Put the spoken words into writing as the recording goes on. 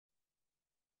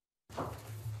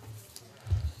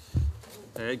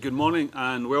Good morning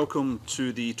and welcome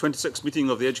to the 26th meeting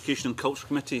of the Education and Culture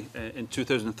Committee in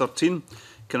 2013.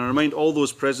 Can I remind all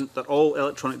those present that all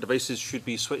electronic devices should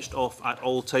be switched off at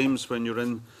all times when you're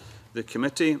in the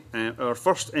committee. Our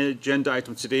first agenda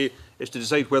item today is to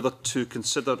decide whether to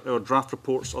consider our draft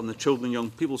reports on the Children and Young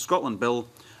People Scotland Bill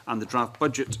and the draft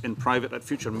budget in private at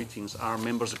future meetings. Are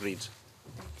members agreed?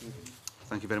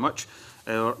 Thank you very much.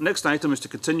 Our next item is to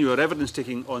continue our evidence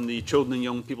taking on the Children and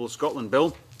Young People Scotland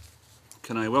Bill.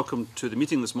 Can I welcome to the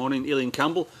meeting this morning Aileen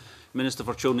Campbell, Minister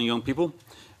for Children and Young People,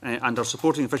 and our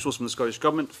supporting officials from the Scottish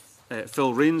Government,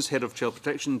 Phil Rains, Head of Child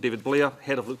Protection, David Blair,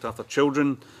 Head of Looked After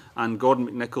Children, and Gordon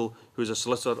McNicoll, who is a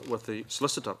solicitor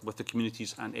with the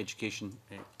Communities and Education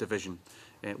Division.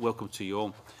 Welcome to you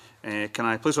all. Can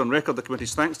I place on record the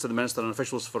committee's thanks to the Minister and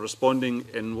officials for responding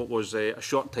in what was a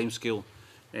short timescale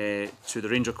to the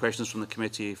range of questions from the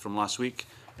committee from last week.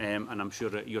 And I'm sure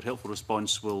that your helpful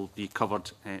response will be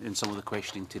covered in some of the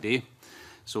questioning today.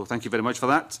 So thank you very much for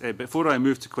that. Before I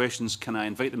move to questions, can I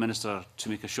invite the Minister to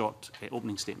make a short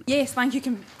opening statement? Yes, thank you,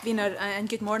 Convener, and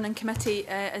good morning, committee.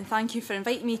 And thank you for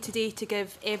inviting me today to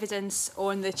give evidence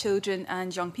on the Children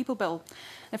and Young People Bill.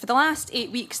 Now, for the last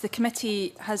 8 weeks, the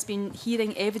committee has been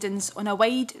hearing evidence on a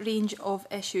wide range of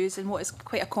issues in what is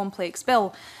quite a complex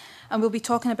bill. And we'll be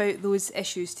talking about those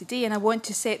issues today. And I want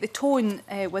to set the tone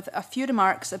with a few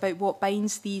remarks about what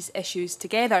binds these issues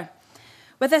together.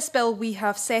 With this bill, we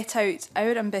have set out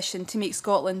our ambition to make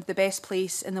Scotland the best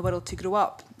place in the world to grow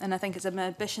up. And I think it's an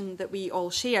ambition that we all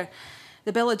share.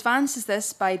 The bill advances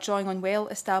this by drawing on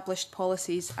well-established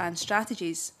policies and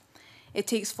strategies. It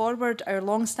takes forward our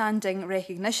long-standing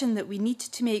recognition that we need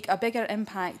to make a bigger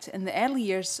impact in the early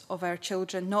years of our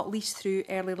children, not least through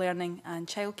early learning and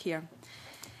childcare.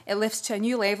 It lifts to a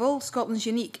new level Scotland's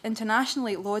unique,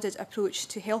 internationally lauded approach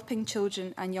to helping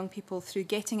children and young people through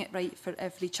getting it right for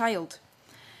every child.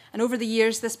 And over the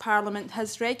years, this Parliament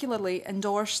has regularly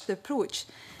endorsed the approach.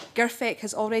 GIRFEC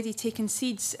has already taken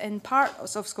seeds in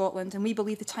parts of Scotland, and we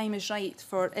believe the time is right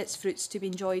for its fruits to be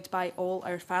enjoyed by all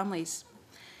our families.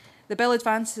 The bill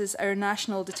advances our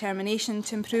national determination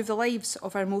to improve the lives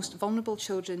of our most vulnerable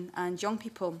children and young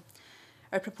people.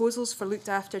 Our proposals for looked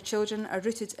after children are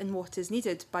rooted in what is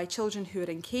needed by children who are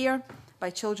in care, by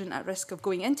children at risk of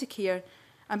going into care,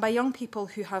 and by young people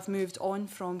who have moved on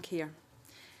from care.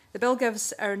 The bill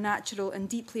gives our natural and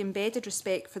deeply embedded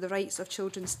respect for the rights of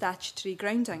children statutory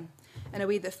grounding in a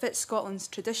way that fits Scotland's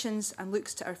traditions and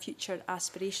looks to our future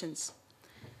aspirations.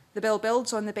 The bill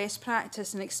builds on the best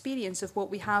practice and experience of what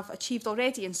we have achieved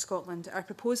already in Scotland. Our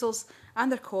proposals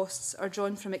and their costs are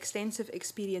drawn from extensive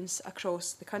experience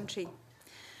across the country.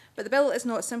 But the bill is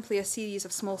not simply a series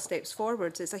of small steps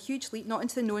forwards. It's a huge leap, not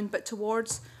into the known, but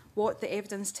towards what the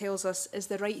evidence tells us is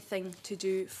the right thing to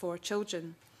do for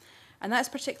children. And that's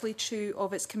particularly true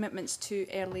of its commitments to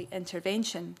early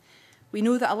intervention. We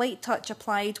know that a light touch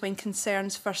applied when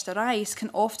concerns first arise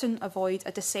can often avoid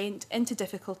a descent into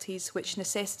difficulties which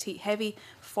necessitate heavy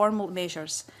formal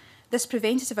measures. This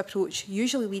preventative approach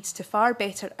usually leads to far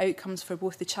better outcomes for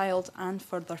both the child and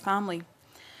for their family.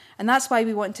 And that's why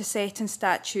we want to set in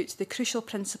statute the crucial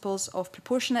principles of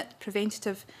proportionate,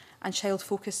 preventative and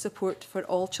child-focused support for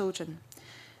all children.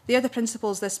 They are the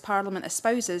principles this Parliament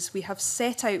espouses. We have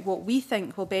set out what we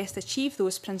think will best achieve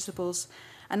those principles,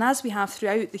 and as we have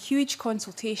throughout the huge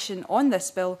consultation on this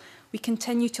bill, we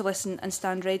continue to listen and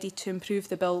stand ready to improve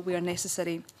the bill where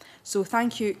necessary. So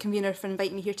thank you, Convener, for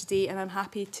inviting me here today, and I'm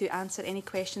happy to answer any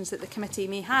questions that the committee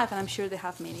may have, and I'm sure they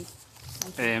have many.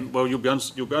 Well, you'll be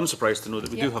unsurprised to know that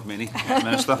we do have many,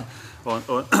 Minister,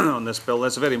 on this bill.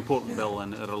 It's a very important bill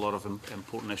and there are a lot of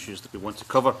important issues that we want to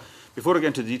cover. Before I get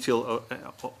into the detail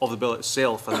of the bill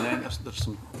itself, and then there's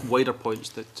some wider points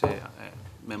that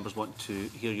members want to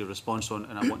hear your response on,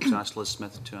 and I want to ask Liz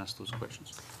Smith to ask those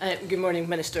questions. Good morning,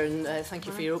 Minister, and thank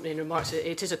you for your opening remarks.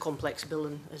 It is a complex bill,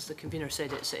 and as the convener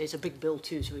said, it's a big bill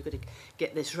too, so we've got to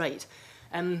get this right.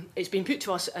 It's been put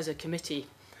to us as a committee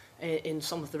in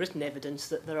some of the written evidence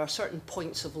that there are certain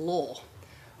points of law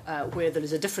where there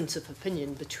is a difference of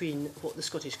opinion between what the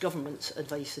Scottish Government's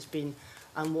advice has been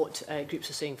and what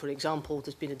groups are saying. For example,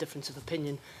 there's been a difference of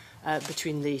opinion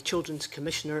between the Children's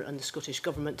Commissioner and the Scottish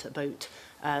Government about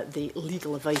the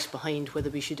legal advice behind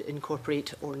whether we should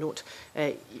incorporate or not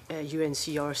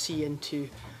UNCRC into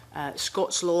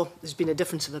Scots law. There's been a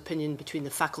difference of opinion between the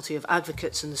Faculty of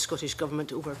Advocates and the Scottish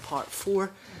Government over Part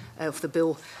 4 of the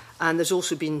bill. And there's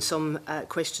also been some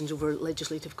questions over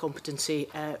legislative competency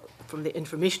from the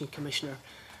Information Commissioner.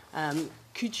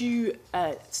 Could you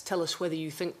tell us whether you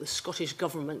think the Scottish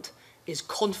Government is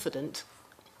confident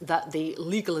that the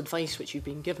legal advice which you've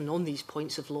been given on these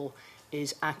points of law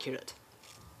is accurate?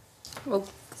 Well,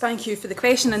 thank you for the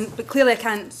question, but clearly I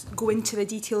can't go into the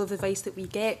detail of the advice that we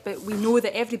get, but we know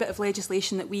that every bit of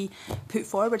legislation that we put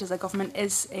forward as a government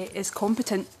is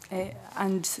competent,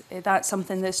 and that's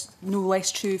something that's no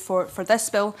less true for this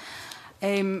bill.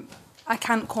 I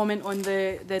can't comment on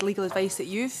the legal advice that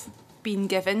you've been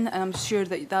given, and I'm sure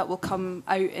that that will come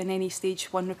out in any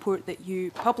stage 1 report that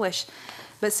you publish.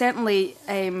 But certainly,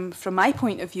 from my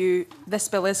point of view, this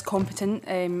bill is competent,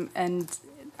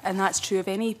 and that's true of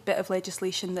any bit of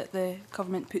legislation that the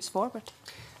government puts forward.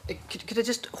 Could I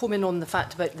just home in on the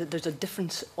fact about that there's a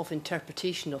difference of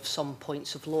interpretation of some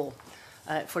points of law?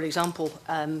 For example,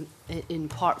 in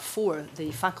Part 4,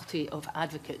 the Faculty of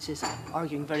Advocates is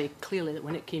arguing very clearly that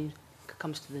when it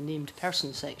comes to the named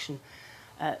person section,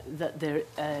 that there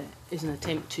is an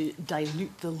attempt to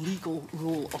dilute the legal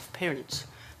role of parents.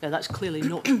 Now, that's clearly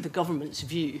not the government's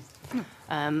view.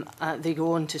 They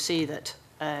go on to say that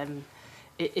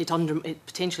it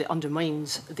potentially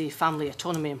undermines the family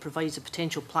autonomy and provides a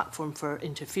potential platform for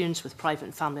interference with private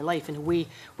and family life in a way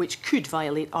which could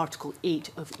violate Article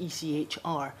 8 of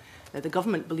ECHR. Now, the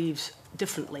government believes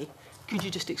differently. Could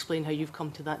you just explain how you've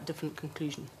come to that different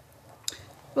conclusion?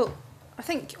 Well, I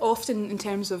think often in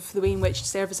terms of the way in which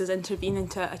services intervene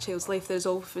into a child's life, there's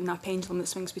often a pendulum that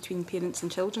swings between parents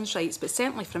and children's rights. But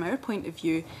certainly from our point of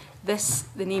view,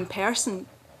 the named person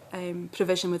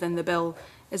provision within the bill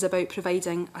is about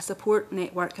providing a support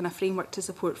network and a framework to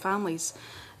support families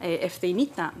if they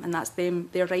need that. And that's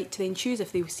their right to then choose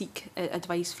if they seek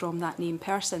advice from that named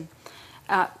person.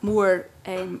 At more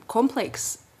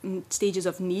complex stages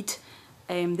of need,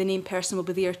 the named person will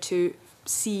be there to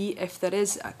see if there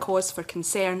is a cause for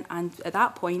concern, and at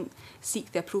that point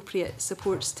seek the appropriate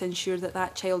supports to ensure that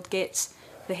that child gets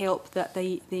the help that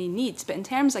they need. But in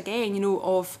terms, again,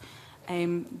 of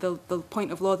the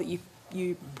point of law that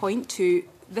you point to,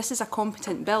 this is a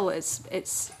competent bill.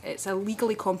 It's a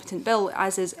legally competent bill,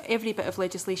 as is every bit of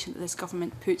legislation that this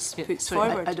government puts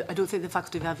forward. I don't think the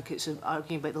Faculty of Advocates are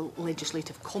arguing about the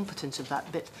legislative competence of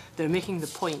that bit. They're making the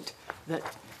point that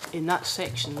in that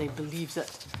section they believe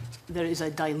that there is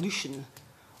a dilution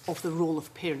of the role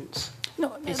of parents.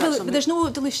 No, there's no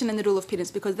dilution in the role of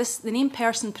parents, because the named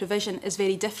person provision is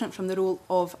very different from the role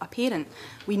of a parent.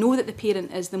 We know that the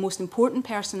parent is the most important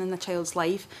person in a child's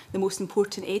life, the most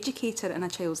important educator in a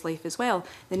child's life as well.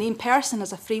 The named person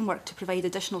is a framework to provide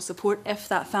additional support if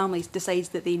that family decides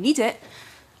that they need it,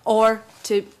 or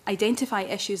to identify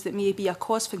issues that may be a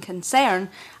cause for concern,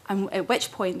 and at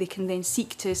which point they can then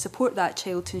seek to support that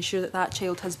child to ensure that that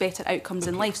child has better outcomes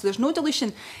in life. So there's no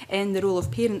dilution in the role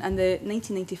of parent, and the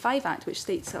 1995 Act, which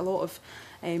states a lot of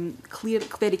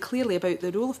very clearly about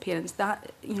the role of parents,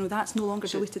 that's no longer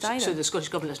diluted either. So the Scottish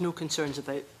Government has no concerns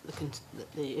about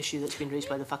the issue that's been raised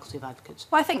by the Faculty of Advocates?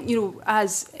 Well, I think,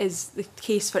 as is the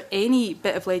case for any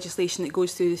bit of legislation that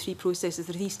goes through the three processes,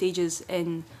 the three stages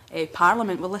in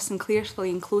Parliament, we'll listen carefully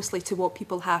and closely to what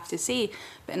people have to say.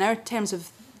 But in our terms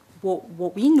of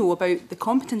what we know about the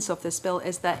competence of this bill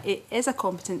is that it is a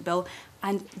competent bill,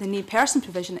 and the named person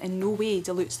provision in no way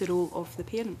dilutes the role of the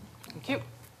parent. Thank you.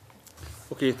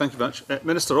 Okay, thank you very much.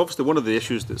 Minister, obviously one of the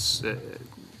issues that's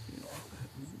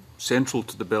central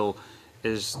to the bill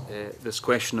is this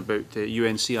question about the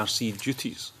UNCRC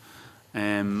duties.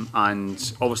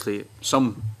 And obviously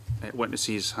some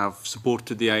witnesses have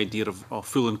supported the idea of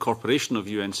full incorporation of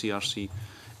UNCRC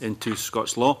into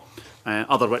Scots law.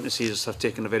 Other witnesses have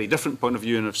taken a very different point of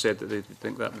view and have said that they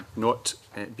think that would not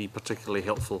be particularly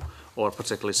helpful or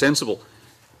particularly sensible.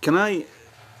 Can I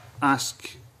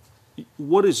ask,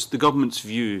 what is the government's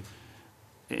view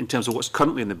in terms of what's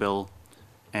currently in the bill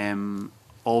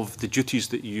of the duties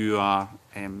that you are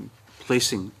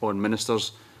placing on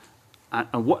ministers,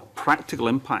 and what practical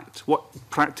impact, what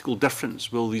practical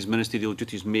difference will these ministerial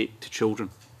duties make to children?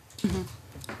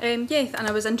 Yes, and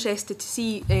I was interested to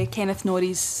see Kenneth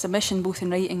Norrie's submission, both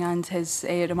in writing and his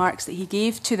remarks that he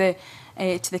gave to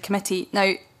the committee.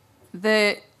 Now,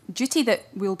 the duty that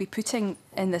we'll be putting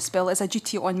in this bill is a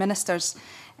duty on ministers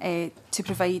to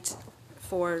provide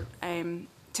for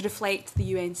to reflect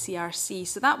the UNCRC.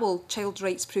 So that will child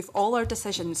rights proof all our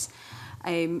decisions,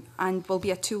 and will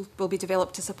be a tool will be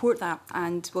developed to support that,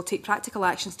 and will take practical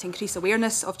actions to increase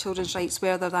awareness of children's rights,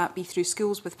 whether that be through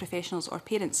schools with professionals or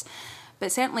parents.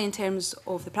 But certainly in terms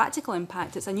of the practical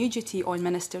impact, it's a new duty on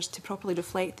ministers to properly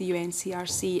reflect the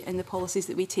UNCRC in the policies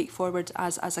that we take forward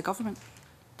as a government.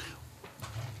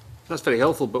 That's very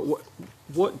helpful, but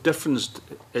what difference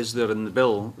is there in the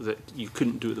bill that you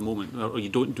couldn't do at the moment, or you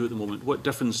don't do at the moment? What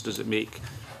difference does it make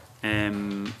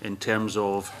in terms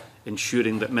of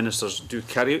ensuring that ministers do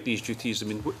carry out these duties? I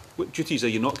mean, what duties are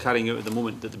you not carrying out at the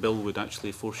moment that the bill would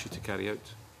actually force you to carry out?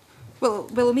 Well,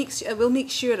 we'll make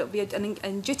sure it'll be a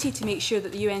duty to make sure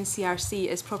that the UNCRC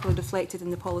is properly reflected in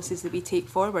the policies that we take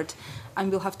forward, and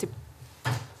we'll have to,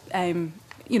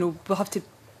 we'll have to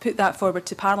put that forward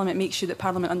to Parliament, make sure that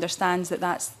Parliament understands that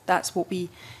that's what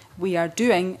we are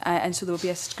doing, and so there will be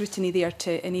a scrutiny there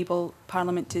to enable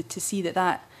Parliament to see that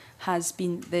that has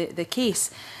been the case.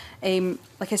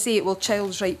 Like I say, it will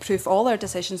child's right proof all our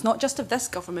decisions, not just of this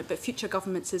government, but future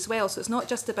governments as well. So it's not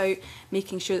just about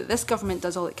making sure that this government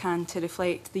does all it can to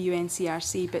reflect the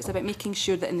UNCRC, but it's about making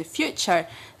sure that in the future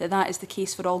that is the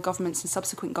case for all governments and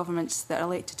subsequent governments that are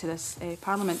elected to this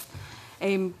Parliament.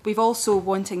 We've also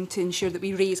wanting to ensure that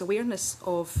we raise awareness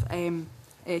of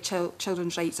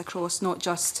children's rights across not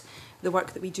just the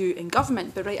work that we do in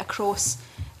government, but right across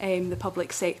the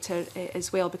public sector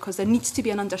as well, because there needs to be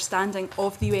an understanding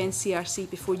of the UNCRC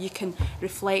before you can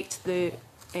reflect the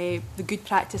good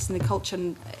practice and the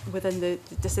culture within the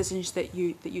decisions that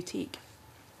you take.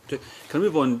 Can I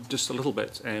move on just a little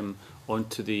bit on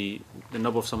to the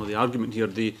nub of some of the argument here?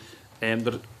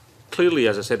 There, clearly,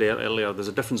 as I said earlier, there's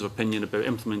a difference of opinion about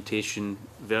implementation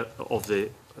of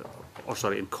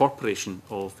incorporation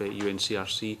of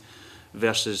UNCRC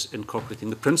versus incorporating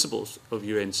the principles of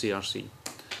UNCRC.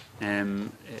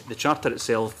 The Charter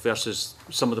itself versus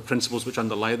some of the principles which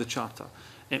underlie the Charter.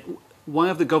 Why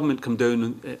have the government come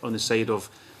down on the side of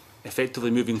effectively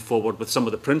moving forward with some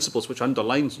of the principles which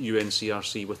underline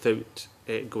UNCRC without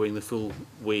going the full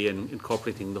way in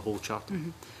incorporating the whole Charter? Mm-hmm.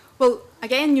 Well,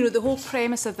 again, the whole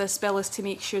premise of this bill is to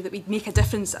make sure that we make a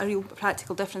difference, a real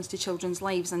practical difference to children's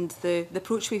lives, and the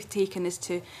approach we've taken is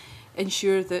to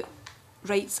ensure that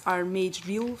rights are made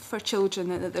real for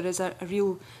children, and that there is a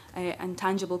real and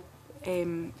tangible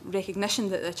recognition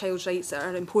that the child's rights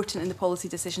are important in the policy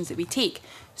decisions that we take.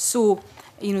 So,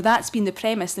 that's been the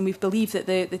premise, and we've believed that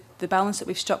the balance that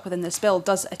we've struck within this bill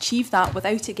does achieve that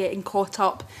without it getting caught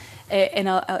up in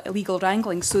a legal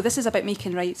wrangling. So this is about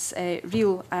making rights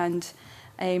real, and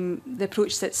the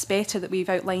approach that's better that we've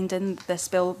outlined in this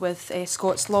bill with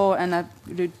Scots law, and I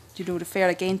would refer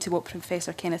again to what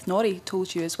Professor Kenneth Norrie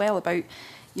told you as well about,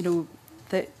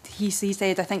 that he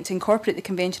said, I think, to incorporate the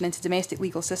Convention into domestic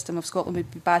legal system of Scotland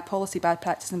would be bad policy, bad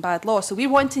practice and bad law. So we're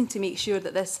wanting to make sure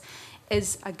that this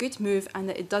is a good move and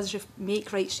that it does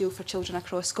make rights real for children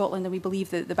across Scotland, and we believe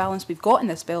that the balance we've got in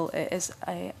this bill is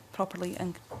properly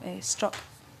struck.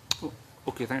 Oh,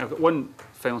 okay, thank you. I've got one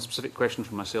final specific question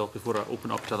from myself before I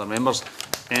open up to other members.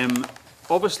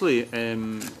 Obviously,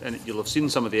 and you'll have seen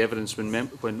some of the evidence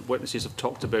when witnesses have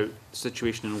talked about the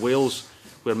situation in Wales,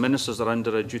 where ministers are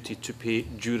under a duty to pay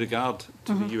due regard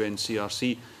to the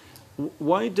UNCRC.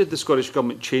 Why did the Scottish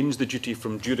Government change the duty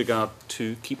from due regard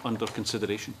to keep under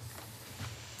consideration?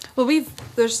 Well,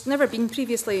 there's never been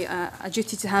previously a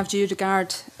duty to have due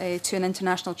regard to an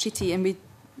international treaty,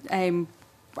 and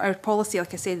our policy,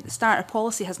 like I said at the start, our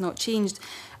policy has not changed,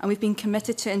 and we've been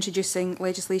committed to introducing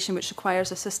legislation which requires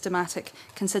a systematic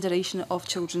consideration of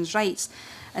children's rights.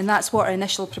 And that's what our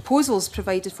initial proposals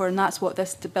provided for, and that's what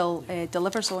this bill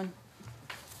delivers on.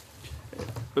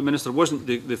 But, Minister, wasn't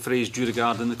the phrase due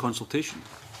regard in the consultation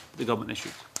the government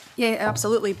issued? Yeah,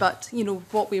 absolutely. But,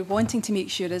 what we're wanting to make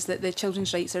sure is that the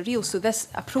children's rights are real. So this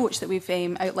approach that we've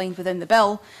outlined within the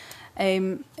bill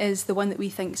is the one that we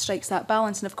think strikes that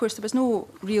balance. And, of course, there was no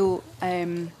real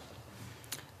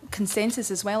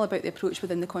consensus as well about the approach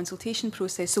within the consultation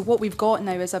process. So what we've got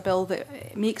now is a bill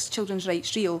that makes children's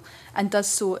rights real and does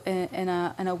so in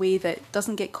a way that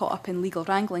doesn't get caught up in legal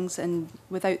wranglings and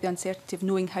without the uncertainty of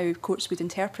knowing how courts would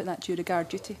interpret that due regard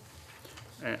duty.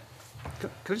 I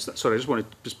just want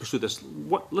to just pursue this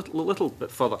little bit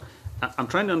further. I'm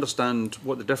trying to understand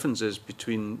what the difference is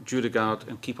between due regard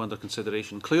and keep under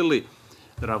consideration. Clearly,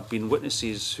 there have been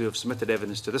witnesses who have submitted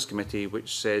evidence to this committee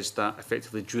which says that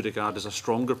effectively due regard is a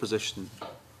stronger position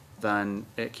than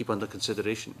keep under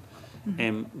consideration.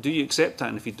 Mm-hmm. Do you accept that?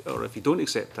 And if you don't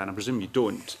accept that, and I presume you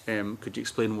don't, could you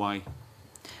explain why?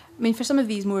 I mean, for some of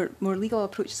these more legal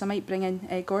approaches, I might bring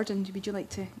in Gordon. Would you like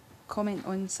to comment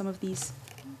on some of these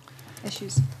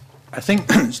issues? I think,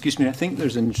 excuse me, I think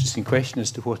there's an interesting question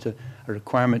as to what a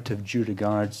requirement of due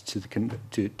regard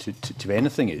to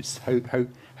anything is.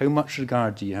 How much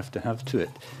regard do you have to it?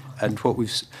 And what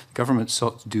the government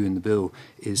sought to do in the bill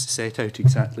is set out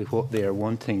exactly what they are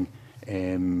wanting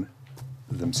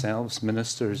themselves,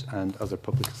 ministers and other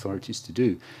public authorities to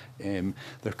do.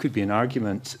 There could be an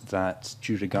argument that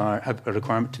a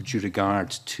requirement of due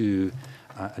regard to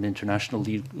an international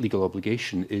legal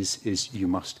obligation is you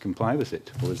must comply with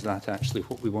it. Well, is that actually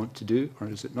what we want to do, or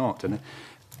is it not? And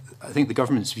I think the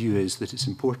government's view is that it's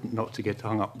important not to get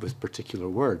hung up with particular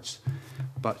words,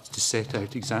 but to set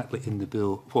out exactly in the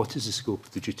bill what is the scope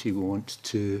of the duty we want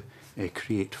to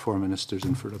create for ministers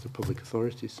and for other public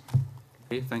authorities.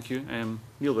 Okay, thank you.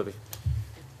 Neil Bibby.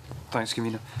 Thanks,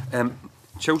 Convener.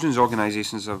 Children's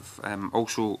organisations have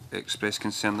also expressed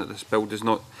concern that this bill does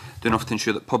not do enough to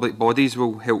ensure that public bodies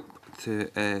will help to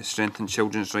strengthen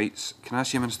children's rights. Can I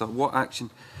ask you, Minister, what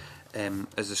action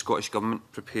is the Scottish Government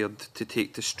prepared to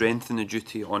take to strengthen the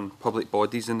duty on public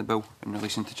bodies in the bill in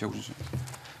relation to children's rights?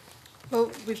 Well,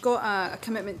 we've got a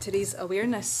commitment to raise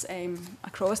awareness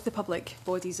across the public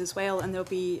bodies as well, and there'll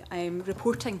be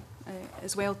reporting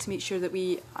as well to make sure that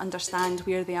we understand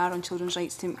where they are on children's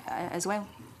rights as well.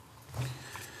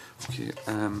 Okay.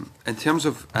 In terms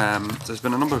of, there's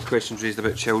been a number of questions raised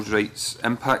about children's rights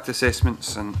impact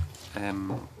assessments, and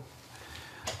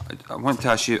I want to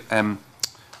ask you,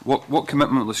 what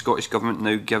commitment will the Scottish Government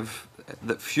now give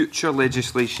that future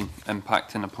legislation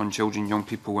impacting upon children and young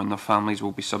people and their families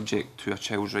will be subject to a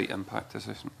child's right impact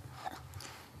assessment?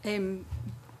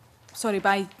 Sorry,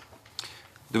 by...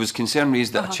 There was concern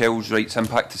raised that a child's rights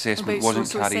impact assessment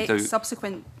wasn't carried out.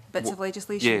 Subsequent bits of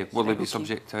legislation? Yeah, will they be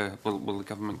subject to, will the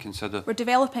Government consider? We're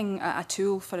developing a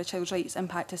tool for a child's rights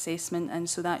impact assessment, and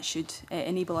so that should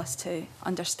enable us to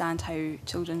understand how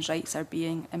children's rights are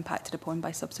being impacted upon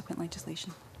by subsequent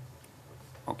legislation.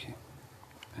 Okay.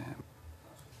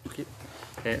 Okay.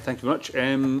 Thank you very much.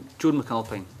 Joan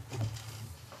McAlpine.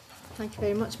 Thank you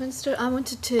very much, Minister. I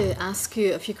wanted to ask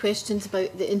you a few questions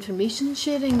about the information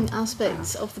sharing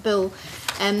aspects of the bill.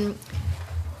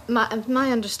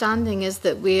 My understanding is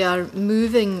that we are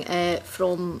moving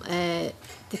from the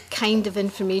kind of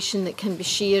information that can be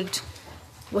shared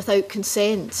without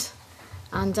consent.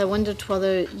 And I wondered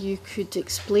whether you could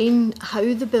explain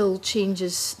how the bill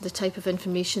changes the type of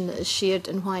information that is shared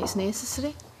and why it's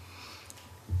necessary.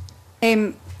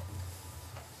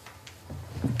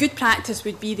 Good practice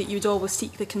would be that you would always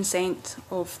seek the consent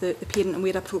of the parent and,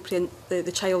 where appropriate,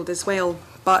 the child as well.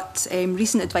 But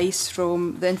recent advice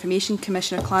from the Information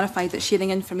Commissioner clarified that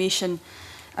sharing information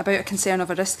about a concern of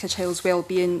a risk to a child's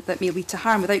well-being that may lead to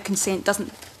harm without consent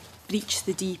doesn't breach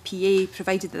the DPA,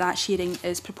 provided that that sharing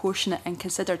is proportionate and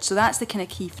considered. So that's the kind of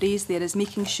key phrase there, is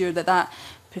making sure that that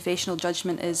professional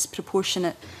judgment is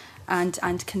proportionate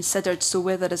and considered. So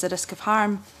where there is a risk of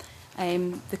harm,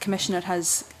 the Commissioner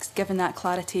has given that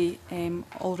clarity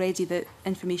already, that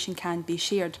information can be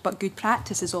shared. But good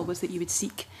practice is always that you would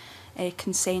seek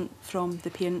consent from the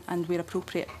parent and, where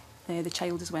appropriate, the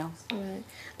child as well. Right.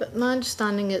 But my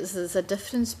understanding is there's a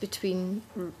difference between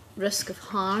risk of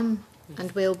harm and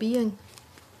well-being.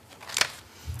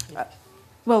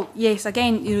 Well, yes.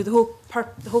 Again, you know, the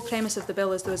whole premise of the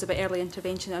bill is there is about early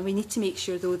intervention, and we need to make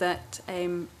sure, though, that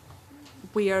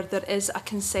where there is a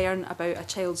concern about a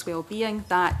child's well-being,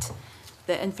 that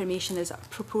the information is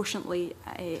proportionately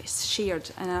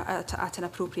shared at an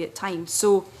appropriate time.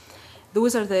 So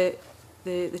those are the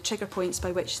trigger points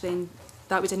by which then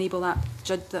that would enable that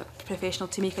professional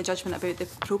to make a judgment about the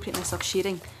appropriateness of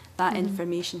sharing that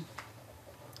information.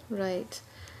 Right.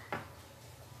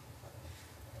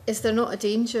 Is there not a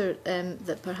danger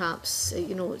that perhaps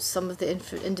you know, some of the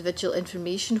individual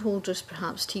information holders,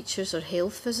 perhaps teachers or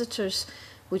health visitors,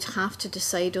 would have to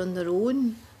decide on their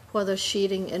own whether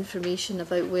sharing information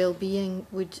about well-being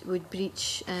would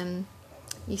breach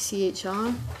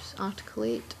ECHR Article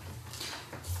 8?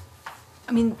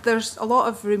 I mean, there's a lot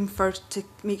of room to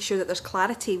make sure that there's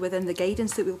clarity within the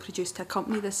guidance that we'll produce to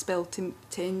accompany this bill to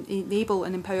enable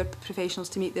and empower professionals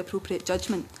to make the appropriate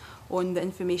judgment on the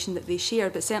information that they share.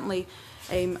 But certainly,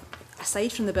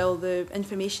 aside from the bill, the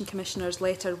Information Commissioner's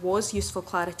letter was useful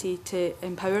clarity to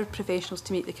empower professionals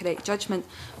to make the correct judgment.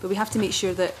 But we have to make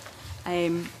sure that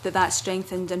that's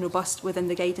strengthened and robust within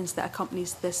the guidance that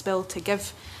accompanies this bill, to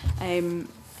give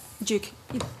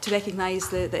to recognise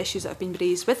the issues that have been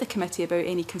raised with the committee about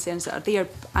any concerns that are there,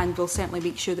 and we'll certainly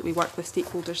make sure that we work with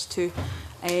stakeholders to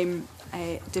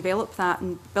develop that.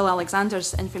 And Bill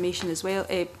Alexander's information as well,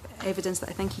 evidence that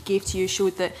I think he gave to you,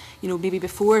 showed that, you know, maybe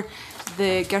before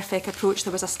the GIRFEC approach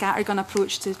there was a scattergun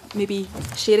approach to maybe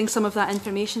sharing some of that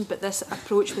information, but this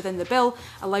approach within the bill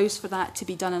allows for that to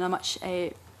be done in a much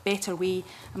better way,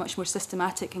 a much more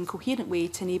systematic and coherent way,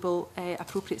 to enable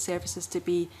appropriate services to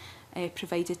be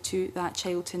provided to that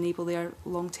child to enable their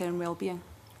long-term well-being.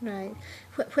 Right.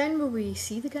 When will we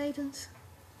see the guidance?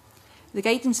 The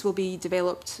guidance will be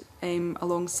developed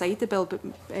alongside the bill, but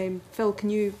Phil, can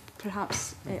you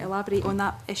perhaps elaborate on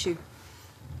that issue?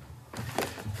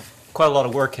 Quite a lot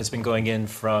of work has been going in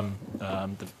from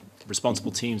the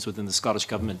responsible teams within the Scottish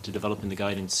Government to developing the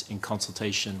guidance in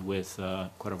consultation with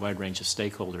quite a wide range of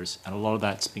stakeholders, and a lot of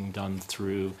that's being done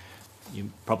through, you're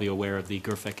probably aware of the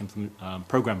GIRFEC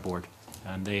Programme Board,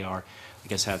 and they are, I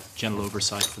guess, have general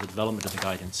oversight for the development of the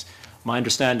guidance. My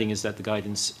understanding is that the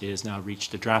guidance is now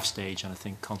reached the draft stage, and I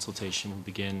think consultation will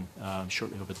begin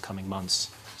shortly over the coming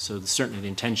months. So certainly the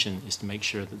intention is to make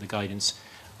sure that the guidance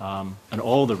and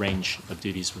all the range of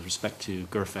duties with respect to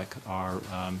GERFEC are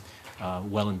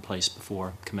well in place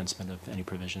before commencement of any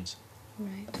provisions.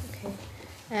 Right,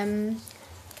 okay.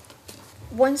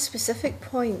 One specific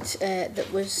point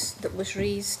that was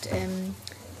raised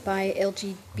by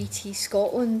LGBT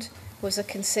Scotland was a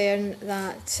concern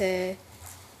that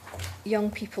young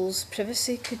people's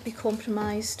privacy could be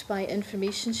compromised by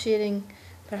information sharing,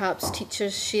 perhaps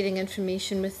teachers sharing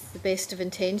information with the best of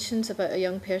intentions about a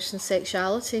young person's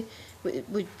sexuality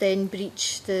would then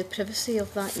breach the privacy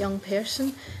of that young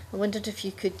person. I wondered if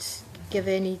you could give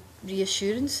any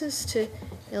reassurances to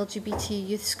LGBT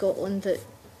Youth Scotland that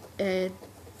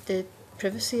the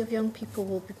privacy of young people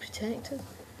will be protected.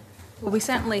 Well, we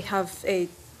certainly have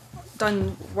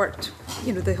worked,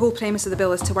 the whole premise of the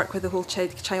bill is to work with the whole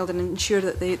child and ensure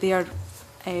that they are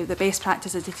the best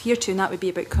practices adhered to, and that would be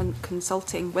about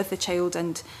consulting with the child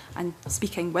and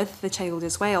speaking with the child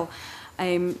as well.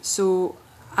 So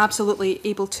absolutely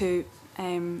able to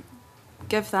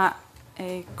give that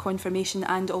confirmation,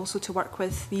 and also to work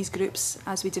with these groups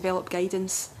as we develop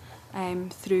guidance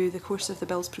through the course of the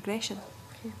bill's progression.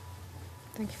 Okay.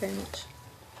 Thank you very much.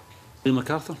 Liam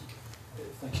MacArthur.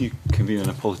 Thank you, Convener, and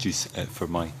apologies for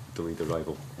my delayed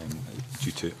arrival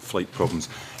due to flight problems.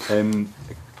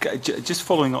 Just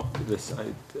following up this,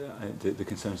 the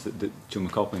concerns that Joe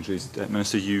McAlpin's raised,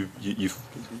 Minister, you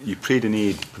prayed in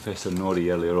aid Professor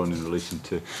Norrie earlier on in relation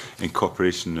to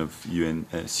incorporation of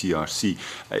UNCRC.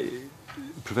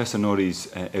 Professor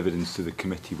Norrie's evidence to the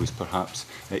committee was perhaps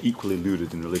equally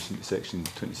lurid in relation to section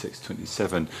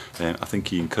 26-27. I think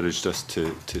he encouraged us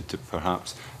to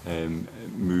perhaps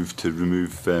move to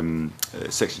remove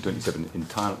section 27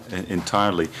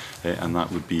 entirely, and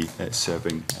that would be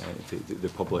serving the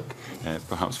public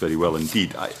perhaps very well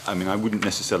indeed. I mean, I wouldn't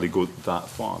necessarily go that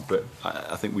far, but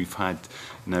I think we've had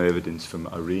now evidence from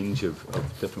a range of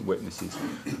different witnesses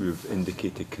who have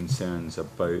indicated concerns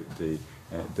about the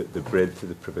breadth of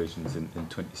the provisions in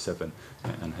 27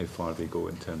 and how far they go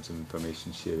in terms of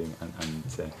information sharing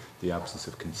and the absence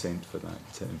of consent for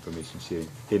that information sharing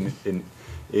in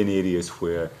areas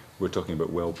where we're talking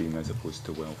about well-being as opposed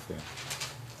to welfare.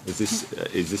 Is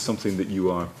this something that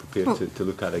you are prepared to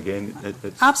look at again?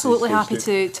 Absolutely happy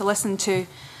to listen to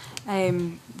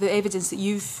the evidence that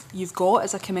you've got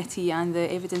as a committee and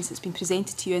the evidence that's been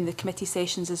presented to you in the committee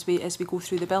sessions as we go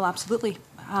through the bill. Absolutely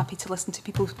happy to listen to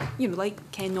people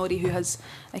like Ken Norrie, who has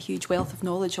a huge wealth of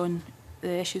knowledge on the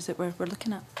issues that we're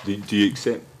looking at. Do you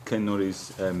accept Ken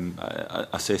Norrie's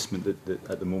assessment that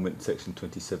at the moment section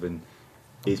 27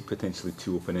 is potentially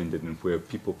too open-ended, and where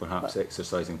people perhaps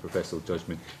exercising professional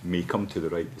judgment may come to the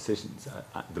right decisions?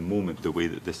 At the moment, the way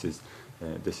that this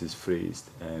is phrased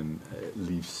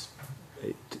leaves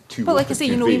it too. But like I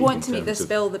say, we want to make this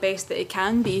bill the best that it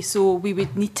can be, so we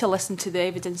would need to listen to the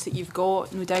evidence that you've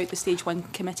got, no doubt the Stage 1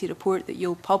 committee report that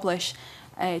you'll publish,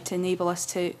 to enable us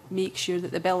to make sure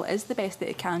that the bill is the best that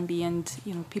it can be. And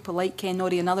people like Ken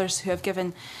Norrie and others who have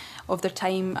given of their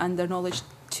time and their knowledge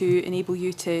to enable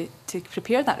you to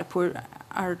prepare that report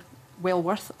are well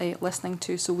worth listening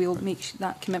to. So we'll make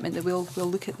that commitment that we'll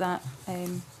look at that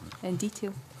in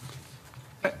detail.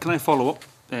 Can I follow up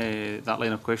that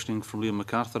line of questioning from Liam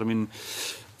MacArthur? I mean,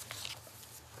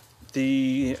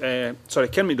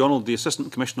 Ken MacDonald, the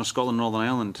Assistant Commissioner of Scotland and Northern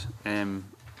Ireland,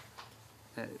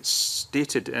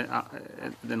 stated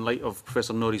in light of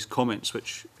Professor Norrie's comments,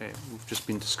 which we've just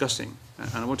been discussing, and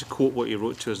I want to quote what he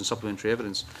wrote to us in supplementary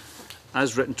evidence.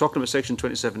 As written, talking about section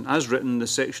 27, as written, the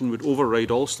section would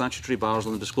override all statutory bars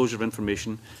on the disclosure of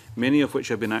information, many of which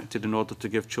have been enacted in order to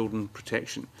give children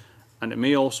protection. And it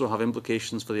may also have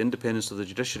implications for the independence of the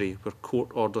judiciary where court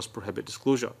orders prohibit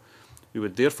disclosure. We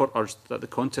would therefore urge that the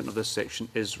content of this section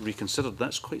is reconsidered.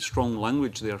 That's quite strong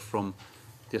language there from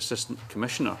the Assistant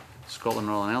Commissioner, Scotland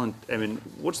and Northern Ireland. I mean,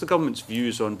 what's the government's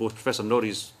views on both Professor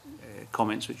Norrie's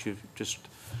comments, which you've just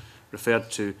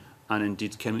referred to, and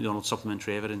indeed Ken MacDonald's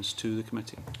supplementary evidence to the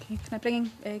committee? Okay, can I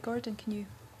bring in Gordon? Can you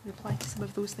reply to some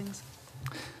of those things?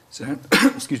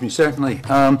 Excuse me, certainly.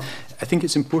 I think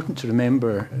it's important to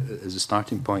remember, as a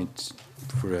starting point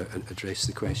for address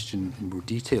the question in more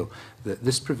detail, that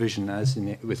this provision, as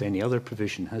with any other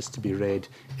provision, has to be read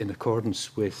in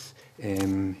accordance with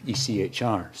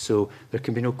ECHR. So there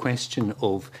can be no question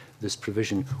of this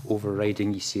provision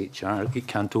overriding ECHR. It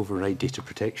can't override data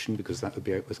protection because that would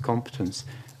be out with competence.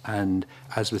 And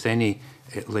as with any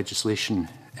legislation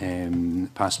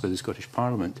passed by the Scottish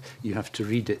Parliament, you have to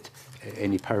read it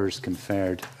any powers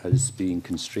conferred as being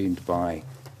constrained by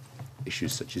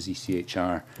issues such as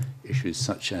ECHR, issues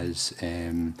such as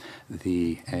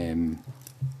the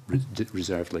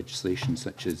reserved legislation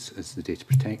such as the Data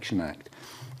Protection Act.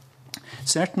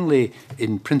 Certainly,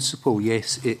 in principle,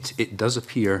 yes, it does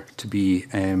appear to be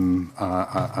a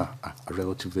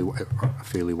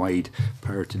fairly wide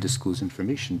power to disclose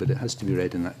information, but it has to be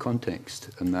read in that context,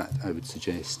 and that, I would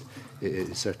suggest,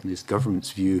 it certainly is the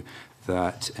government's view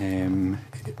that,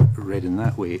 read in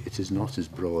that way, it is not as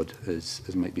broad as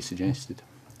might be suggested.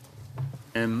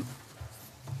 I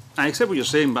accept what you're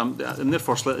saying, but I'm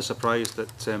therefore slightly surprised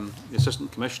that the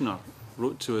Assistant Commissioner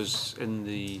wrote to us in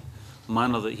the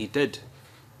manner that he did,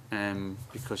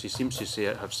 because he seems to say,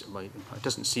 it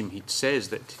doesn't seem, he says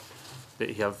that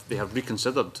they have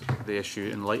reconsidered the issue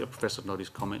in light of Professor Norrie's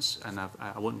comments, and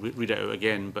I won't read it out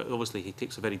again, but obviously he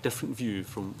takes a very different view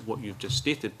from what you've just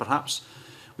stated. Perhaps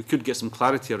we could get some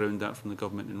clarity around that from the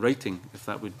government in writing, if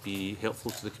that would be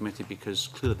helpful to the committee, because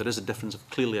clearly there is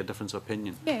clearly a difference of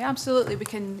opinion. Yeah, absolutely. We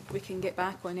can get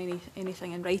back on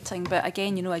anything in writing, but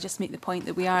again, I just make the point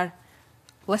that we are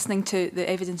listening to the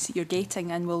evidence that you're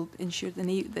getting, and will ensure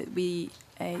that we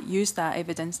use that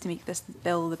evidence to make this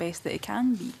bill the best that it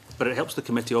can be. But it helps the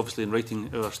committee, obviously, in writing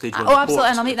our stage one Oh, report, absolutely,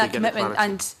 and I'll make that commitment.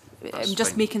 And That's I'm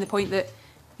just fine. making the point that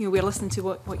we're listening to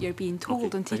what you're being told,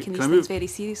 Okay. and taking Can I these things very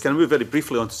seriously. Can I move very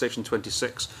briefly on to section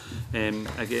 26? Again,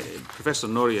 Professor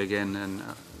Norrie again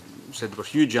said there were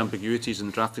huge ambiguities in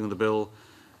the drafting of the bill.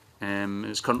 In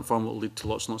its current form, it will lead to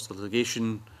lots and lots of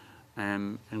litigation,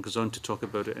 and goes on to talk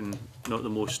about it in not the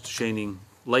most shining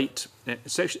light.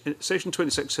 Section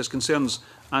 26 has concerns,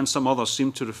 and some others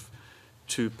seem to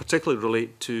particularly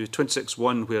relate to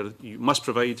 26.1, where you must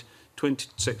provide,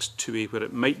 26.2a, where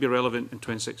it might be relevant, and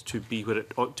 26.2b, where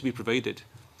it ought to be provided.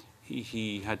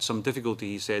 He had some difficulty,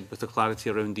 he said, with the clarity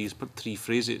around these three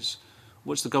phrases.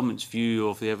 What's the government's view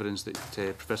of the evidence that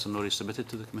Professor Norrie submitted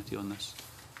to the committee on this?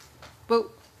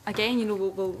 Well, again,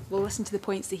 we'll listen to the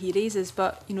points that he raises,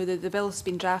 but the bill's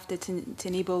been drafted to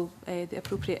enable the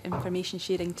appropriate information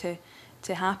sharing to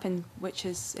happen, which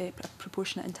is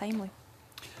proportionate and timely.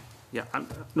 Yeah,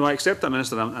 no, I accept that,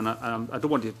 Minister, and I don't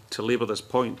want to labour this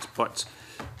point, but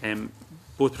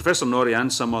both Professor Norrie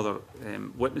and some other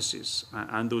witnesses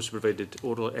and those who provided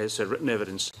written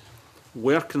evidence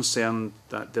were concerned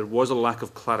that there was a lack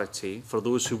of clarity for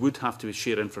those who would have to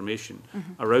share information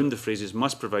around the phrases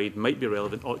must provide, might be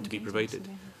relevant, ought to be provided.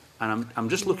 And I'm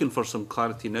just looking for some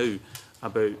clarity now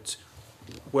about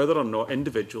whether or not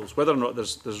individuals, whether or not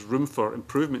there's room for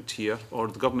improvement here, or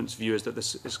the government's view is that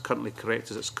this is currently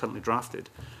correct as it's currently drafted,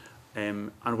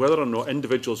 and whether or not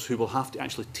individuals who will have to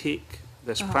actually take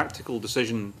this practical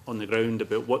decision on the ground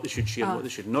about what they should share and what they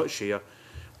should not share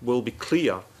will be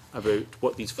clear about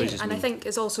what these phrases mean. And I think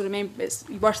it's also it's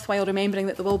worthwhile remembering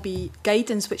that there will be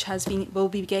guidance which will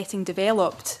be getting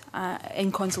developed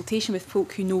in consultation with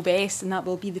folk who know best, and that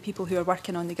will be the people who are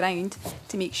working on the ground,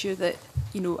 to make sure that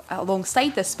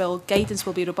alongside this bill, guidance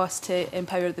will be robust to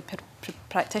empower the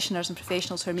practitioners and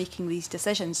professionals who are making these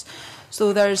decisions.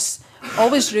 So there's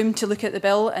always room to look at the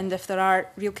bill, and if there are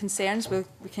real concerns, we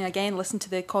can again listen to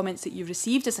the comments that you've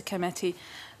received as a committee.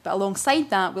 But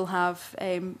alongside that, we'll have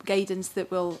guidance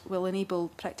that will enable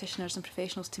practitioners and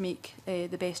professionals to make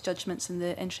the best judgments in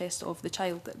the interest of the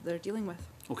child that they're dealing with.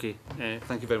 Okay,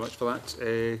 thank you very much for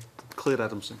that. Claire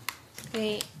Adamson.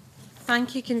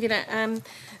 Thank you, Convener.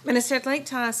 Minister, I'd like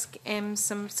to ask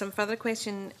some further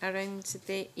question around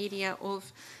the area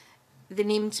of the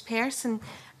named person.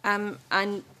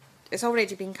 And it's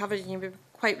already been covered, and you've been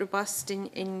quite robust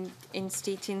in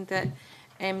stating that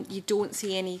you don't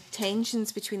see any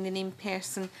tensions between the named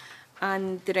person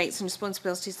and the rights and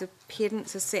responsibilities of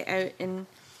parents as set out in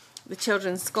the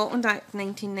Children's Scotland Act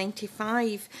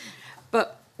 1995.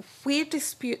 But where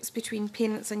disputes between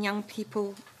parents and young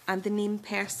people and the named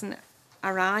person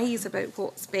arise about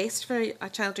what's best for a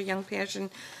child or young person,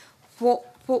 what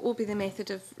will be the method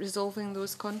of resolving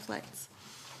those conflicts?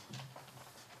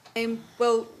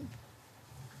 Well,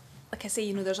 like I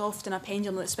say, there's often a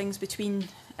pendulum that swings between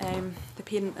the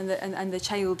parent and the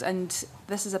child, and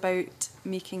this is about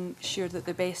making sure that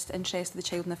the best interests of the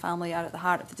child and the family are at the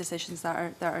heart of the decisions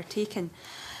that are taken.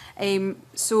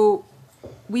 So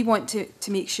we want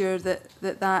to make sure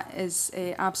that is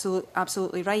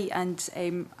absolutely right.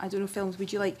 And I don't know, Films,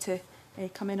 would you like to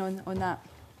come in on that?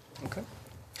 Okay.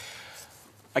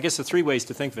 I guess there are three ways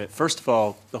to think of it. First of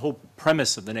all, the whole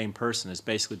premise of the named person is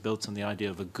basically built on the idea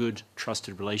of a good,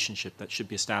 trusted relationship that should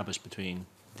be established between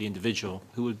the individual,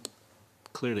 who would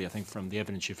clearly, I think from the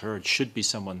evidence you've heard, should be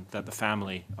someone that the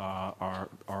family are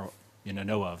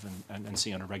know of and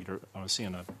see on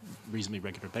a reasonably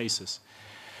regular basis.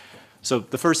 So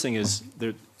the first thing is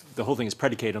the whole thing is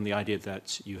predicated on the idea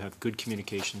that you have good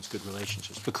communications, good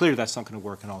relationships. But clearly that's not going to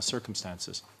work in all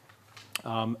circumstances.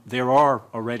 There are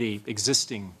already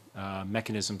existing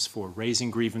mechanisms for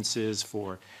raising grievances,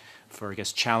 for I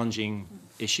guess challenging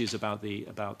issues about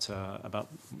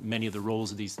many of the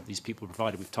roles of these people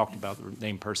provided. We've talked about the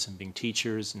named person being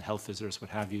teachers and health visitors, what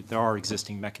have you. There are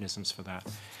existing mechanisms for that.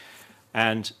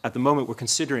 And at the moment, we're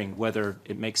considering whether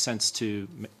it makes sense to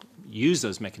use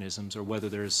those mechanisms or whether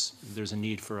there's a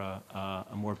need for a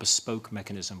more bespoke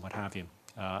mechanism, what have you.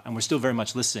 And we're still very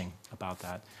much listening about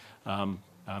that.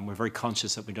 We're very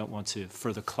conscious that we don't want to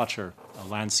further clutter a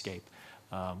landscape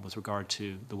with regard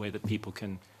to the way that people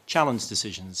can challenge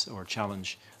decisions or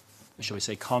challenge, shall we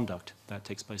say, conduct that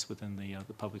takes place within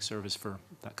the public service for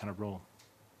that kind of role.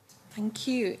 Thank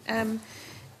you.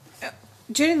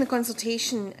 During the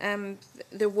consultation,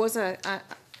 there was a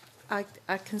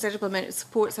considerable amount of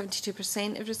support.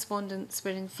 72% of respondents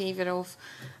were in favour of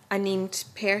a named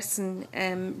person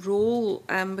role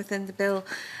within the bill.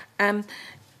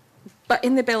 But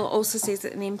in the bill it also says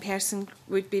that the named person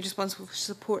would be responsible for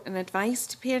support and advice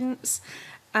to parents.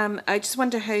 I just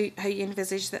wonder how you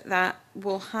envisage that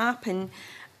will happen.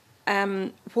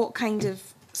 What kind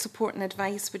of support and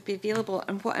advice would be available,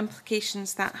 and what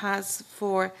implications that has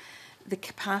for the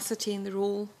capacity and the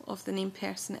role of the named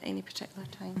person at any particular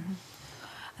time? Mm-hmm.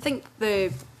 I think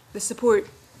the support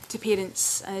to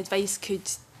parents and advice could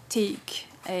take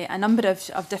a number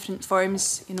of different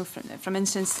forms.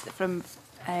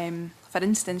 For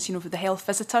instance, the health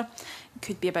visitor. It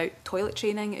could be about toilet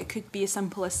training. It could be as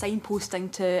simple as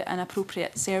signposting to an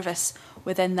appropriate service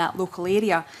within that local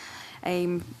area.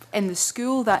 In the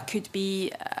school, that could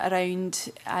be around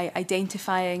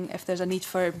identifying if there's a need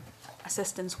for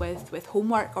assistance with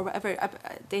homework or whatever,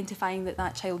 identifying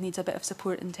that child needs a bit of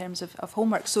support in terms of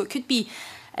homework. So it could be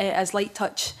as light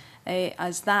touch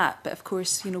as that, but of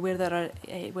course, where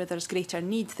there's greater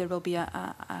need, there will be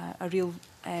a real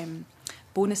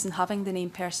bonus in having the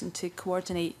named person to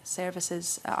coordinate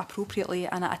services appropriately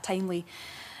and at a timely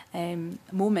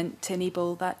moment to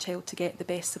enable that child to get the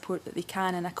best support that they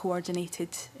can in a coordinated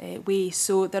way.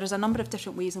 So there is a number of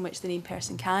different ways in which the named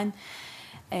person can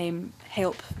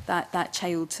help that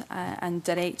child and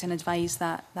direct and advise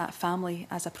that family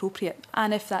as appropriate,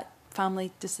 and if that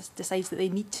family decides that they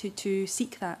need to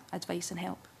seek that advice and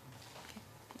help.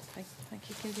 Okay. Thank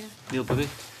you, Campbell. Neil Bibby.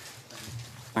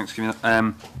 Thanks,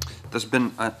 Fiona. There's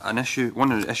been an issue,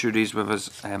 one of the issues raised with us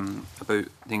about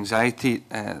the anxiety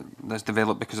that's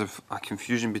developed because of a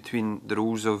confusion between the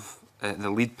roles of the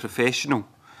lead professional,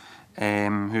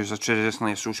 who's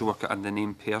traditionally a social worker, and the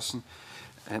named person.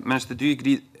 Minister, do you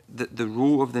agree that the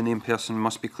role of the named person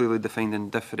must be clearly defined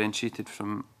and differentiated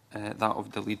from that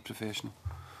of the lead professional?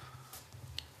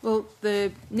 Well,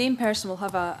 the named person will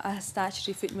have a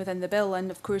statutory footing within the bill, and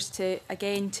of course to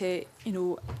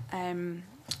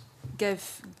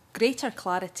give greater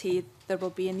clarity, there will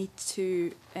be a need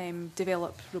to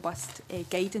develop robust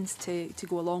guidance to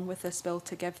go along with this bill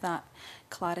to give that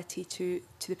clarity to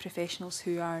the professionals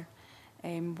who are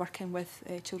working with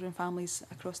children and families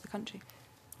across the country.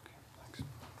 Okay,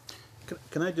 thanks.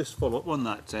 Can I just follow up on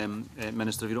that,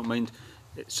 Minister, if you don't mind?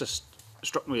 It's just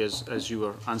struck me as you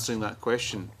were answering that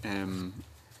question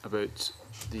about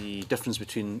the difference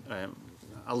between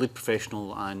a lead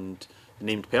professional and a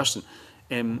named person.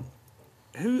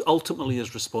 Who ultimately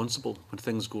is responsible when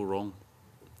things go wrong?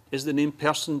 Is the named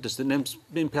person, does the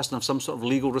named person have some sort of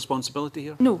legal responsibility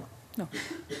here? No.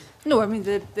 I mean,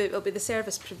 it'll be the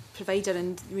service provider,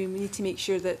 and we need to make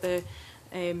sure that the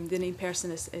named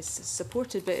person is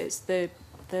supported, but it's the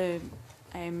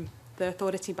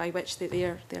authority by which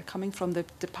they're coming from, the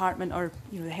department or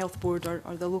the health board or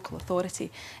the local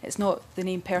authority. It's not, the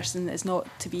named person is not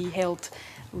to be held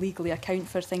legally account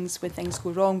for things when things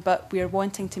go wrong, but we are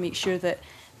wanting to make sure that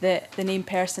the named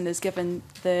person is given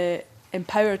the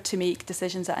empowered to make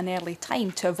decisions at an early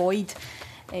time to avoid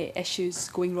issues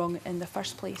going wrong in the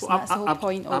first place. Well, and that's the whole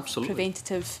point of absolutely.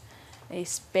 Preventative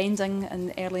spending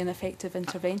and early and effective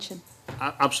intervention.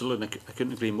 Absolutely, I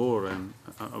couldn't agree more. I'm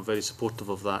very supportive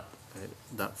of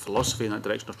that philosophy and that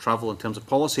direction of travel in terms of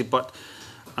policy, but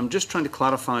I'm just trying to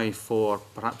clarify for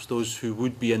perhaps those who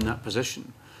would be in that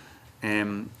position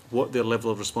what their level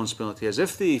of responsibility is.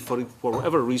 If they, for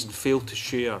whatever reason, fail to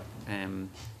share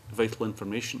vital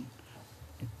information,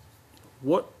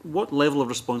 what level of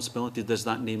responsibility does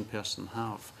that named person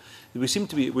have?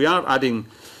 We are adding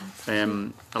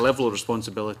a level of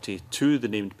responsibility to the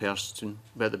named person,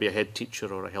 whether it be a head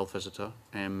teacher or a health visitor.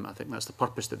 I think that's the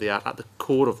purpose, that they are at the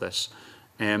core of this.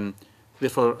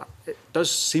 Therefore, it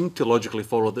does seem to logically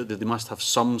follow that they must have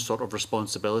some sort of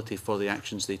responsibility for the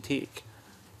actions they take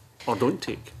or don't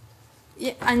take.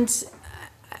 Yeah, and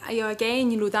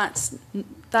again,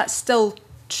 that's still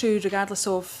true regardless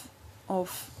of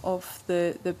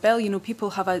the bill. People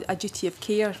have a duty of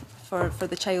care for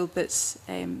the child that's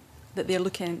that they're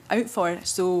looking out for.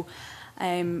 So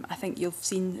I think you've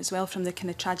seen as well from the kind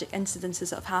of tragic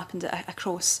incidences that have happened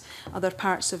across other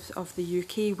parts of the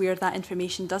UK where that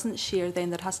information doesn't share, then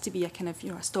there has to be a kind of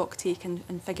a stock take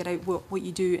and figure out what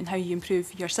you do and how you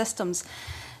improve your systems.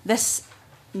 This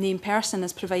named person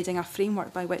is providing a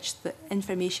framework by which the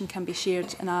information can be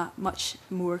shared in a much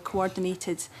more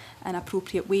coordinated and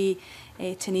appropriate way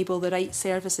to enable the right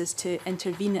services to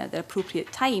intervene at the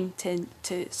appropriate time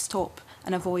to stop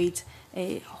and avoid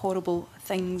horrible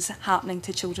things happening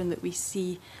to children that we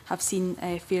have seen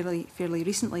fairly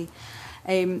recently.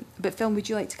 But Phil, would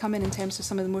you like to come in terms of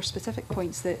some of the more specific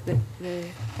points that the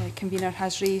convener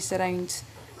has raised around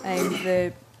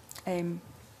the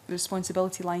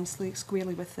responsibility lines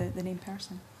squarely with the named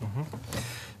person?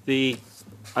 Mm-hmm.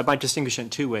 I might distinguish it in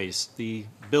two ways. The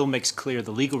bill makes clear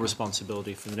the legal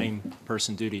responsibility for the named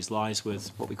person duties lies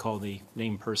with what we call the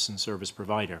named person service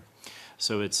provider.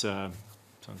 So it's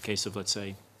so in the case of, let's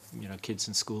say, kids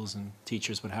in schools and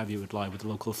teachers, what have you, would lie with the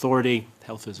local authority,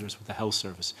 health visitors with the health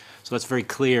service. So that's very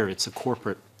clear. It's a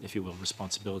corporate, if you will,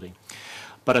 responsibility.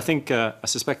 But I think, I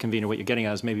suspect, convener, what you're getting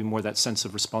at is maybe more that sense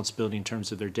of responsibility in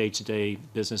terms of their day-to-day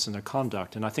business and their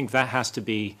conduct. And I think that has to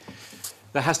be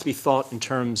thought in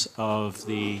terms of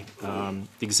the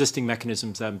existing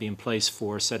mechanisms that would be in place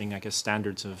for setting, I guess,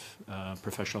 standards of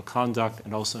professional conduct,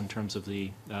 and also in terms of the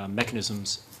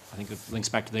mechanisms. I think it links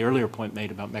back to the earlier point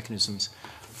made about mechanisms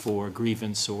for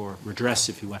grievance or redress,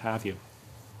 if you what have you.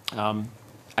 I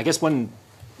guess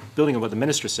building on what the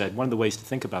Minister said, one of the ways to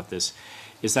think about this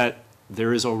is that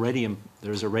there is already in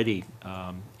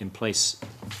place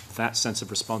that sense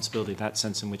of responsibility, that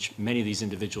sense in which many of these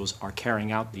individuals are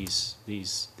carrying out these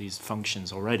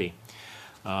functions already.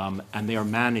 And they are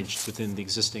managed within the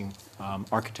existing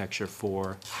architecture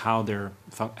for how their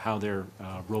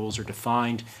roles are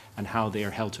defined and how they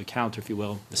are held to account, if you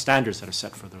will, the standards that are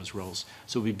set for those roles.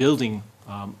 So we'll be building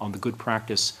on the good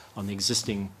practice on the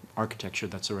existing architecture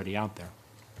that's already out there.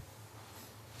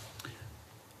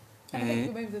 I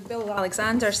think the Bill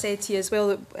Alexander said to you as well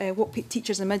that what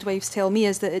teachers and midwives tell me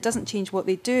is that it doesn't change what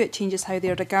they do, it changes how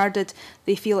they're regarded.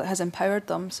 They feel it has empowered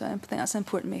them. So I think that's an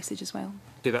important message as well.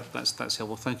 Okay, that's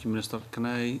helpful. Thank you, Minister. Can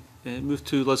I move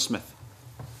to Liz Smith?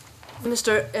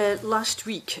 Minister, last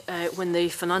week when the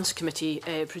Finance Committee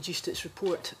produced its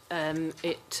report,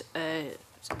 it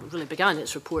really began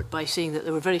its report by saying that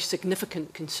there were very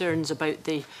significant concerns about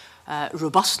the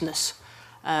robustness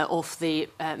of the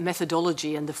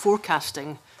methodology and the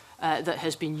forecasting that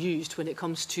has been used when it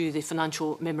comes to the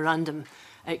financial memorandum.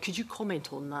 Could you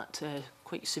comment on that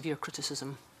quite severe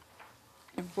criticism?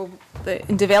 Well,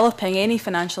 in developing any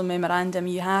financial memorandum,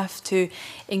 you have to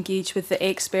engage with the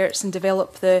experts and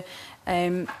develop that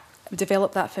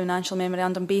financial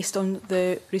memorandum based on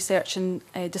the research and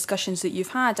discussions that you've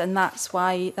had, and that's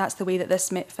the way that this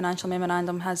financial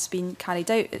memorandum has been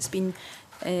carried out. It's been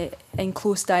in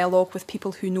close dialogue with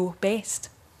people who know best.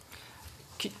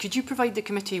 Could you provide the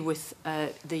committee with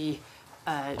the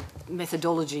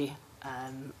methodology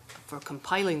for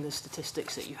compiling the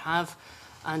statistics that you have,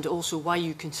 and also why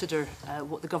you consider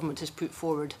what the government has put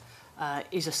forward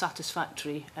is a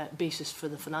satisfactory basis for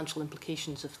the financial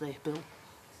implications of the bill?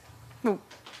 Well,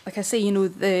 like I say,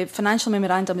 the financial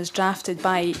memorandum is drafted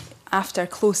after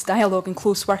close dialogue and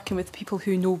close working with people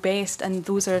who know best, and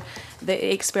those are the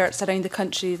experts around the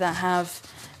country that have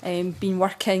been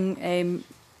working in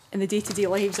the day-to-day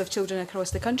lives of children across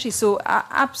the country. So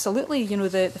absolutely,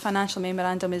 the financial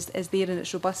memorandum is there, and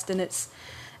it's robust, and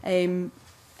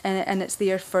it's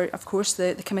there for, of course,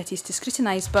 the committees to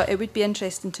scrutinise. But it would be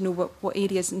interesting to know what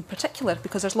areas in particular,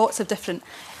 because there's lots of different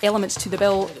elements to the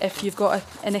bill. If you've got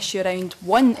an issue around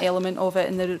one element of it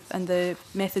and the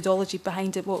methodology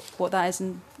behind it, what that is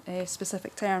in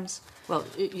specific terms. Well,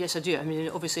 yes, I do. I mean,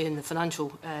 obviously in the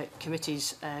Financial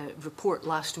Committee's report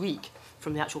last week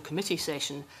from the actual committee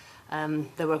session,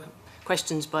 there were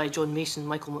questions by John Mason,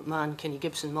 Michael McMahon, Kenny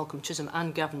Gibson, Malcolm Chisholm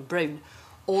and Gavin Brown,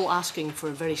 all asking for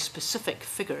very specific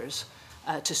figures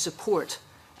to support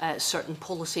certain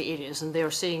policy areas, and they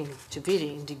are saying to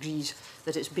varying degrees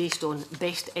that it's based on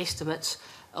best estimates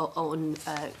on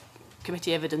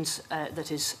committee evidence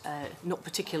that is not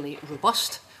particularly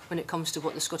robust when it comes to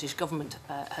what the Scottish Government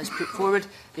has put forward.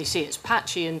 They say it's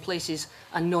patchy in places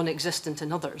and non-existent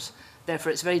in others.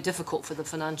 Therefore, it's very difficult for the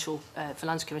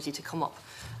Finance Committee to come up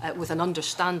with an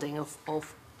understanding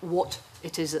of what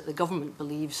it is that the government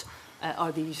believes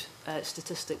are these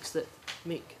statistics that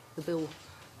make the bill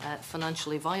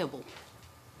financially viable.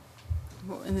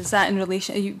 And is that in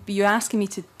relation, are you asking me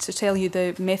to tell you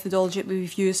the methodology that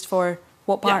we've used for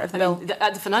what part of the bill?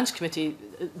 At the Finance Committee,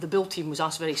 the bill team was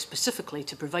asked very specifically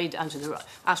to provide, and they were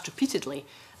asked repeatedly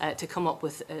to come up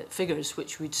with figures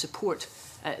which would support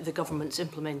the government's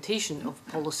implementation of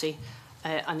policy,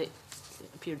 and it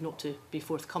appeared not to be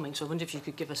forthcoming. So I wonder if you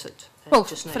could give us it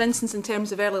just now. For instance, in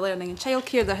terms of early learning and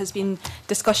childcare, there has been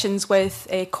discussions with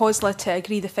COSLA to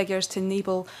agree the figures to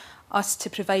enable us to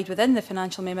provide within the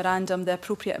financial memorandum the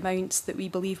appropriate amounts that we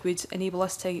believe would enable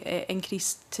us to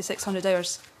increase to 600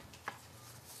 hours.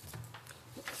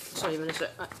 Sorry, Minister.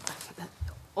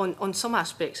 On some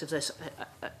aspects of this,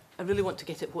 I really want to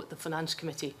get at what the Finance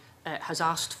Committee has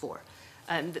asked for.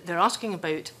 They're asking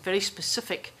about very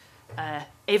specific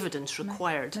evidence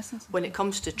required when it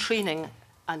comes to training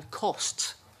and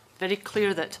costs. Very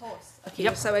clear that... Okay,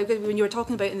 yep. So when you were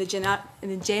talking about in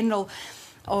the general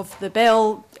of the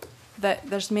bill, that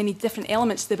there's many different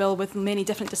elements to the bill with many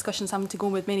different discussions having to go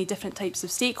with many different types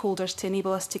of stakeholders to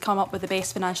enable us to come up with the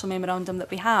best financial memorandum that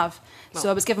we have. Well,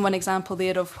 so I was given one example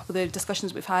there of the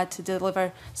discussions we've had to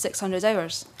deliver 600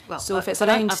 hours. Well, so if it's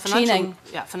around training...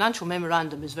 Yeah, financial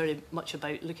memorandum is very much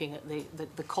about looking at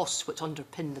the costs which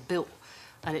underpin the bill.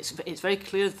 And it's very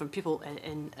clear from people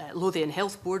in Lothian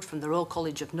Health Board, from the Royal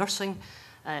College of Nursing,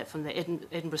 from the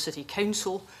Edinburgh City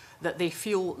Council, that they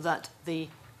feel that the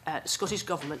Scottish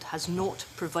Government has not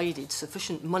provided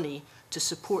sufficient money to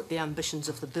support the ambitions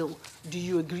of the bill. Do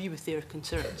you agree with their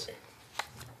concerns?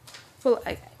 Well,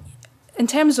 in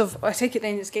terms of, I take it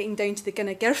then it's getting down to the kind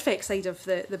of GIRFEC side of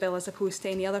the bill as opposed to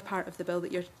any other part of the bill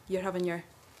that you're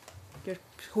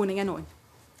honing in on.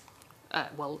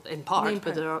 Well, in part,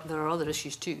 but there are other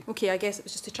issues too. Okay, I guess it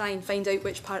was just to try and find out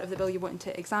which part of the bill you wanted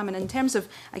to examine. In terms of,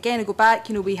 again, I go back,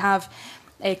 we have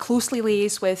closely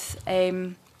liaised with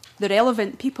the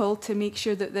relevant people to make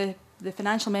sure that the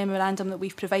financial memorandum that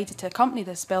we've provided to accompany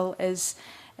this bill is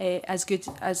as good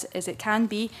as it can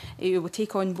be. It will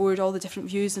take on board all the different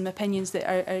views and opinions that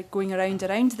are going around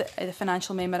the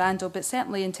financial memorandum, but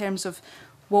certainly in terms of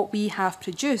what we have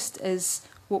produced is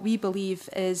what we believe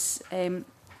is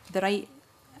the right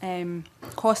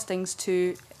costings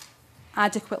to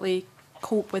adequately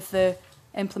cope with the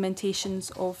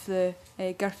implementations of the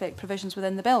GIRFEC provisions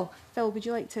within the bill. Phil, would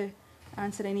you like to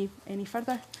answer any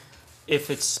further? If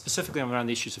it's specifically around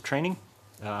the issues of training,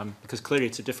 because clearly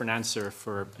it's a different answer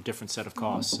for a different set of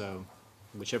costs, so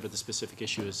whichever the specific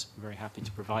issue is, I'm very happy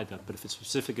to provide that. But if it's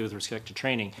specifically with respect to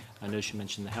training, I know she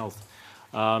mentioned the health.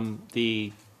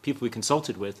 The people we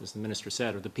consulted with, as the Minister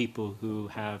said, are the people who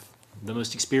have the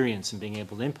most experience in being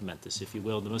able to implement this, if you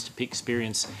will, the most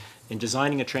experience in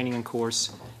designing a training and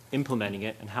course, implementing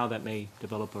it, and how that may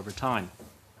develop over time.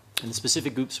 And the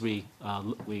specific groups we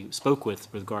spoke with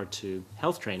regard to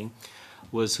health training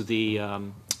was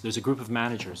there's a group of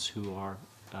managers who are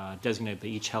designated by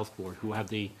each health board who have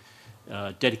the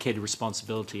dedicated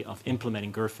responsibility of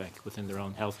implementing GIRFEC within their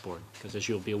own health board. Because as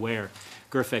you'll be aware,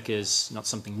 GIRFEC is not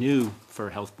something new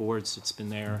for health boards. It's been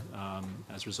there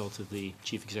as a result of the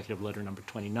Chief Executive Letter number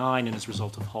 29 and as a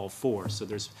result of Hall 4. So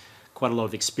there's quite a lot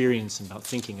of experience about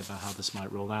thinking about how this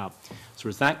might roll out. So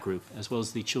there's that group, as well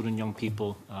as the Children, Young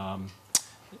People and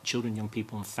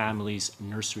Families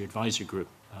Nursery Advisory Group.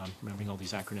 Remembering all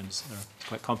these acronyms, they're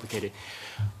quite complicated.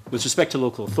 With respect to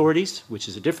local authorities, which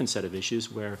is a different set of issues,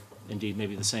 where indeed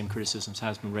maybe the same criticisms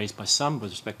has been raised by some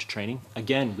with respect to training,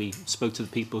 again, we spoke to the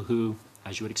people who,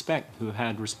 as you would expect, who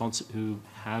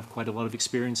have quite a lot of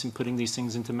experience in putting these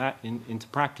things into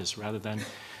practice, rather than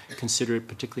consider it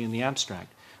particularly in the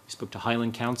abstract. We spoke to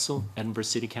Highland Council, Edinburgh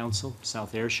City Council,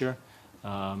 South Ayrshire,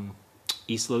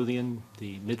 East Lothian,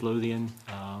 the Mid Lothian,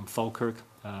 Falkirk,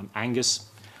 Angus,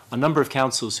 a number of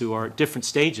councils who are at different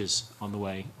stages on the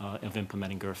way of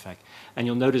implementing GIRFEC. And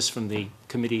you'll notice from the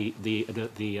committee, the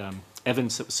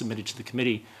evidence that was submitted to the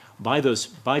committee by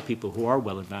people who are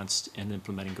well advanced in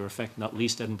implementing GIRFEC, not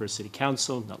least Edinburgh City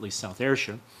Council, not least South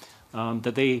Ayrshire,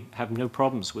 that they have no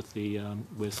problems with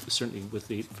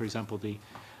for example, the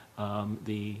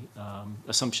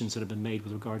assumptions that have been made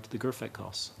with regard to the GIRFEC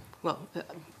costs. Well,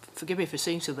 forgive me for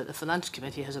saying so, but the Finance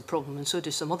Committee has a problem, and so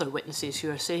do some other witnesses who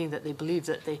are saying that they believe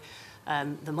that the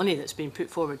money that's been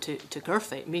put forward to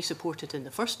GIRFEC may support it in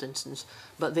the first instance,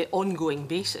 but the ongoing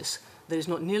basis, there is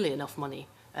not nearly enough money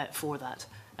for that.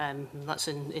 That's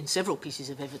in several pieces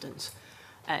of evidence.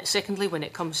 Secondly, when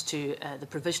it comes to the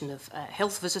provision of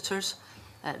health visitors,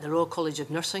 the Royal College of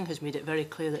Nursing has made it very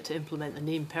clear that to implement the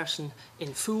named person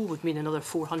in full would mean another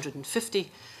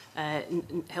 450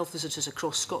 health visitors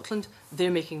across Scotland.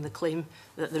 They're making the claim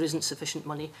that there isn't sufficient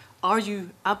money. Are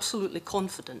you absolutely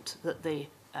confident that the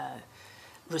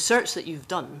research that you've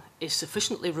done is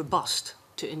sufficiently robust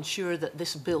to ensure that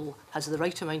this bill has the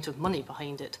right amount of money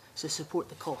behind it to support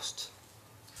the costs?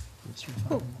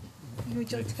 Oh,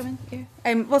 would you like to come in?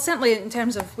 Yeah. Well, certainly in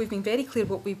terms of, we've been very clear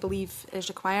what we believe is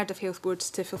required of health boards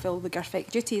to fulfil the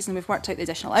GIRFEC duties, and we've worked out the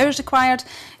additional hours required.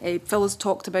 Phil has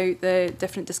talked about the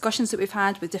different discussions that we've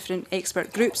had with different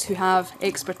expert groups who have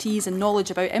expertise and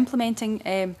knowledge about implementing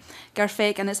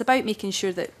GIRFEC, and it's about making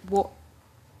sure that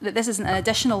that this isn't an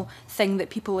additional thing that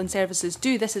people in services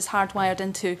do. This is hardwired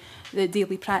into the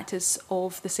daily practice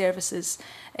of the services,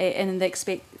 and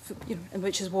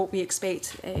which is what we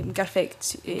expect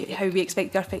GIRFEC, how we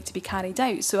expect GIRFEC to be carried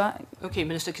out. So, okay,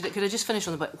 Minister, could I just finish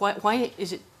on the bit? Why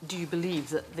is it? Do you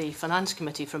believe that the Finance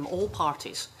Committee from all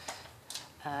parties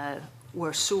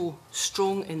were so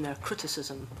strong in their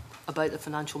criticism about the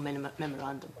financial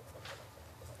memorandum?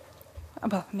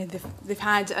 Well, I mean, they've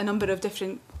had a number of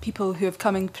different people who have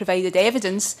come and provided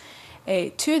evidence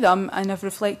to them, and have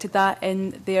reflected that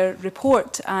in their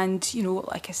report. And,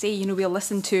 like I say, we'll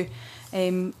listen to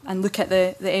and look at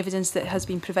the evidence that has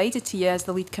been provided to you as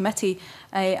the lead committee,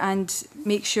 and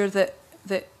make sure that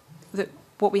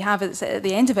what we have at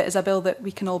the end of it is a bill that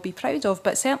we can all be proud of.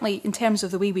 But certainly in terms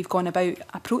of the way we've gone about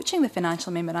approaching the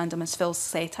financial memorandum, as Phil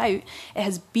set out, it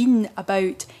has been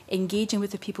about engaging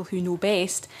with the people who know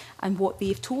best and what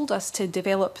they've told us to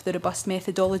develop the robust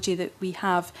methodology that we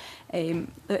have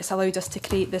that's allowed us to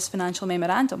create this financial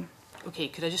memorandum. Okay,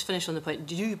 could I just finish on the point?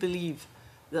 Do you believe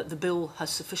that the bill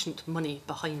has sufficient money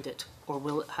behind it, or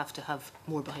will it have to have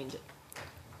more behind it?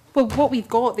 Well, what we've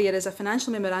got there is a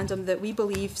financial memorandum that we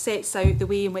believe sets out the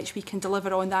way in which we can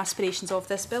deliver on the aspirations of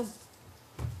this bill.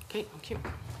 Okay, thank you.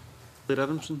 Blair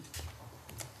Robertson.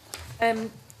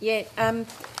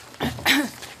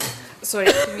 Sorry,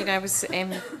 I mean, I was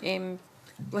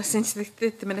listening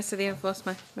to the Minister there. I've lost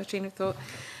my train of thought.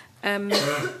 Do you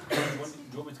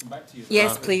want me to come back to you?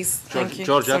 Yes, please. Thank you.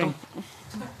 George Adam.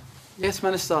 Yes,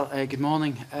 Minister, good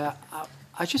morning.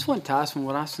 I just want to ask, when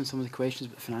we're asking some of the questions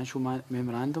about the financial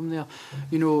memorandum there,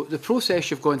 the process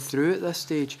you've gone through at this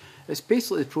stage, it's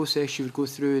basically the process you would go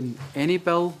through in any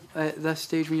bill at this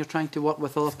stage when you're trying to work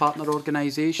with other partner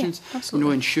organisations,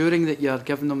 ensuring that you're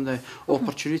giving them the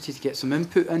opportunity to get some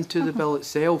input into the bill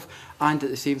itself, and at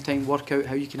the same time work out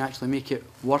how you can actually make it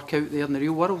work out there in the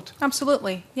real world.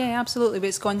 Absolutely, yeah, absolutely. But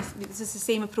this is the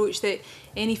same approach that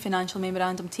any financial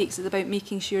memorandum takes. It's about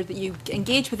making sure that you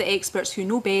engage with the experts who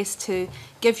know best to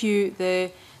give you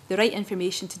the right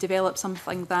information to develop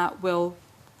something that will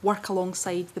work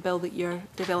alongside the bill that you're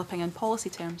developing in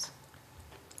policy terms.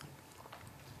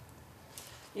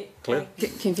 Claire?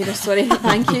 Convener, sorry,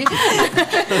 thank you.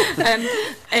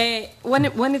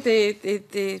 One of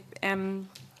the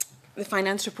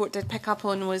finance report did pick up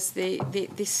on was the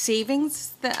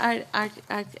savings that are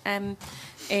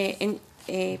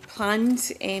planned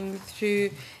through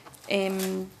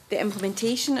the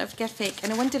implementation of GIRFEC,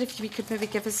 and I wonder if you could maybe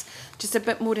give us just a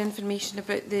bit more information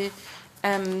about the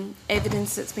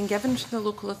evidence that's been given from the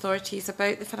local authorities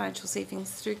about the financial savings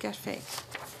through GIRFEC.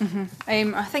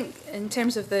 I think in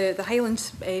terms of the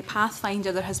Highlands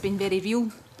Pathfinder, there has been very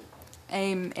real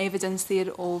evidence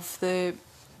there of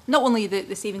not only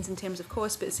the savings in terms of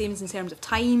cost, but the savings in terms of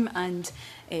time and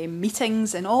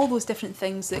meetings and all those different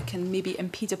things that can maybe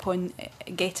impede upon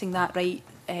getting that right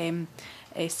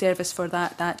service for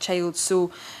that child.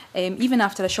 So even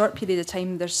after a short period of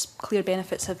time, there's clear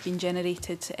benefits have been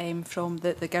generated from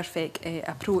the GIRFEC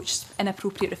approach.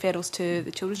 Inappropriate referrals to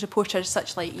the children's reporter,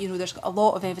 such like, there's a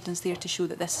lot of evidence there to show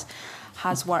that this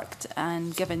has worked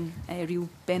and given real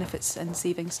benefits and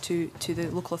savings to the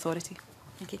local authority.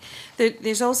 Okay.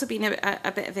 There's also been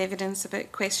a bit of evidence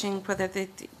about questioning whether the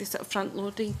sort of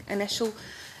front-loading initial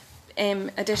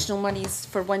additional monies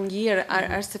for 1 year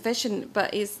are sufficient,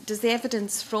 but does the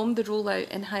evidence from the rollout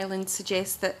in Highlands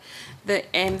suggest that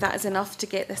that is enough to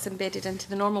get this embedded into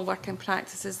the normal working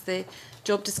practices, the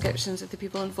job descriptions of the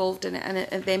people involved in it, and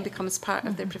it then becomes part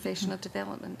of their professional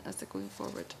development as they're going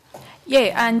forward?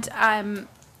 Yeah, and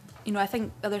I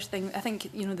think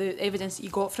the evidence that you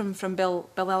got from Bill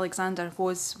Alexander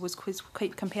was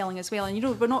quite compelling as well.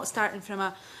 And we're not starting from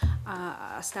a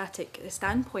static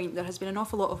standpoint. There has been an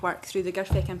awful lot of work through the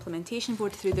GIRFEC Implementation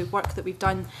Board, through the work that we've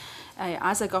done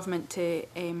as a government to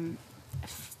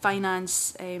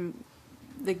finance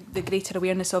the greater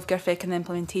awareness of GIRFEC and the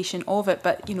implementation of it.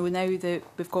 But now that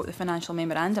we've got the financial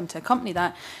memorandum to accompany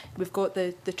that, we've got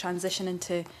the transition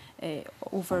into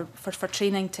for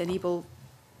training to enable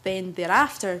then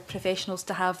thereafter professionals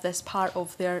to have this part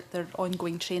of their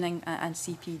ongoing training and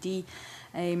CPD.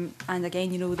 And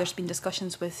again, you know, there's been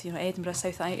discussions with, you know, Edinburgh,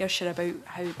 South Ayrshire about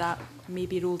how that may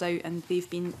be rolled out, and they've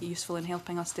been useful in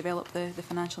helping us develop the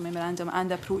financial memorandum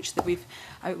and the approach that we've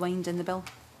outlined in the bill.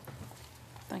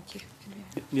 Thank you.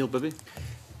 Neil Bibby.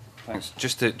 Thanks.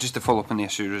 Just to follow up on the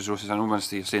issue of resources, I know,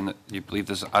 Minister, you're saying that you believe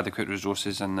there's adequate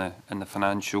resources in the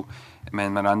financial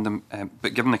memorandum,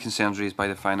 but given the concerns raised by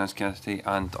the Finance Committee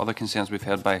and other concerns we've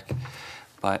heard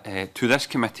to this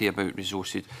committee about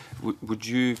resources, would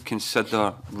you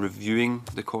consider reviewing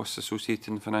the costs associated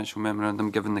in the financial memorandum,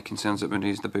 given the concerns that were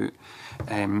raised about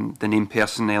the named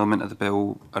person element of the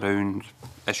bill, around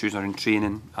issues around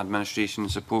training, administration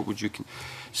and support? Would you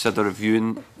consider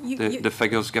reviewing the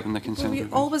figures, given the concerns? We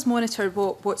always monitor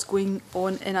what's going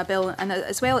on in a bill, and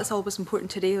as well, it's always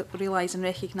important to realise and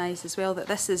recognise as well that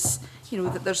this is, you know,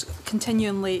 that there's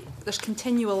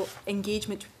continual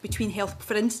engagement between health,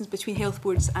 for instance, between health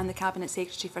boards and the Cabinet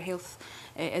Secretary for Health,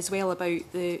 as well, about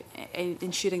the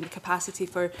ensuring the capacity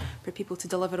for people to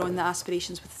deliver on the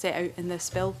aspirations set out in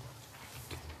this bill.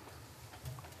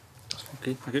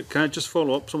 Okay. Can I just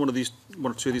follow up on one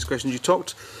or two of these questions? You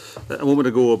talked a moment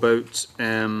ago about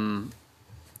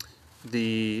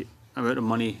the amount of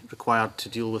money required to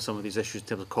deal with some of these issues in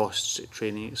terms of costs,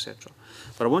 training, etc.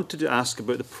 But I wanted to ask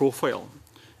about the profile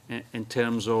in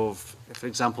terms of, for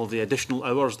example, the additional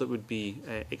hours that would be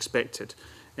expected.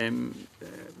 You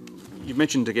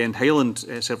mentioned again Highland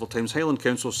several times. Highland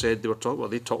Council said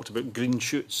they talked about green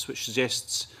shoots, which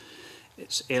suggests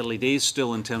it's early days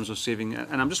still in terms of saving.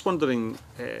 And I'm just wondering,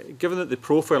 given that the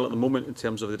profile at the moment in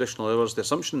terms of the additional hours, the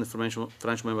assumption in the financial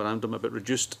memorandum about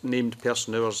reduced named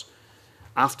person hours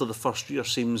after the first year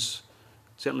seems,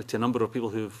 certainly to a number of people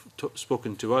who've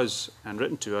spoken to us and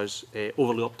written to us,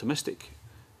 overly optimistic.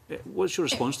 What's your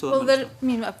response to that?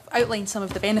 Well, I've outlined some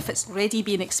of the benefits already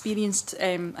being experienced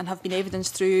and have been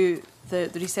evidenced through the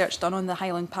research done on the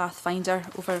Highland Pathfinder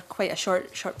over quite a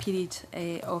short period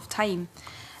of time.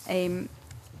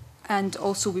 And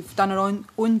also we've done our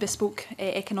own bespoke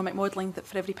economic modelling that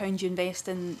for every £1 you invest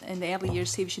in the early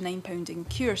years saves you £9 in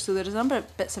cure. So there's a number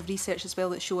of bits of research as well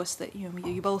that show us that, you know,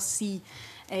 you will see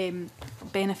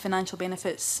financial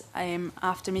benefits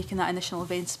after making that initial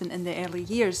investment in the early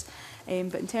years.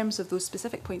 But in terms of those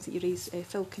specific points that you raised,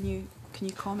 Phil, can you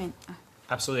comment?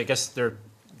 Absolutely. I guess there are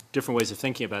different ways of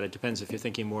thinking about it. It depends if you're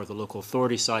thinking more of the local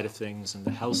authority side of things and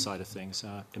the health side of things.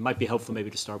 It might be helpful maybe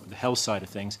to start with the health side of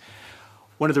things.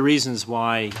 One of the reasons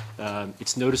why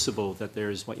it's noticeable that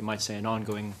there's what you might say an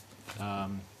ongoing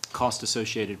cost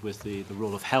associated with the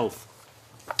role of health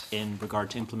in regard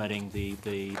to implementing the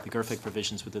GERFIC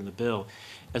provisions within the bill,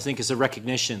 I think is a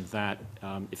recognition that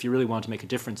if you really want to make a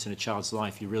difference in a child's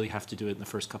life, you really have to do it in the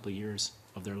first couple of years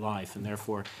of their life, and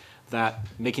therefore that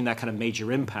making that kind of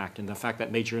major impact, and the fact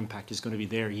that major impact is going to be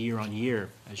there year on year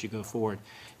as you go forward,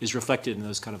 is reflected in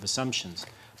those kind of assumptions.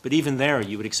 But even there,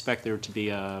 you would expect there to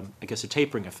be, I guess, a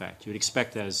tapering effect. You would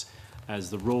expect as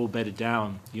the role bedded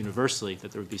down universally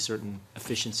that there would be certain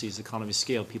efficiencies, economies of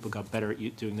scale. People got better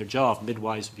at doing their job.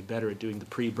 Midwives would be better at doing the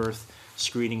pre-birth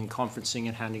screening and conferencing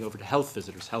and handing over to health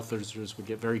visitors. Health visitors would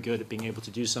get very good at being able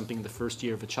to do something in the first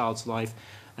year of a child's life,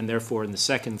 and therefore in the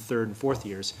second, third, and fourth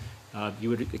years, you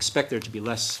would expect there to be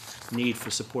less need for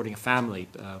supporting a family,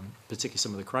 particularly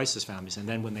some of the crisis families. And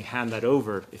then when they hand that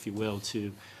over, if you will,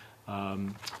 to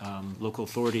local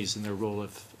authorities in their role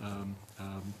of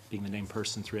being the named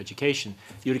person through education,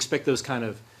 you'd expect those kind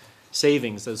of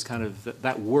savings, those kind of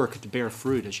that work to bear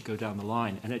fruit as you go down the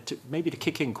line, and maybe to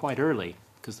kick in quite early,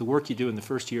 because the work you do in the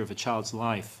first year of a child's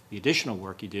life, the additional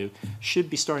work you do, should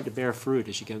be starting to bear fruit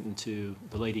as you get into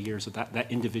the later years of that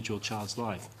individual child's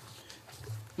life.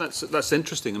 That's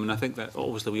interesting. I mean, I think that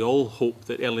obviously we all hope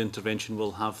that early intervention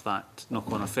will have that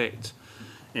knock-on effect.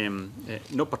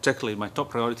 Not particularly, my top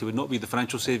priority would not be the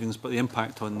financial savings, but the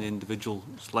impact on the individual's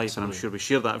life. Absolutely. And I'm sure we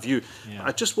share that view. Yeah.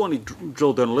 I just want to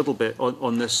drill down a little bit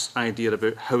on this idea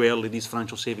about how early these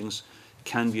financial savings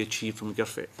can be achieved from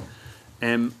GERFIC.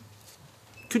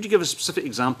 Could you give us specific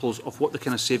examples of what the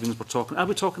kind of savings we're talking? Are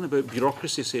we talking about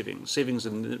bureaucracy savings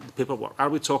in the paperwork? Are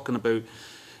we talking about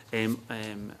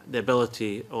the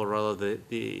ability, or rather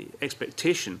the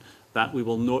expectation, that we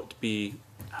will not be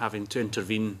having to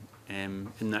intervene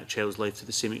in that child's life to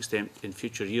the same extent in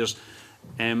future years?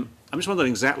 I'm just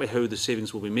wondering exactly how the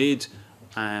savings will be made.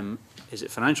 Is it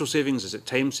financial savings? Is it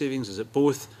time savings? Is it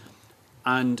both?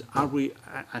 And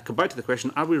I come back to the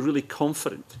question, are we really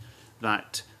confident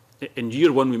that in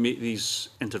year one we make these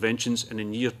interventions, and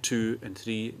in year 2 and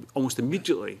 3, almost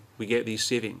immediately, we get these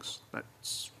savings?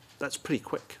 That's pretty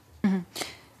quick. Mm-hmm.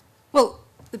 Well,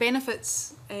 the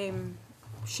benefits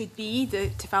should be,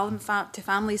 to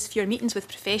families, fewer meetings with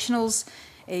professionals,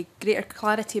 greater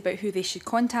clarity about who they should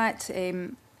contact,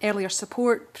 earlier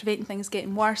support, preventing things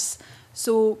getting worse.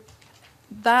 So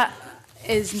that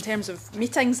is in terms of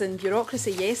meetings and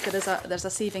bureaucracy. Yes, there's a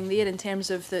saving there in terms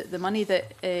of the money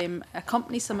that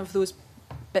accompanies some of those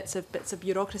bits of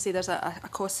bureaucracy. There's a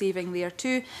cost saving there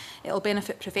too. It'll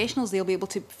benefit professionals. They'll be able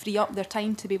to free up their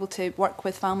time to be able to work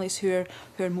with families who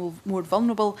are more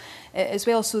vulnerable as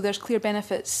well. So there's clear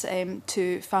benefits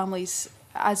to families,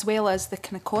 as well as the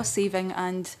kind of cost saving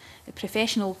and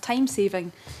professional time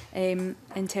saving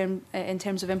in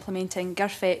terms of implementing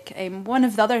GIRFEC. One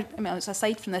of the other, I mean, it's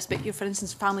aside from this, but for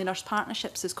instance, family nurse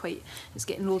partnerships is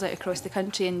getting rolled out across the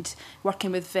country, and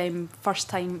working with first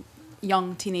time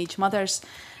young teenage mothers.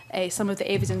 Some of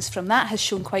the evidence from that has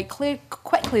shown quite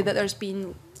quickly that there's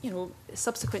been,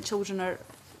 subsequent children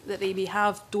that they may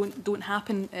have don't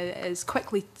happen as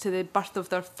quickly to the birth of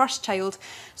their first child.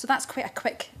 So that's quite a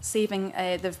quick saving.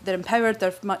 They're empowered.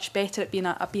 They're much better at being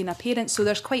a parent. So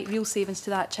there's quite real savings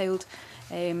to that child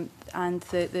and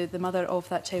the mother of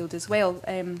that child as well.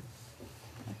 If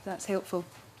that's helpful.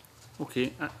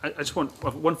 Okay, I just want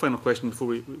one final question before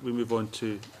we move on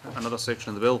to another section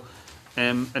of the bill,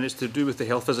 and it's to do with the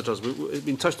health visitors. It's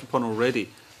been touched upon already,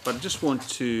 but I just want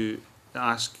to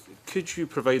ask, could you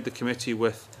provide the committee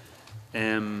with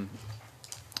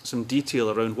some detail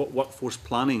around what workforce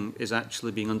planning is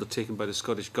actually being undertaken by the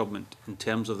Scottish Government in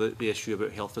terms of the issue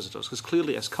about health visitors? Because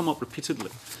clearly it's come up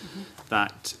repeatedly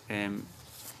that, in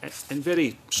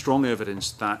very strong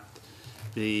evidence, that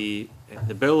the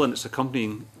bill and its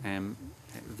accompanying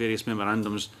various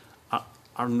memorandums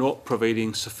are not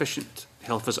providing sufficient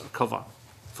health visitor cover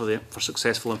for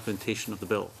successful implementation of the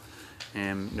bill.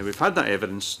 Now we've had that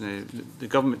evidence. The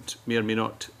government may or may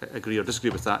not agree or disagree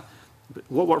with that. But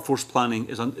what workforce planning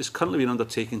is currently being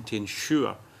undertaken to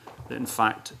ensure that, in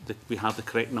fact, we have the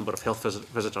correct number of health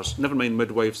visitors. Never mind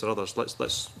midwives or others.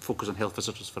 Let's focus on health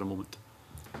visitors for a moment.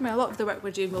 I mean, a lot of the work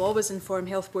we're doing will always inform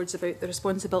health boards about the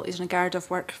responsibilities in regard of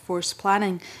workforce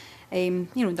planning.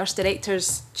 Nurse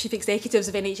directors, chief executives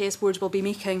of NHS boards will be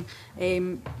making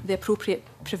the appropriate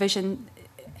provision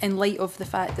in light of the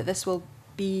fact that this will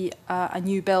be a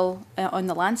new bill on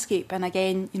the landscape. And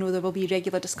again, there will be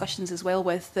regular discussions as well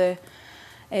with the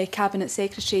Cabinet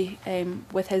Secretary,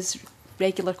 with his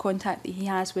regular contact that he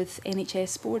has with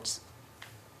NHS boards.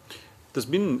 There's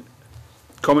been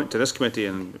comment to this committee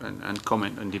and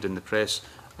comment indeed in the press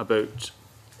about,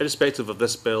 irrespective of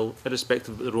this bill,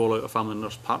 irrespective of the rollout of family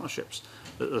nurse partnerships,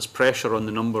 that there's pressure on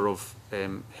the number of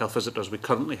health visitors we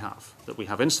currently have, that we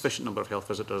have insufficient number of health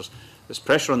visitors. There's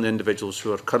pressure on the individuals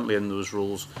who are currently in those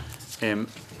roles. In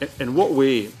what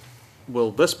way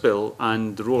will this bill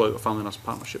and the rollout of family nurse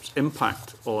partnerships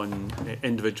impact on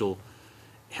individual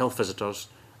health visitors?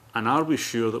 And are we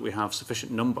sure that we have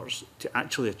sufficient numbers to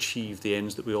actually achieve the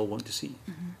ends that we all want to see?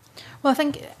 Mm-hmm. Well, I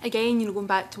think, again, going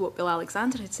back to what Bill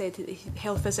Alexander had said,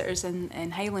 health visitors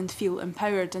in Highland feel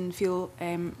empowered and feel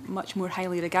much more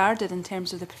highly regarded in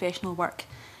terms of the professional work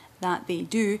that they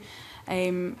do.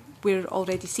 We're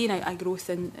already seeing a growth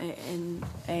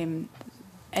in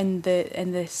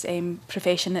this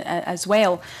profession as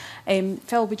well.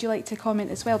 Phil, would you like to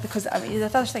comment as well? Because I mean, the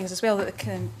other things as well, that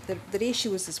the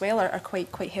ratios as well are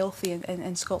quite healthy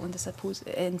in Scotland, I suppose,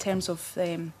 in terms of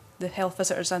the health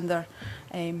visitors and their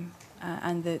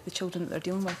and the children that they're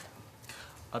dealing with.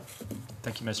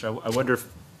 Thank you, Minister. I wonder if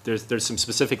there's some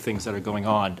specific things that are going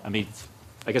on. I mean,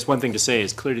 I guess one thing to say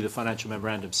is clearly the financial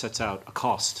memorandum sets out a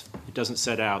cost. It doesn't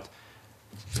set out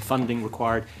the funding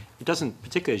required. It doesn't,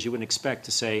 particularly as you wouldn't expect,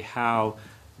 to say how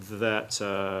that,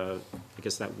 I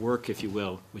guess that work, if you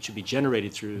will, which would be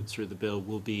generated through the bill,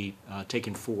 will be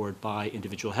taken forward by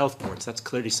individual health boards. That's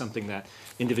clearly something that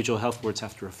individual health boards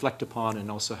have to reflect upon and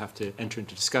also have to enter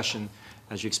into discussion,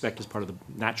 as you expect, as part of the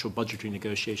natural budgetary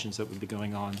negotiations that would be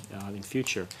going on in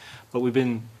future. But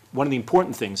one of the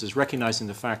important things is recognizing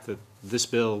the fact that this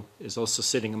bill is also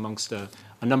sitting amongst a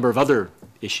number of other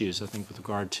issues, I think, with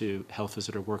regard to health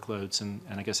visitor workloads and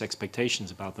I guess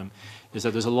expectations about them, is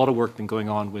that there's a lot of work been going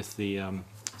on with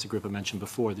it's a group I mentioned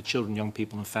before, the Children, Young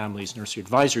People and Families Nursery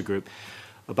Advisory Group,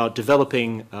 about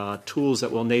developing tools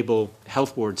that will enable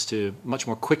health boards to much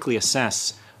more quickly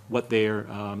assess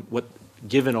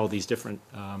given all these different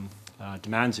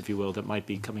demands, if you will, that might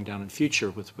be coming down in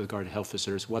future with regard to health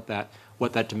visitors, what that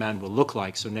demand will look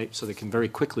like, so they can very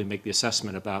quickly make the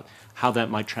assessment about how that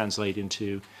might translate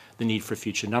into the need for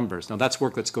future numbers. Now, that's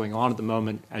work that's going on at the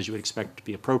moment, as you would expect to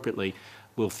be appropriately,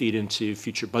 will feed into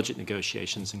future budget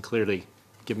negotiations, and clearly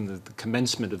given the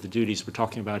commencement of the duties we're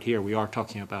talking about here, we are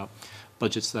talking about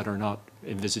budgets that are not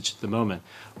envisaged at the moment.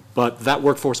 But that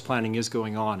workforce planning is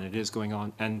going on. It is going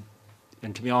on. And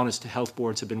to be honest, the health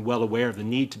boards have been well aware of the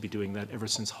need to be doing that ever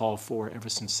since Hall 4, ever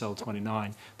since Cell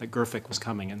 29, that GERFIC was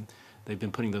coming. And they've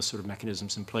been putting those sort of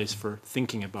mechanisms in place for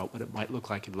thinking about what it might look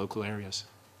like in local areas.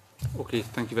 Okay,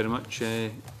 thank you very much.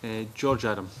 George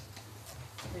Adam.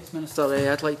 Yes, Minister,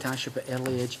 I'd like to ask you about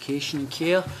early education and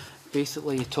care.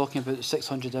 Basically talking about the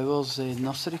 600 hours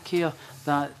nursery care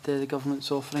that the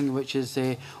government's offering, which is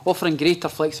offering greater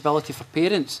flexibility for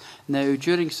parents. Now,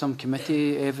 during some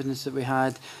committee evidence that we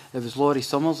had, it was Laurie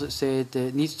Summers that said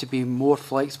it needs to be more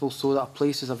flexible so that a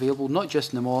place is available not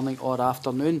just in the morning or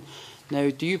afternoon. Now,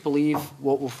 do you believe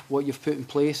what you've put in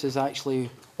place is actually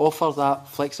offer that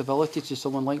flexibility to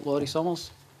someone like Laurie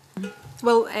Summers?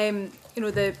 Well, you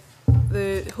know, the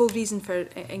whole reason for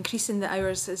increasing the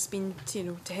hours has been to, you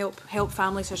know, to help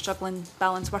families who are struggling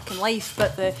balance work and life,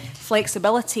 but the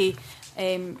flexibility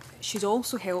should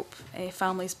also help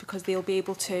families because they'll be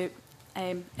able to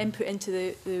input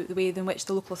into the way in which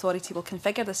the local authority will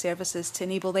configure the services to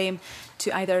enable them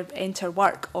to either enter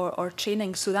work or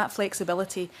training. So that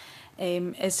flexibility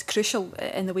is crucial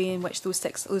in the way in which those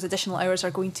additional hours are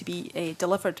going to be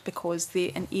delivered, because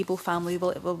they enable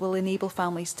will enable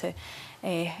families to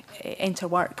enter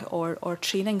work or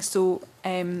training. So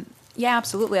yeah,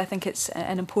 absolutely, I think it's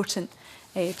an important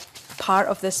part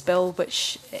of this bill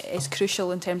which is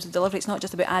crucial in terms of delivery. It's not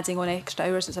just about adding on extra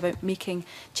hours, it's about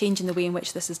changing the way in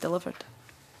which this is delivered.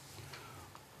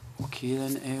 Okay,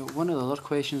 then one of the other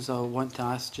questions I want to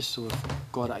ask, just so we've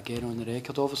got it again on the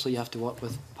record, obviously you have to work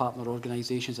with partner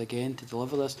organisations again to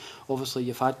deliver this. Obviously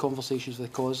you've had conversations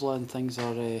with COSLA and things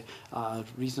are at a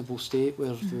reasonable state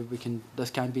where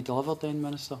this can be delivered then,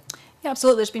 Minister? Yeah,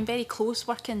 absolutely. There's been very close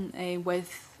working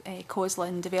with COSLA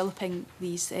in developing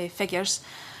these figures.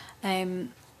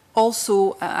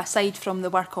 Also, aside from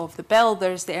the work of the bill,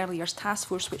 there's the Early Years Task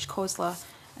Force, which COSLA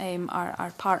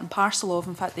are part and parcel of.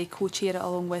 In fact, they co-chair it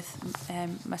along with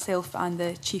myself and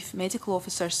the Chief Medical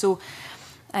Officer. So,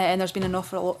 and there's been an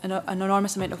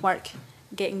enormous amount of work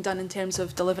getting done in terms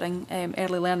of delivering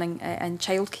early learning and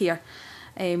childcare,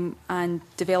 and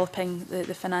developing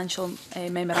the financial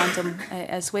memorandum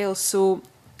as well. So,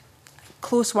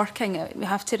 close working, we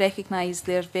have to recognise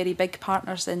they're very big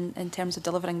partners in terms of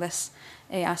delivering this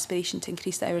aspiration to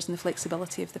increase the hours and the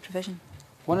flexibility of the provision.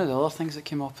 One of the other things that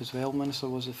came up as well, Minister,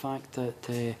 was the fact that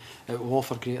it will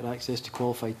offer greater access to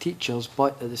qualified teachers,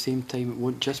 but at the same time it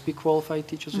won't just be qualified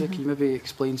teachers. Can you maybe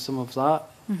explain some of that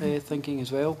thinking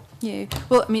as well? Yeah,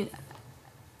 well, I mean,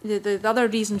 the other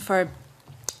reason for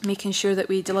making sure that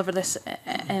we deliver this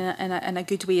in a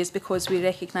good way is because we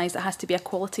recognise that it has to be a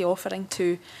quality offering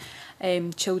to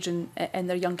children in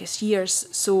their youngest years.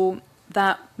 So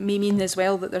that may mean as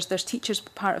well that there's teachers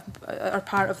part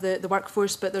of the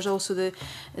workforce, but there's also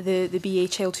the BA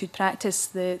childhood practice,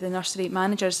 the nursery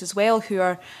managers as well, who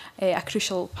are a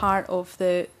crucial part of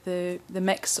the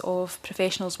mix of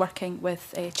professionals working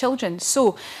with children.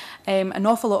 So an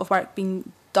awful lot of work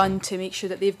being done to make sure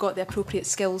that they've got the appropriate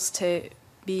skills to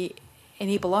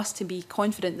enable us to be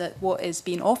confident that what is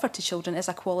being offered to children is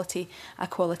a quality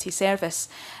service.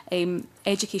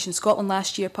 Education Scotland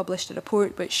last year published a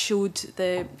report which showed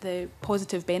the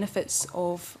positive benefits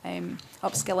of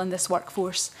upskilling this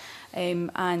workforce,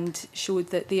 and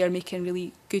showed that they are making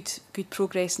really good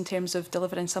progress in terms of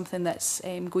delivering something that's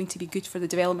going to be good for the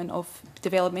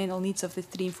developmental needs of the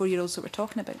 3 and 4 year olds that we're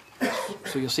talking about.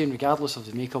 So you're saying regardless of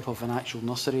the makeup of an actual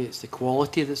nursery, it's the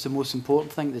quality that's the most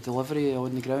important thing, the delivery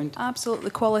on the ground? Absolutely,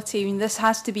 the quality. I mean, this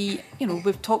has to be, you know,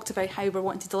 we've talked about how we're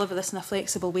wanting to deliver this in a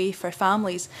flexible way for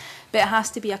families, but it has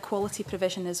to be a quality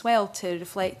provision as well to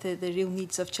reflect the real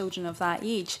needs of children of that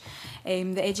age.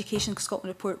 The Education Scotland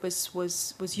report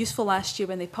was useful last year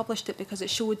when they published it, because it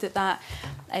showed that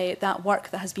work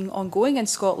that has been ongoing in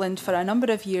Scotland for a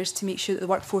number of years to make sure that the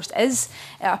workforce is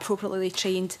appropriately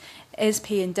trained is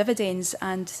paying dividends,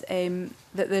 and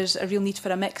that there's a real need for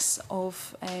a mix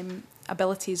of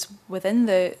abilities within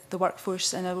the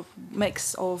workforce and a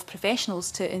mix of professionals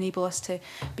to enable us to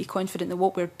be confident that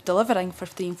what we're delivering for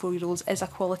 3 and 4 year olds is a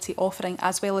quality offering,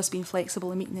 as well as being flexible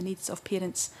and meeting the needs of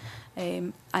parents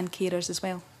and carers as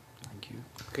well. Thank you.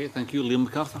 Okay, thank you. Liam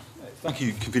MacArthur. Thank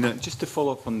you, Convener. Just to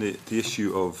follow up on the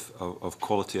issue of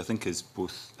quality, I think as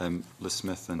both Liz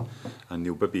Smith and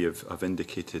Neil Bibby have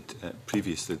indicated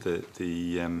previously,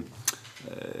 the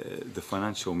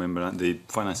financial memorandum, the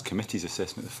Finance Committee's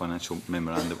assessment of the financial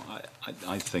memorandum,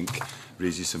 I think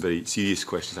raises some very serious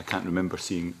questions. I can't remember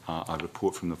seeing a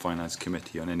report from the Finance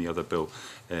Committee on any other bill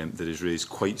that has raised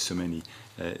quite so many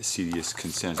serious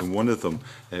concerns. And one of them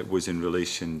was in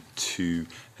relation to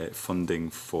funding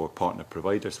for partner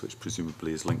providers, which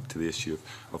presumably is linked to the issue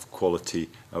of quality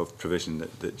of provision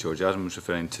that George Adam was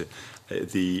referring to.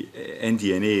 The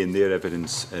NDNA, in their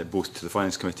evidence, both to the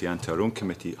Finance Committee and to our own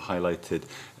committee, highlighted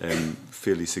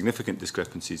fairly significant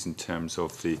discrepancies in terms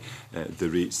of the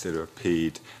rates that are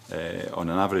paid on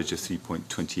an average of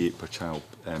 3.28 per child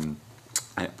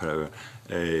per hour,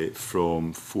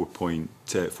 from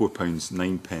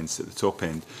 £4.09 at the top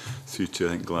end through to,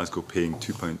 I think, Glasgow paying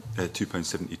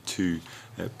 £2.72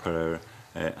 per hour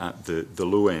at the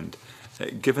low end.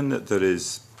 Given that there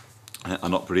is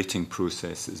an operating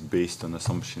process that's based on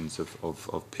assumptions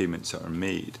of payments that are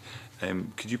made,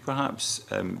 could you perhaps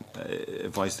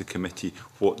advise the committee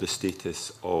what the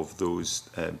status of those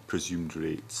presumed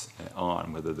rates are,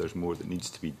 and whether there's more that needs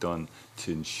to be done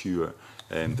to ensure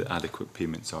that adequate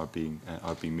payments are being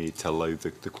made to allow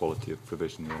the quality of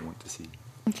provision we all want to see?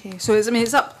 Okay, so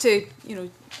it's up to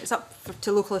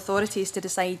to local authorities to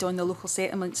decide on the local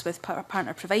settlements with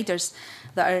partner providers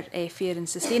that are fair and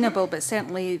sustainable. But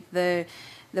certainly the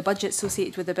budget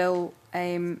associated with the bill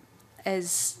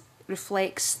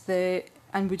reflects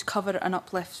and would cover an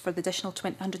uplift for the additional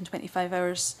 125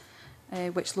 hours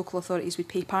which local authorities would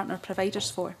pay partner providers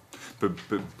for. But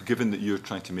given that you're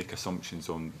trying to make assumptions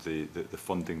on the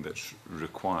funding that's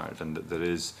required, and that there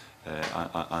is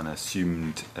an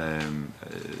assumed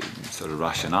sort of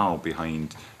rationale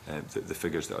behind the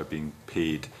figures that are being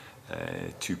paid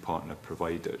to partner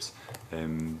providers,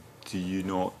 do you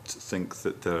not think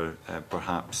that there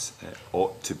perhaps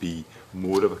ought to be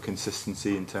more of a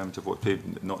consistency in terms of what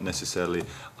paid, not necessarily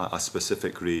a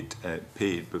specific rate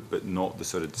paid, but not the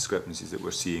sort of discrepancies that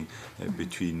we're seeing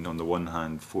between, on the one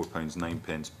hand,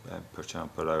 £4.09 per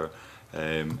child per hour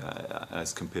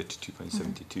as compared to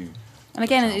 £2.72? And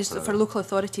again, it is for local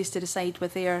authorities to decide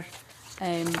with their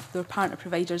partner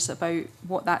providers about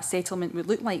what that settlement would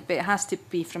look like. But it has to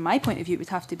be, from my point of view, it would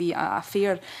have to be a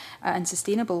fair and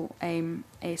sustainable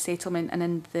settlement, and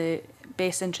in the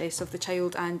best interests of the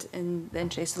child and in the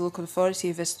interests of the local authority,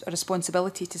 of a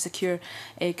responsibility to secure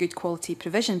a good quality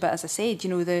provision. But as I said, you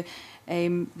know, the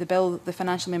bill, the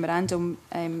financial memorandum,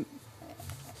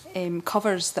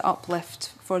 covers the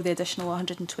uplift for the additional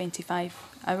 125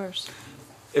 hours.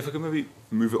 If I could maybe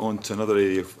move it on to another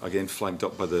area, again flagged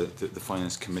up by the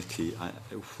Finance Committee,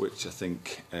 which I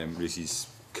think raises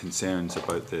concerns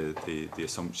about the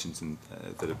assumptions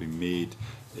that have been made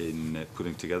in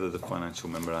putting together the financial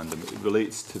memorandum. It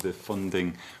relates to the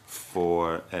funding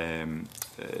for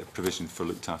provision for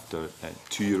looked after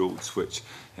 2-year-olds, which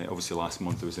obviously last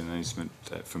month there was an announcement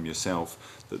from yourself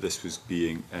that this was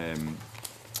being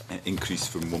increased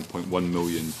from 1.1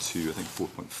 million to, I think,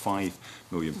 4.5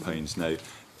 million pounds. Now,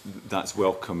 that's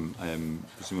welcome,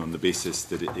 presumably on the basis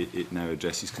that it now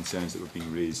addresses concerns that were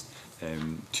being raised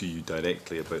to you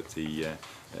directly about the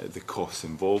costs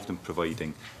involved in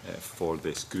providing for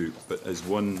this group. But as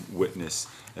one witness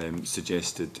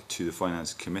suggested to the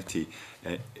Finance Committee,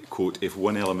 quote, if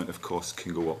one element of costs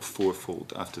can go up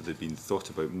fourfold after they've been thought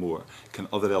about more, can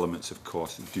other elements of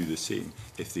costs do the same?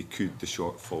 If they could, the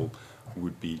shortfall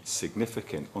would be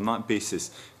significant. On that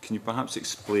basis, can you perhaps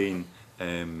explain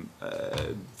the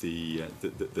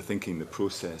thinking, the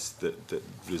process that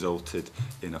resulted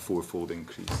in a fourfold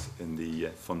increase in the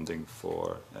funding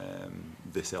for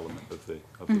this element of the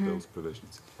bill's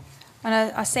provisions? And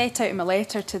I set out in my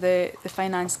letter to the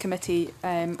Finance Committee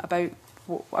about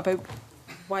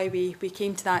why we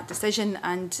came to that decision,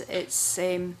 and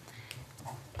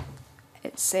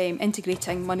it's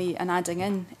integrating money and adding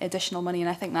in additional money, and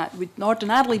I think that would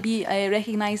ordinarily be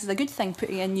recognised as a good thing,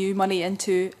 putting in new money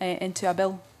into a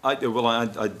bill. I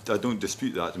don't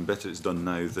dispute that, and better it's done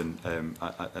now than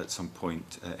at some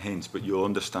point hence. But you'll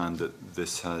understand that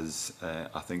this has,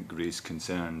 I think, raised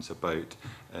concerns about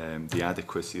the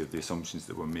adequacy of the assumptions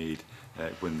that were made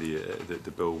when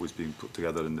the bill was being put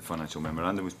together and the financial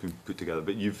memorandum was being put together.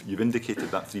 But you've indicated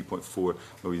that 3.4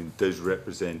 million does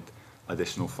represent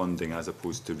additional funding as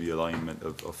opposed to realignment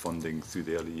of funding through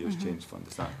the early years change fund.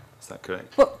 Is that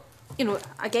correct? Well,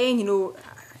 again,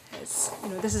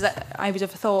 this is I would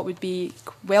have thought would be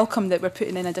welcome that we're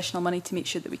putting in additional money to make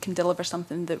sure that we can deliver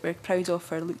something that we're proud of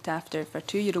for looked after for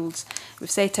 2-year-olds. We've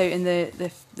set out in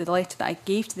the letter that I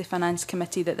gave to the Finance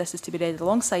Committee that this is to be read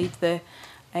alongside the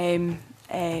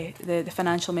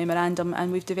financial memorandum,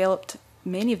 and we've developed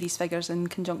many of these figures in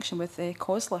conjunction with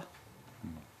COSLA.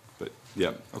 But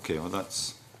yeah, okay, well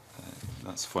that's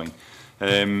fine.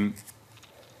 I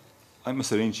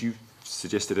must arrange, you've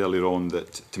suggested earlier on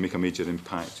that to make a major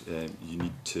impact, you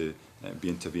need to be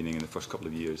intervening in the first couple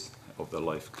of years of their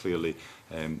life. Clearly,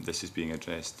 this is being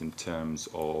addressed in terms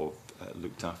of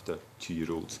looked after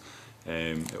 2-year-olds.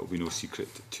 It will be no secret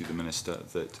to the Minister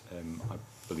that I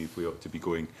believe we ought to be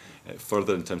going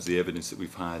further in terms of the evidence that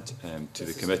we've had to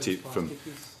the committee from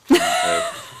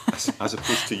as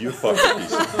opposed to your party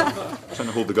piece. I'm trying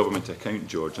to hold the government to account,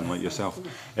 George, unlike yourself.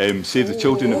 Save the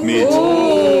Children have made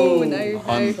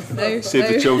Save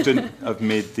the Children have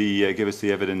made the give us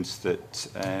the evidence that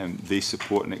they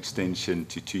support an extension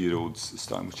to 2-year-olds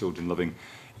starting with children living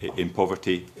in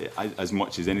poverty as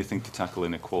much as anything to tackle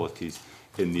inequalities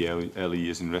in the early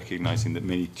years, and recognising that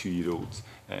many 2-year-olds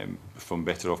from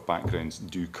better off backgrounds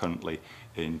do currently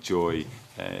enjoy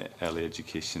early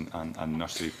education and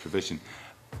nursery provision.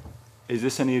 Is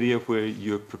this an area where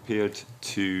you're prepared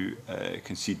to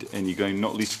concede any ground,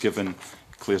 not least given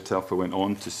Claire Telfer went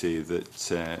on to say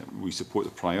that we support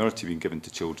the priority being given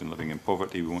to children living in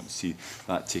poverty. We want to see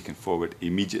that taken forward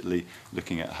immediately,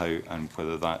 looking at how and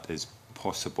whether that is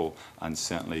possible, and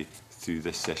certainly through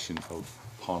this session of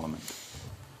Parliament.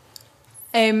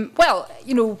 Well,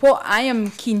 you know, what I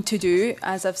am keen to do,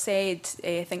 as I've said,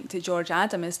 I think to George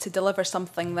Adam, is to deliver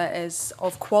something that is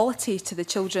of quality to the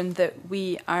children that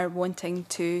we are wanting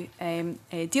to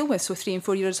deal with. So 3 and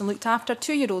 4 years and looked after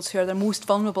 2-year-olds, who are the most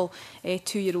vulnerable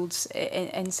 2-year-olds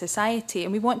in society.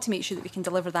 And we want to make sure that we can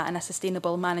deliver that in a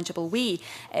sustainable, manageable way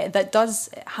that does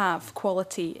have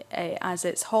quality as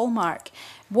its hallmark.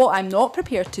 What I'm not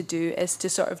prepared to do is to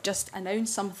sort of just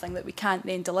announce something that we can't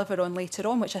then deliver on later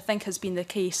on, which I think has been the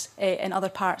case in other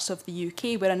parts of the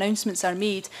UK, where announcements are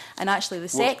made and actually the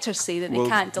sectors say that they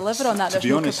can't deliver on that. There's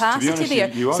no capacity there.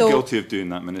 You are guilty of doing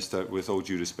that, Minister, with all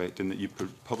due respect, in that you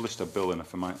published a bill in a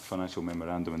financial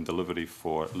memorandum and delivery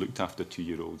for looked after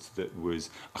 2-year-olds that was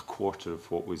a quarter of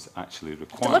what was actually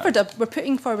required. We're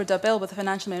putting forward a bill with a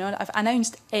financial memorandum. I've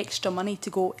announced extra money to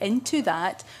go into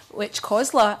that, which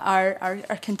COSLA are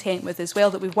content with as well,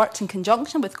 that we've worked in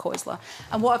conjunction with COSLA.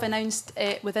 And what I've announced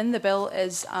within the bill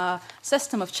is a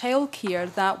system of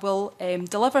childcare that will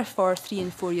deliver for 3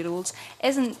 and 4-year-olds,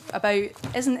 isn't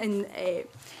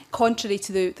contrary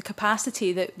to the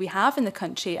capacity that we have in the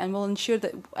country, and will ensure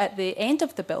that at the end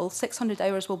of the bill, 600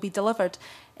 hours will be delivered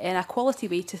in a quality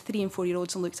way to 3 and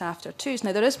 4-year-olds and looked after 2s.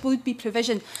 Now, there would be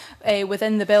provision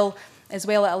within the bill as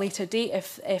well at a later date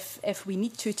if we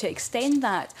need to extend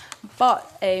that. But,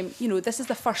 you know, this is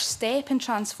the first step in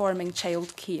transforming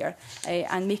childcare,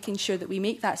 and making sure that we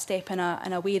make that step in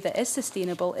a way that is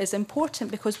sustainable is important,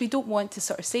 because we don't want to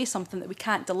sort of say something that we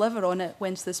can't deliver on it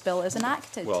once this bill is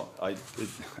enacted. Well, I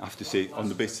have to say, on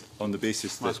the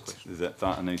basis that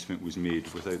announcement was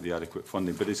made without the adequate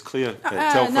funding, but it's clear.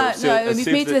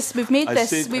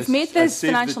 We've made this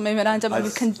financial memorandum, and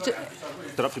we can.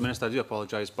 Interrupt you, Minister, I do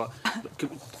apologise, but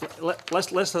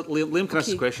let's let Liam can ask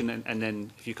the question, and then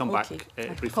if you come back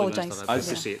briefly, Minister, I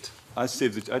appreciate it.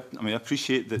 I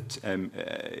appreciate that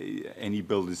any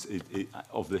bill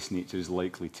of this nature is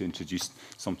likely to introduce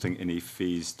something in a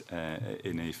phased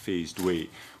way.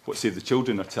 What Save the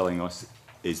Children are telling us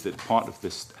is that part of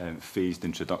this phased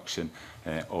introduction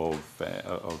of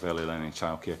early learning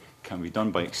childcare can be done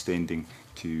by extending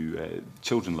to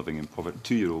children living in poverty,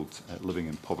 2-year-olds living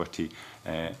in poverty,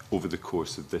 over the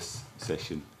course of this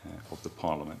session of the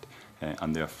Parliament.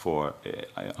 And therefore,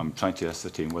 I'm trying to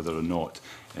ascertain whether or not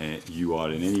you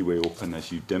are in any way open,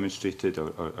 as you demonstrated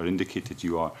or indicated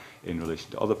you are in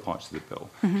relation to other parts of the bill,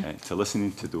 to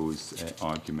listening to those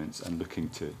arguments and looking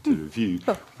to review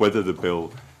whether the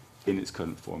bill in its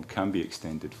current form can be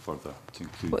extended further to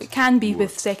include... Well, it can be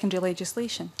with secondary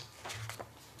legislation.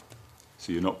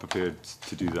 So you're not prepared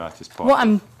to do that as part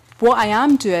What I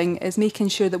am doing is making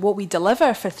sure that what we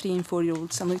deliver for 3 and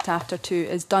 4-year-olds and looked after 2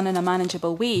 is done in a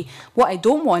manageable way. What I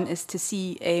don't want is to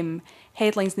see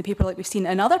headlines in the paper like we've seen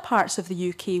in other parts of the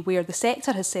UK, where the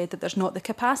sector has said that there's not the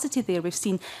capacity there. We've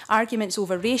seen arguments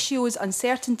over ratios,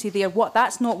 uncertainty there.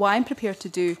 That's not what I'm prepared to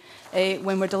do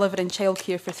when we're delivering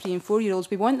childcare for 3 and 4-year-olds.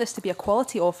 We want this to be a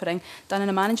quality offering done in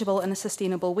a manageable and a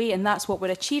sustainable way, and that's what we're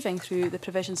achieving through the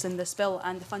provisions in this bill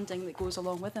and the funding that goes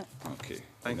along with it. Okay.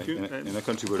 Thank you. In a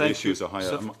country where ratios are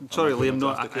higher... Sorry, Liam, no,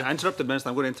 I interrupted, Minister.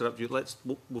 I'm going to interrupt you.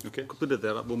 We'll conclude it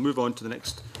there. We'll move on to the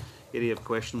next area of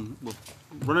question. We're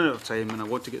running out of time, and I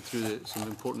want to get through some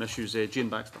important issues. Jane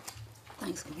Baxter.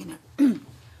 Thanks, Convener.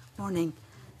 Morning.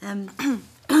 I'm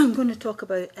going to talk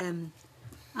about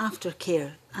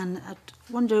aftercare, and I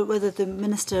wonder whether the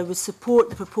Minister would support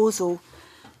the proposal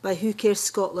by Who Cares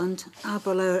Scotland,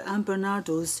 Aberlour and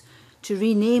Bernardo's to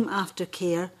rename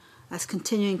aftercare as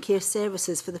continuing care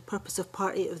services for the purpose of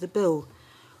Part 8 of the bill,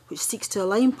 which seeks to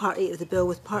align Part 8 of the Bill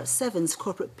with Part 7's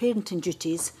corporate parenting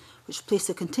duties, which place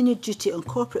a continued duty on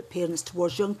corporate parents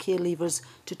towards young care leavers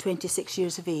to 26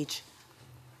 years of age.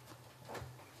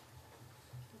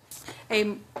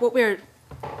 What we're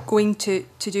going to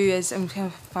do is,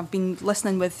 I've been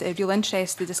listening with real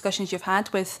interest the discussions you've had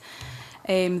with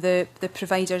the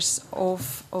providers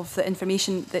of the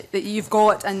information that you've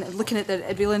got, and looking at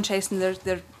their real interest in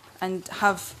their and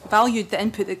have valued the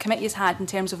input the committee has had in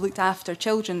terms of looked after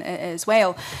children as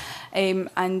well,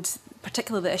 and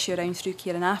particularly the issue around through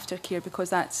care and after care,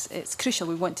 because it's crucial.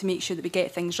 We want to make sure that we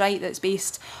get things right, that's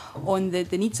based on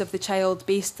the needs of the child,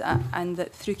 and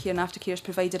that through care and after care is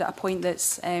provided at a point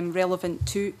that's relevant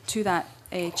to that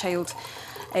child.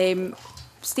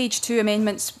 Stage 2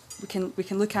 amendments we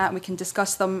can look at and we can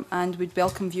discuss them, and we'd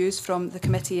welcome views from the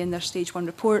committee in their Stage 1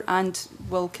 report, and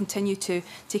will continue to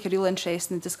take a real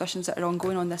interest in the discussions that are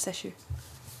ongoing on this issue.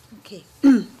 Okay,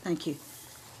 thank you.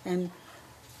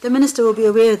 The Minister will be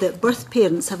aware that birth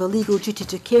parents have a legal duty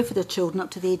to care for their children up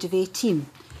to the age of 18,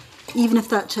 even if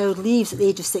that child leaves at the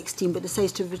age of 16 but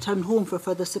decides to return home for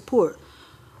further support.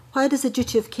 Why does the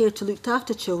duty of care to look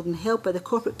after children held by the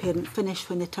corporate parent finish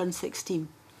when they turn 16?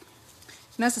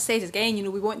 And as I said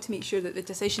again, we want to make sure that the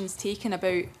decisions taken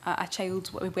about a child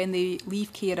when they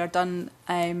leave care are done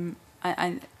and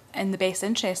in the best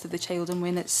interest of the child, and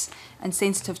when it's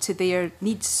insensitive to their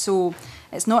needs. So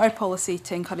it's not our policy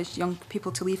to encourage young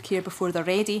people to leave care before they're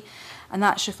ready, and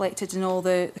that's reflected in all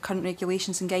the current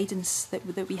regulations and guidance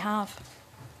that we have.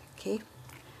 Okay.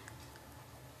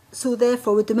 So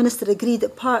therefore, would the Minister agree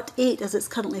that Part 8, as it's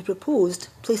currently proposed,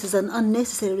 places an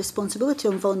unnecessary responsibility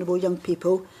on vulnerable young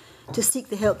people to seek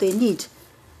the help they need?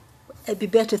 It'd be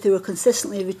better if they were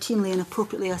consistently, routinely and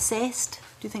appropriately assessed.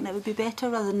 Do you think that would be better,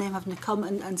 rather than them having to come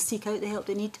and seek out the help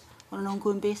they need on an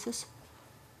ongoing basis?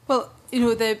 Well,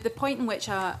 the point in which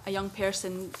a young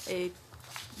person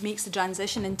makes the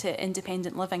transition into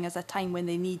independent living is a time when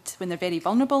they're very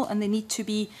vulnerable and they need to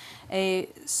be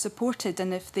supported.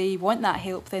 And if they want that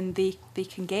help, then they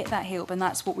can get that help. And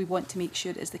that's what we want to make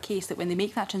sure is the case, that when they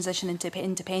make that transition into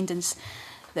independence,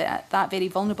 that at that very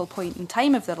vulnerable point in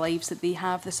time of their lives, that they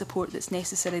have the support that's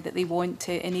necessary, that they want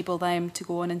to enable them to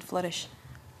go on and flourish.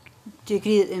 Do you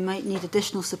agree that they might need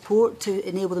additional support to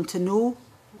enable them to know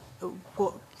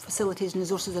what facilities and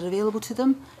resources are available to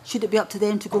them? Should it be up to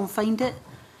them to go and find it?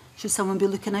 Should someone be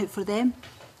looking out for them?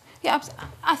 Yeah,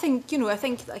 I think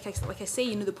like I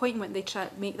say, the point when they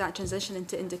make that transition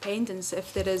into independence,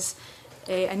 if there is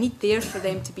a need there for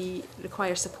them to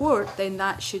require support, then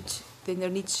their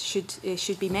needs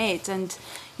should be met. And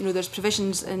there's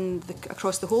provisions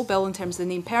across the whole bill in terms of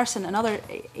the named person and other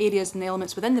areas and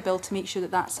elements within the bill to make sure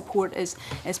that support is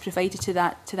provided to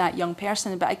that young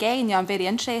person. But again, I'm very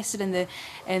interested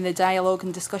in the dialogue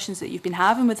and discussions that you've been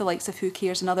having with the likes of Who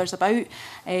Cares and others about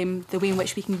the way in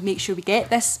which we can make sure we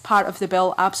get this part of the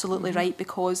bill absolutely right,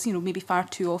 because maybe far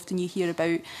too often you hear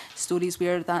about stories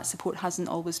where that support hasn't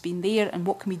always been there, and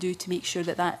what can we do to make sure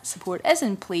that support is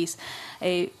in place.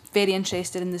 Very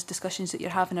interested in the discussions that you're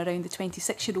having around the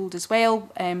 26-year-old as well,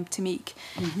 to make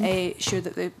sure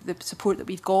that the support that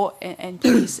we've got in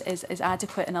place is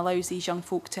adequate and allows these young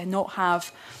folk to not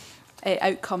have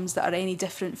outcomes that are any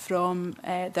different from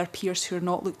their peers who are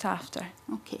not looked after.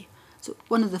 Okay. So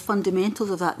one of the fundamentals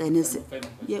of that then is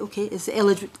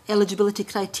the eligibility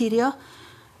criteria.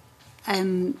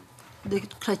 The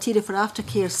criteria for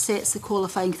aftercare sets the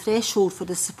qualifying threshold for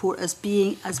the support as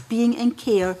being in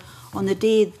care on the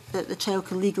day that the child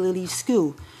can legally leave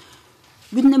school.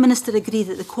 Wouldn't the Minister agree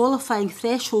that the qualifying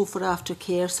threshold for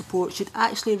aftercare support should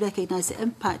actually recognise the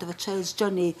impact of a child's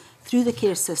journey through the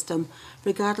care system,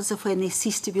 regardless of when they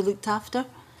cease to be looked after?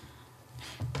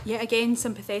 Yeah, again,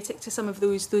 sympathetic to some of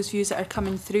those views that are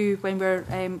coming through when we're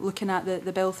looking at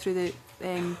the bill through the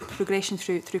progression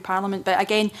through Parliament. But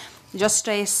again, just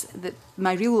stress that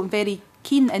my real and very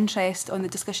keen interest on the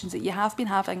discussions that you have been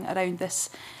having around this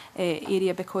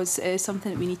area, because it is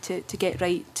something that we need to get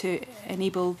right to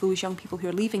enable those young people who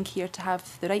are leaving care to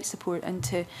have the right support and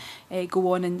to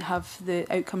go on and have the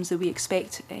outcomes that we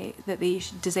expect that they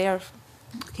deserve.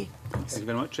 Okay, thanks. Thank you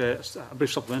very much. A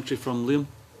brief supplementary from Liam.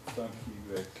 Thank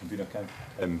you, Convener.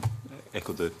 Can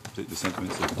echo the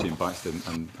sentiments of Jane Baxter,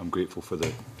 and I'm grateful for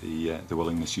the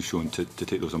willingness you've shown to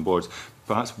take those on board.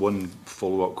 Perhaps one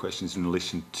follow-up question is in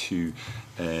relation to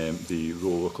the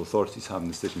role local authorities have in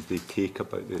the decisions they take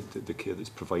about the care that's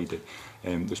provided.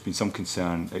 There's been some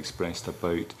concern expressed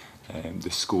about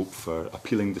the scope for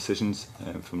appealing decisions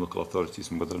from local authorities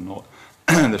and whether or not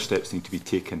there steps need to be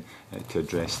taken to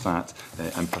address that,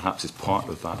 and perhaps as part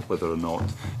of that, whether or not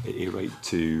a right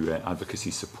to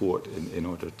advocacy support in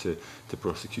order to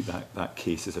prosecute that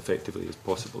case as effectively as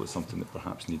possible is something that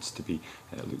perhaps needs to be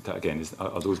looked at again.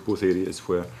 Are those both areas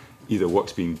where either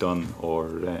work's being done or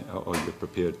you're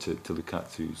prepared to look at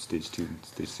through stage 2 and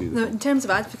stage 3? No, in terms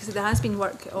of advocacy, there has been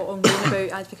work ongoing about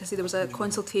advocacy. There was a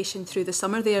consultation through the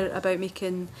summer there about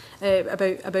making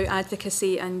about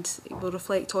advocacy, and we'll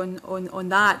reflect on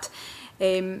that.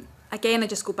 Again, I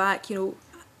just go back,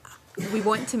 we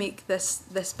want to make this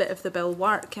bit of the bill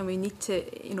work, and we need to,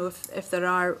 if there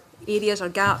are areas or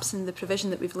gaps in the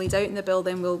provision that we've laid out in the bill,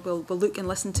 then we'll look and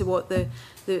listen to what the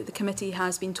committee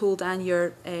has been told and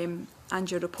your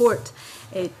report.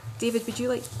 David, would you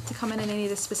like to come in on any of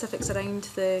the specifics around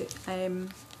the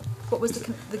what was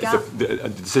the gap? The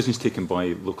decisions taken by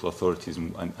local authorities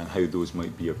and how those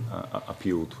might be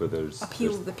appealed, where there's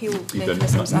appeal either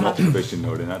not provision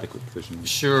or inadequate provision.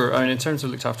 Sure. I mean, in terms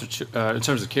of looked after, in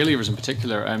terms of care leavers in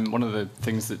particular, one of the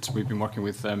things that we've been working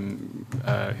with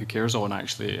Who Cares on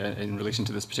actually in relation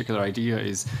to this particular idea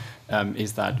is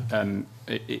that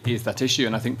issue,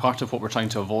 and I think part of what we're trying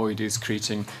to avoid is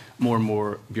creating more and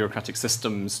more bureaucratic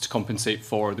systems to compensate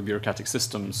for the bureaucratic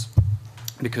systems.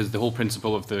 Because the whole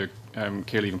principle of the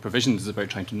care leaving provisions is about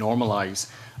trying to normalise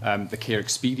the care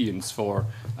experience for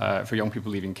young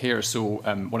people leaving care. So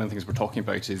one of the things we're talking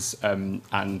about is, and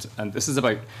this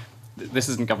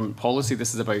isn't government policy,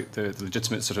 this is about the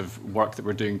legitimate sort of work that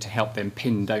we're doing to help them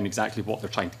pin down exactly what they're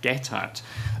trying to get at.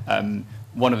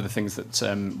 One of the things that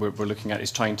we're looking at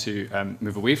is trying to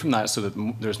move away from that, so that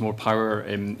there's more power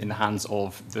in the hands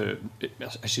of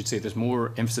there's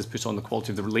more emphasis put on the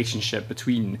quality of the relationship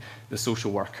between the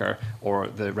social worker or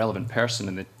the relevant person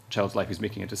in the child's life who's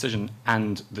making a decision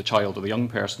and the child or the young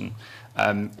person.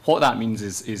 What that means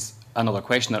is another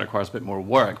question that requires a bit more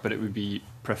work, but it would be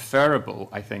preferable,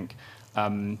 I think,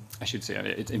 in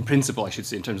principle,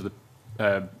 in terms of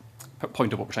the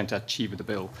point of what we're trying to achieve with the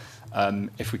bill,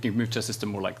 if we can move to a system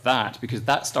more like that, because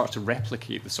that starts to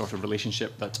replicate the sort of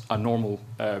relationship that a normal,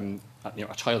 a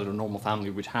child or a normal family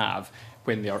would have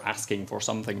when they are asking for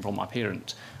something from a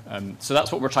parent. So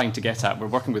that's what we're trying to get at. We're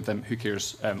working with Who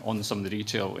Cares on some of the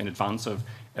detail in advance of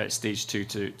stage 2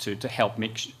 to help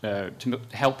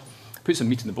help put some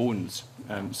meat in the bones,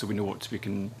 so we know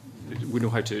we know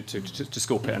how to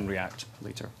scope it and react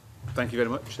later. Thank you very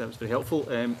much. That was very helpful.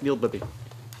 Neil Bibby.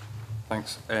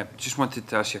 Thanks. Just wanted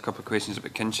to ask you a couple of questions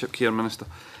about kinship care, Minister.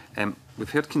 We've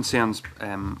heard concerns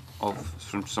from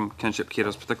some kinship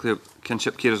carers, particularly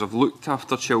kinship carers have looked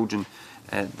after children,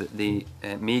 that they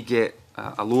may get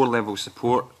a lower level of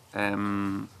support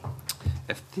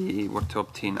if they were to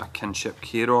obtain a kinship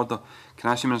care order. Can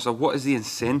I ask you, Minister, what is the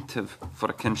incentive for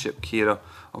a kinship carer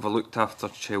of a looked after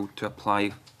child to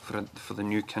apply for the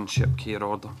new kinship care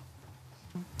order?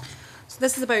 So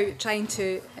this is about trying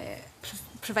to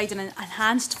provide an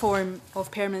enhanced form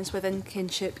of permanence within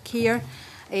kinship care.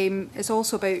 It's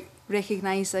also about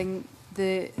recognising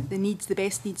the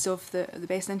best needs of the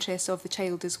best interests of the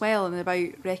child as well, and about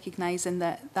recognising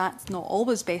that that's not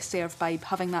always best served by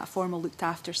having that formal looked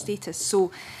after status.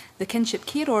 So the kinship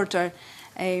care order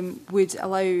would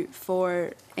allow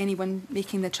for anyone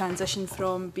making the transition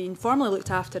from being formally looked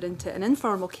after into an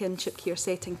informal kinship care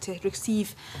setting to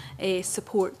receive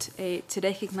support to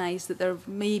recognise that there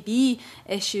may be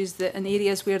issues that in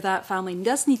areas where that family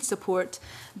does need support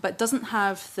but doesn't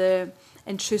have the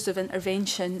intrusive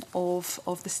intervention of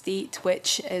the state,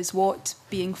 which is what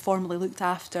being formally looked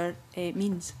after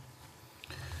means.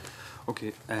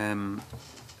 Okay.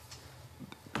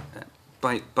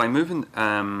 By moving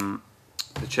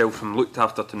the child from looked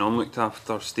after to non-looked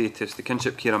after status, the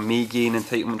kinship carer may gain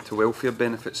entitlement to welfare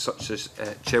benefits such as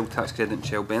child tax credit and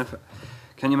child benefit.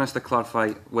 Can you, Minister,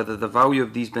 clarify whether the value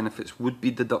of these benefits would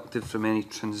be deducted from any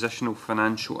transitional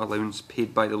financial allowance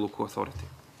paid by the local authority?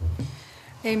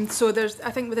 So I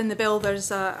think within the bill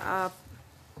there's a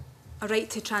right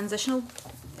to transitional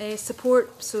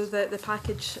support, so that the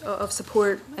package of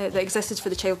support that existed for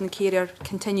the child and carer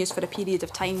continues for a period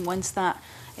of time once that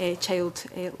child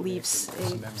leaves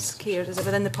care. Is it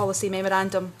within the policy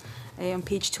memorandum on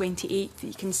page 28 that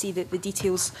you can see that the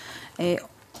details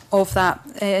of that.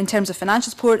 In terms of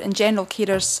financial support, in general,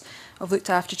 carers of looked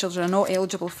after children are not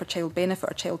eligible for child benefit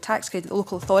or child tax credit. The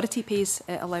local authority pays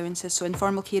allowances, so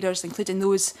informal carers, including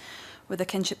those with a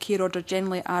kinship care order,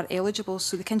 generally are eligible.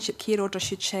 So the kinship care order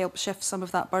should help shift some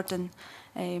of that burden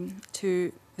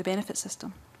to the benefit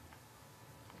system.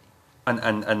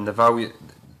 And the value,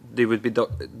 they would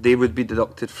be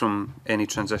deducted from any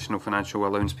transitional financial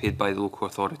allowance paid by the local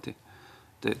authority,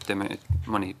 the amount of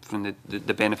money from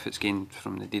the benefits gained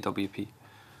from the DWP.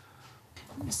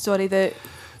 Sorry, The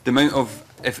amount of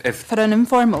if for an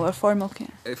informal or formal care.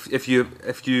 if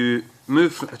you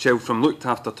move a child from looked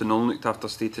after to non-looked after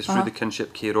status through the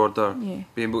kinship care order,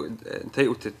 be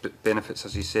entitled to benefits,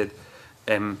 as you said.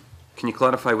 Can you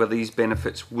clarify whether these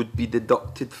benefits would be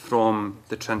deducted from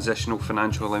the transitional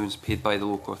financial allowance paid by the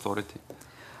local authority?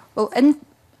 Well,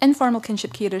 informal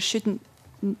kinship carers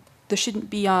there shouldn't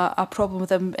be a problem with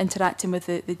them interacting with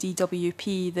the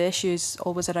DWP. The issue is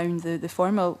always around the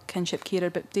formal kinship carer.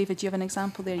 But David, do you have an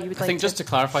example there? I think just to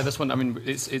clarify this one, I mean,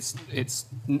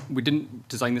 we didn't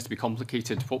design this to be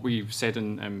complicated. What we've said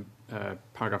in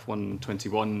paragraph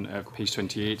 121 of page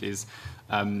 28 is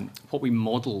what we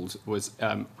modelled was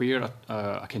where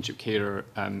a kinship carer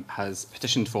has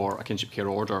petitioned for a kinship care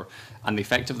order, and the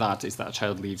effect of that is that a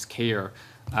child leaves care.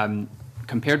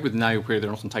 Compared with now, where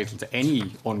they're not entitled to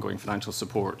any ongoing financial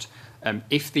support,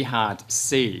 if they had,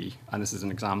 say, and this is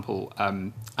an example,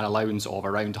 an allowance of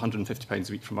around £150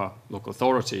 a week from a local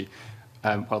authority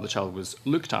while the child was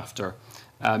looked after,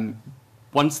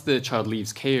 once the child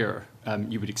leaves care,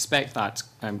 you would expect that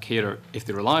carer, if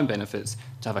they rely on benefits,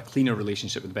 to have a cleaner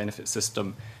relationship with the benefit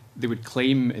system. They would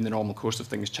claim in the normal course of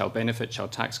things child benefit,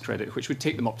 child tax credit, which would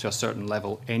take them up to a certain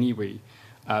level anyway.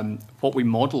 What we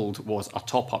modelled was a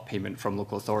top-up payment from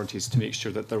local authorities to make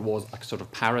sure that there was a sort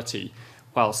of parity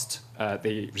whilst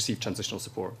they received transitional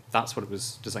support. That's what it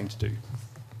was designed to do.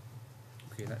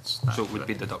 Okay, so it would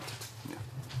be deducted. Yeah.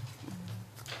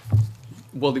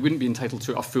 Well, they wouldn't be entitled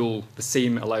to the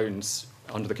same allowance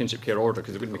under the kinship care order,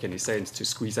 because it wouldn't make any sense to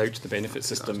squeeze out the benefit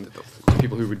system to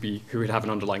people who would have an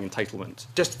underlying entitlement.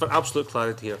 Just for absolute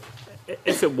clarity here,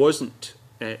 if it wasn't.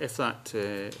 If that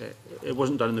it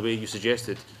wasn't done in the way you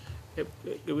suggested, it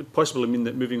would possibly mean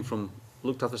that moving from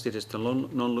looked after status to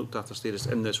non-looked after status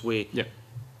in this way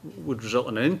would result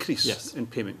in an increase in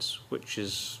payments, which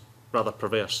is rather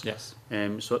perverse. Yes.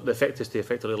 So the effect is to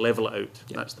effectively level it out.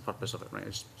 Yeah. That's the purpose of it,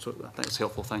 right? So I think it's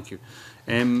helpful. Thank you.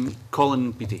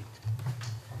 Colin Beattie.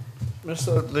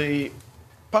 Minister, the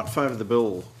Part 5 of the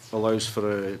bill allows for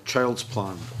a child's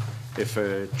plan if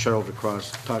a child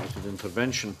requires targeted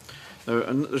intervention. Now,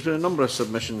 and there's been a number of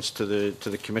submissions to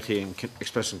the committee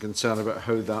expressing concern about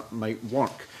how that might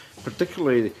work,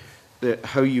 particularly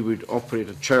how you would operate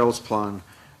a child's plan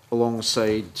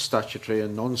alongside statutory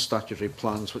and non-statutory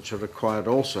plans which are required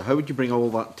also. How would you bring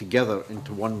all that together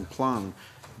into one plan?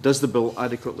 Does the bill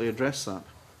adequately address that?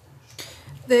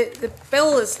 The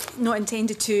bill is not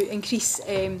intended to increase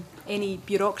any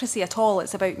bureaucracy at all.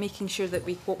 It's about making sure that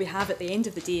what we have at the end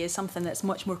of the day is something that's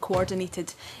much more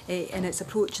coordinated in its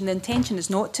approach. And the intention is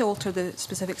not to alter the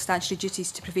specific statutory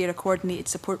duties to prepare a coordinated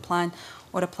support plan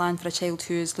or a plan for a child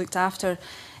who is looked after.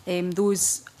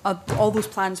 All those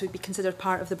plans would be considered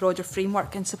part of the broader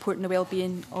framework in supporting the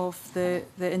well-being of the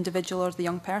individual or the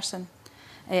young person.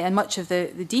 And much of the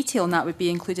detail in that would be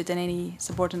included in any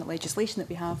subordinate legislation that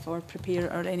we have or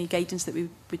any guidance that we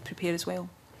would prepare as well.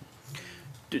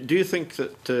 Do you think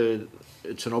that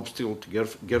it's an obstacle to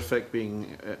GIRFEC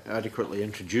being adequately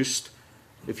introduced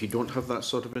if you don't have that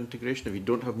sort of integration, if you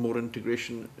don't have more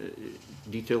integration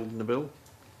detailed in the bill?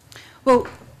 Well,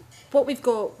 what we've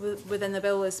got within the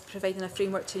bill is providing a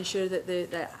framework to ensure that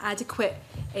the adequate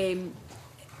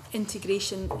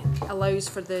integration allows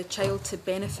for the child to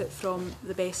benefit from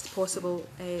the best possible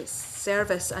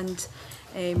service. And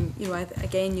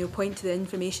again, you'll point to the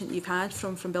information that you've had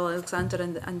from Bill Alexander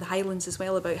and the Highlands as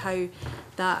well about how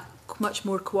that much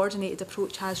more coordinated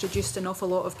approach has reduced an awful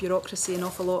lot of bureaucracy, an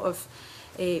awful lot of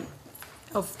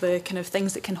the kind of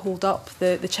things that can hold up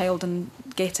the child and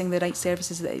getting the right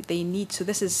services that they need. So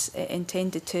this is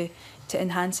intended to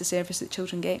enhance the service that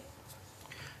children get.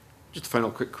 Just a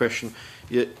final quick question.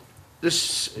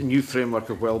 This new framework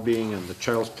of wellbeing and the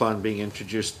child's plan being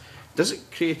introduced, does it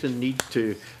create a need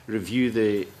to review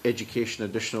the Education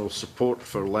Additional Support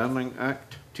for Learning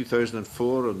Act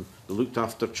 2004 and the Looked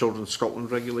After Children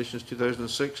Scotland Regulations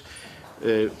 2006?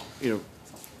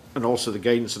 And also the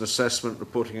Guidance and Assessment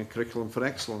Reporting and Curriculum for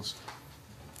Excellence.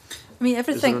 I mean,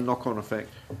 everything. Is there a knock-on effect?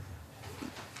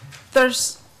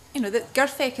 There's, that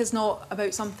GIRFEC is not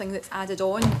about something that's added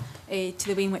on to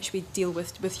the way in which we deal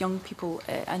with young people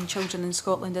and children in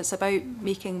Scotland. It's about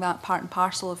making that part and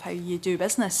parcel of how you do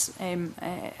business.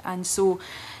 And so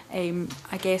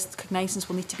I guess cognizance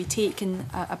will need to be taken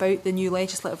about the new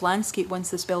legislative landscape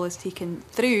once this bill is taken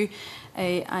through.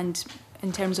 And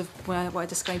in terms of what I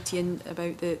described to you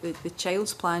about the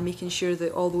child's plan, making sure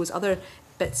that all those other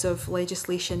bits of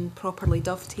legislation properly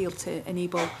dovetail to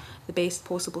enable the best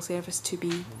possible service to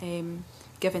be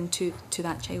given to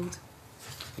that child.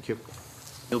 Thank you.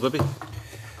 Neil Bibby.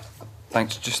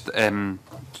 Thanks. Just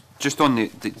just on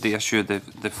the issue of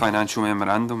the financial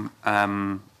memorandum,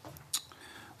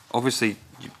 obviously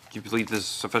you believe there's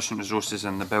sufficient resources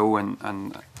in the bill, and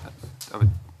I would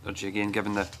urge you again,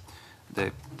 given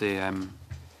the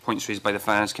points raised by the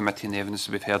Finance Committee and the evidence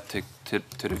that we've heard,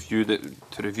 to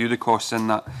review the costs in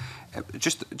that.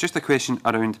 Just a question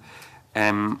around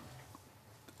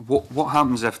what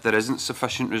happens if there isn't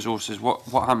sufficient resources?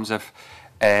 What happens if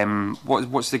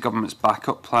what's the government's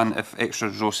backup plan if extra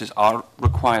resources are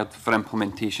required for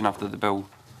implementation after the bill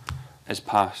is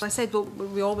passed? I said, well,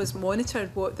 we always monitor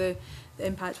what the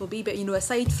impact will be, but you know,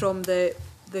 aside from the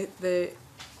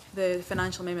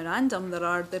financial memorandum, there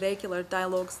are the regular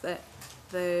dialogues that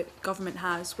the government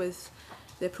has with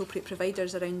the appropriate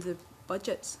providers around the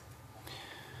budgets.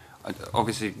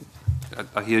 Obviously,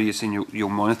 I hear you saying you'll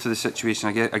monitor the situation.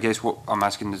 I guess what I'm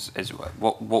asking is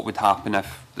what would happen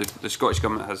if the Scottish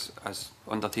Government has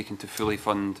undertaken to fully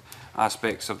fund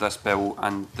aspects of this bill,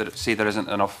 and say there isn't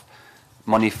enough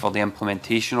money for the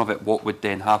implementation of it? What would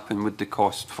then happen? Would the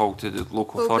cost fall to the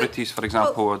local authorities, for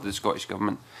example, or the Scottish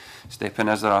Government step in?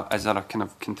 Is there a kind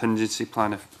of contingency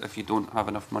plan if you don't have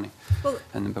enough money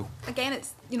in the bill? Again,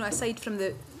 it's, you know, aside from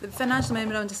the financial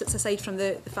memorandum, it's aside from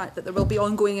the fact that there will be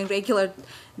ongoing and regular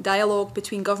dialogue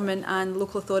between government and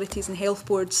local authorities and health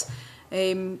boards,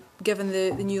 given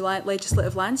the new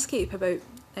legislative landscape about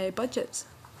budgets.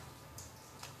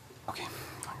 Okay,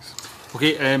 thanks.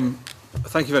 Okay,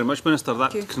 thank you very much, Minister.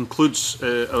 That concludes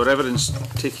our evidence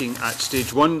taking at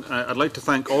stage one. I'd like to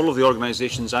thank all of the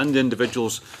organisations and the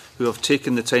individuals who have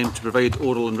taken the time to provide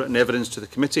oral and written evidence to the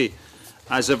committee.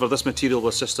 As ever, this material will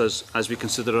assist us as we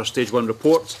consider our stage one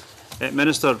report.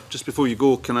 Minister, just before you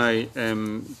go, can I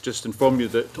just inform you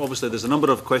that obviously there's a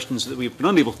number of questions that we've been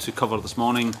unable to cover this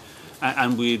morning,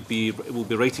 and we'll be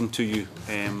writing to you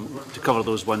to cover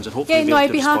those ones, and hopefully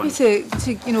I'd be happy to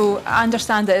you know,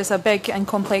 understand that it's a big and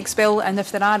complex bill, and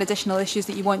if there are additional issues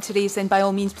that you want to raise, then by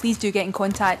all means please do get in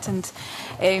contact. And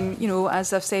you know,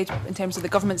 as I've said, in terms of the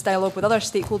government's dialogue with other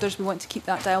stakeholders, we want to keep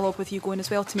that dialogue with you going as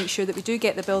well, to make sure that we do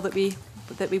get the bill that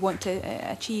we want to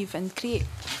achieve and create.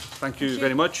 Thank you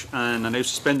very much, and I now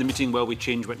suspend the meeting while we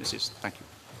change witnesses. Thank you.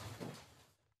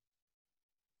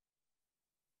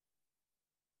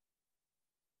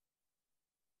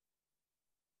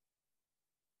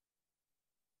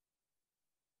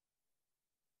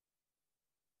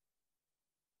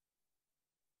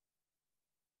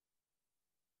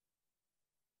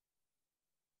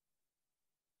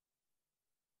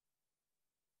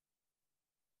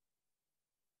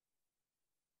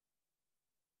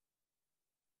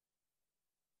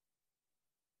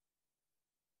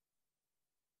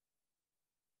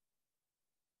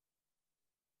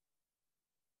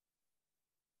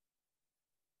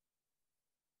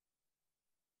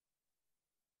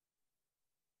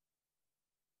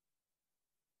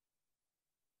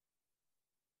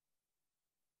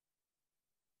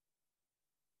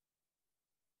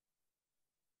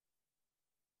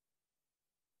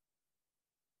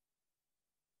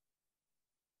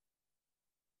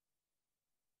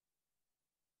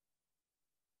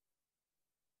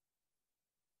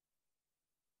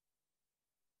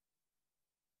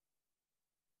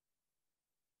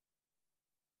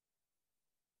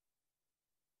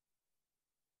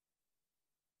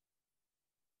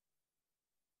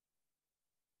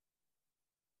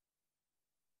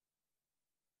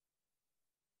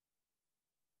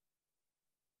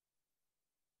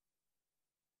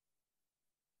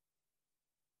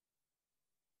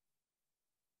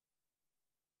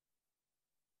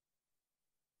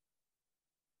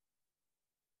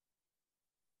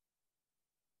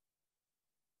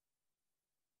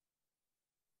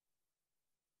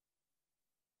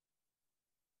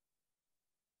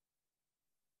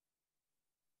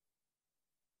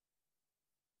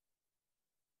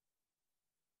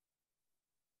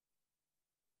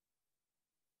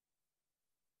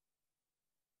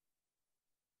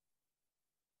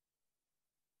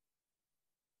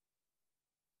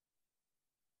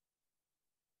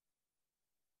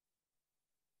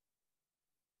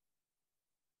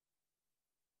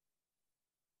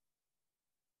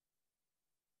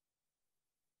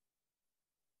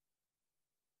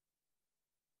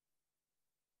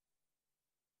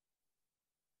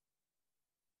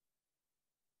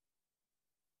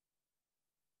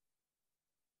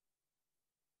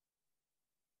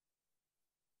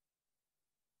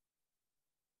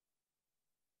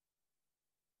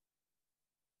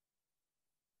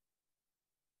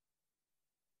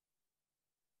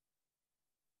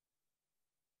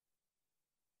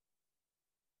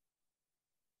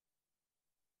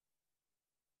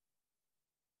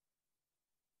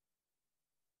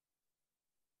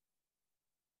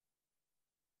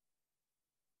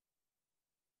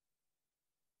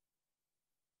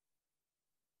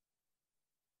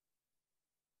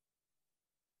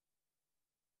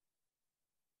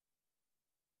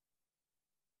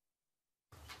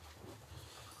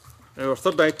 Our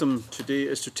third item today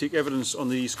is to take evidence on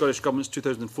the Scottish Government's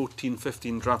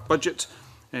 2014-15 draft budget.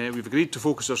 We've agreed to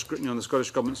focus our scrutiny on the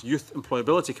Scottish Government's youth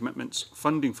employability commitments,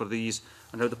 funding for these,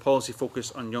 and how the policy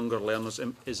focus on younger learners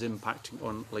is impacting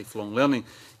on lifelong learning.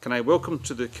 Can I welcome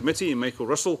to the committee Michael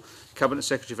Russell, Cabinet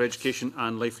Secretary for Education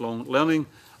and Lifelong Learning,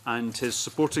 and his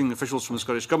supporting officials from the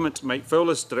Scottish Government, Mike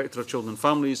Foulis, Director of Children and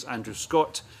Families, Andrew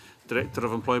Scott, Director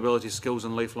of Employability, Skills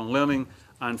and Lifelong Learning,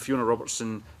 and Fiona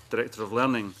Robertson, Director of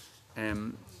Learning.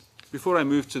 Before I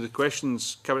move to the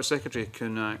questions, Cabinet Secretary,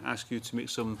 can I ask you to make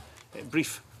some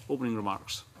brief opening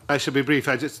remarks? I shall be brief.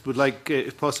 I just would like,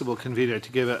 if possible, Convener,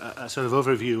 to give a sort of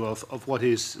overview of what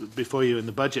is before you in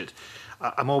the budget.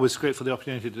 I'm always grateful for the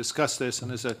opportunity to discuss this, and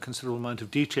there's a considerable amount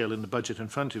of detail in the budget in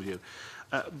front of you.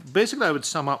 Basically, I would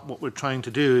sum up what we're trying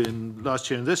to do in last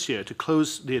year and this year to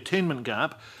close the attainment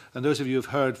gap. And those of you who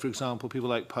have heard, for example, people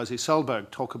like Pasi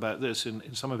Salberg talk about this in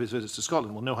some of his visits to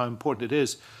Scotland will know how important it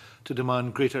is to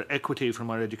demand greater equity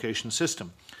from our education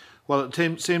system, while at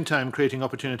the same time creating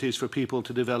opportunities for people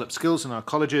to develop skills in our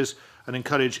colleges and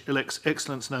encourage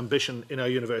excellence and ambition in our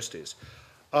universities.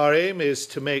 Our aim is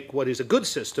to make what is a good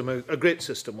system a great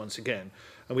system once again,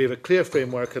 and we have a clear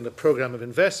framework and a programme of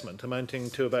investment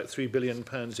amounting to about £3 billion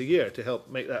a year to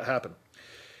help make that happen.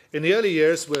 In the early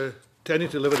years, we're tending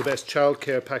to deliver the best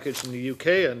childcare package in the UK,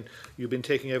 and you've been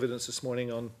taking evidence this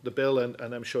morning on the bill, and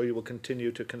I'm sure you will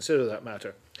continue to consider that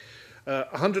matter.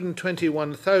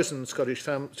 121,000 Scottish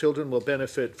children will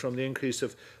benefit from the increase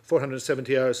of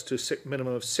 470 hours to a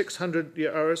minimum of 600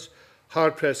 hours.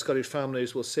 Hard-pressed Scottish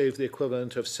families will save the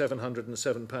equivalent of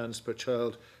 £707 per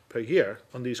child per year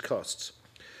on these costs.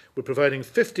 We're providing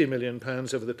 £50 million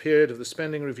over the period of the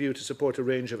spending review to support a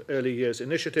range of early years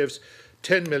initiatives,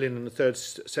 £10 million in the third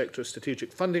sector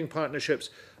strategic funding partnerships,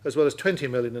 as well as £20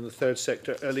 million in the third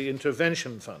sector early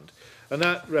intervention fund. And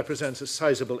that represents a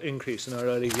sizable increase in our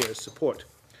early years support.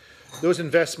 Those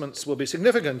investments will be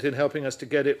significant in helping us to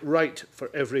get it right for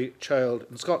every child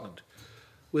in Scotland.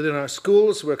 Within our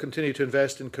schools, we're continuing to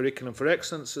invest in curriculum for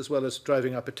excellence as well as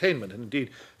driving up attainment. And indeed,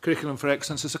 curriculum for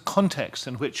excellence is a context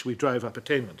in which we drive up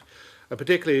attainment. And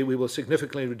particularly, we will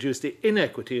significantly reduce the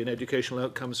inequity in educational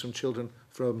outcomes from children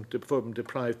from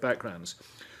deprived backgrounds.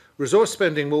 Resource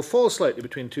spending will fall slightly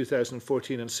between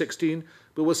 2014 and 16,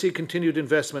 but we'll see continued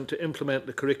investment to implement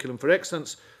the curriculum for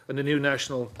excellence and the new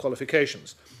national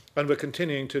qualifications. And we're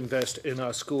continuing to invest in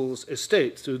our schools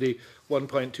estate through the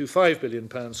 £1.25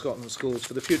 billion Scotland Schools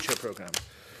for the Future programme.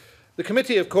 The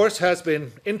committee, of course, has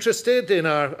been interested in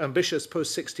our ambitious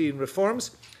post-16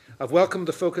 reforms. I've welcomed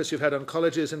the focus you've had on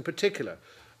colleges in particular.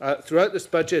 Throughout this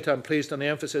budget, I'm pleased on the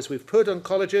emphasis we've put on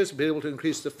colleges, be able to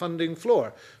increase the funding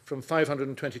floor from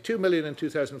 £522 million in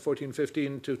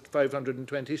 2014-15 to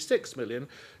 £526 million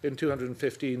in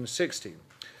 2015-16.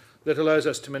 That allows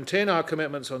us to maintain our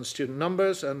commitments on student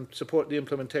numbers and support the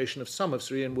implementation of some of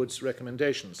Sir Ian Wood's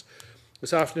recommendations.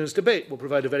 This afternoon's debate will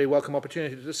provide a very welcome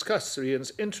opportunity to discuss Sir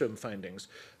Ian's interim findings.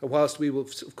 And whilst we will,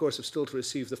 of course, have still to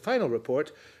receive the final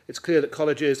report, it's clear that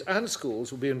colleges and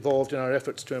schools will be involved in our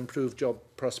efforts to improve job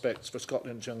prospects for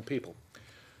Scotland's young people.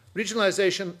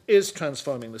 Regionalisation is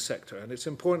transforming the sector, and it's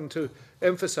important to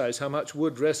emphasise how much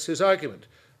Wood rests his argument,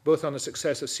 both on the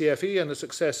success of CFE and the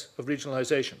success of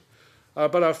regionalisation.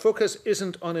 But our focus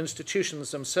isn't on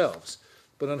institutions themselves,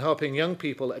 but on helping young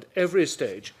people at every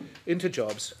stage into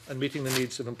jobs and meeting the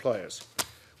needs of employers.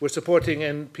 We're supporting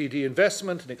NPD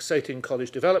investment and exciting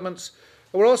college developments,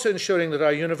 and we're also ensuring that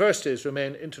our universities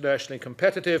remain internationally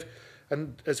competitive,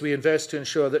 and as we invest to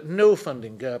ensure that no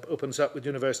funding gap opens up with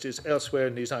universities elsewhere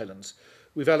in these islands.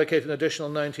 We've allocated an additional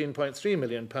 £19.3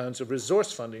 million of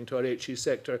resource funding to our HE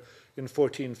sector in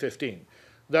 14-15.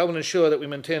 That will ensure that we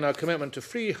maintain our commitment to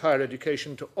free higher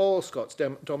education to all Scots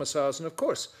domiciles, and of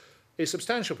course, a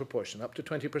substantial proportion, up to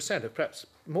 20%, or perhaps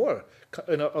more,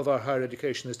 of our higher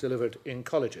education is delivered in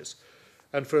colleges.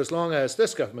 And for as long as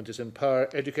this government is in power,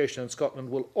 education in Scotland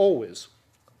will always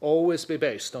be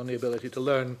based on the ability to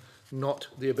learn, not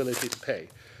the ability to pay.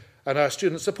 And our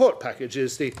student support package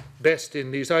is the best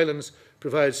in these islands,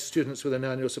 provides students with an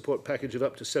annual support package of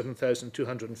up to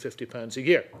 £7,250 a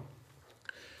year.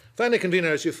 Finally, Convener,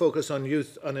 as you focus on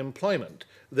youth unemployment,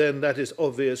 then that is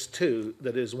obvious too,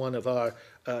 that is one of our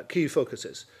key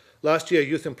focuses. Last year,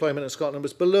 youth employment in Scotland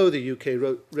was below the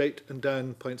UK rate and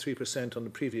down 0.3% on the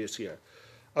previous year.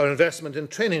 Our investment in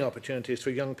training opportunities for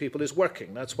young people is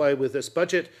working. That's why with this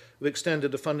budget, we've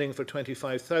extended the funding for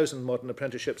 25,000 modern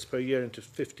apprenticeships per year into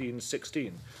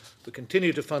 15-16. We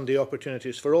continue to fund the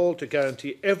opportunities for all to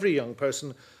guarantee every young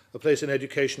person a place in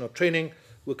education or training.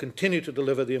 We'll continue to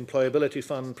deliver the Employability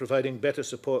Fund, providing better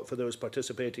support for those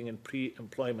participating in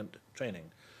pre-employment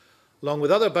training. Along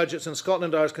with other budgets in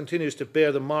Scotland, ours continues to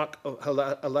bear the mark,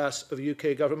 alas, of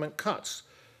UK government cuts.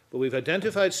 But we've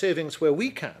identified savings where we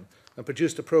can and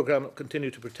produced a programme that will continue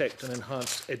to protect and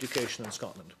enhance education in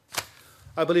Scotland.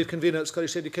 I believe, Convener, that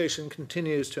Scottish education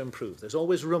continues to improve. There's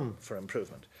always room for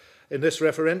improvement. In this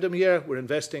referendum year, we're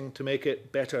investing to make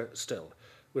it better still.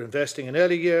 We're investing in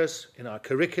early years, in our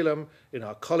curriculum, in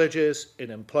our colleges,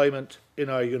 in employment, in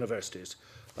our universities.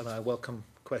 And I welcome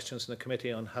questions in the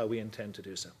committee on how we intend to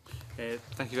do so.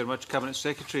 Thank you very much, Cabinet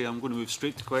Secretary. I'm going to move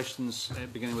straight to questions,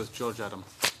 beginning with George Adam.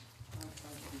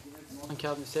 Thank you,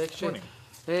 Cabinet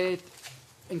Secretary.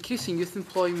 Increasing youth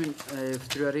employment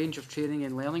through a range of training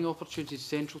and learning opportunities is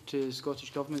central to the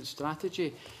Scottish Government's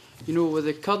strategy. You know, with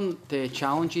the current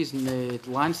challenges and the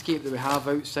landscape that we have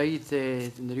outside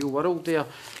in the real world there,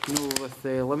 you know, with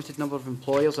the limited number of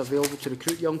employers available to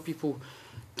recruit young people,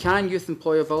 can youth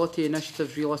employability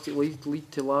initiatives realistically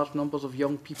lead to large numbers of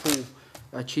young people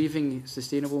achieving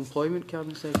sustainable employment,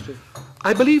 Cabinet Secretary?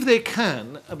 I believe they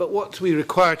can, but what we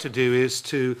require to do is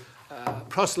to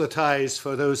proselytise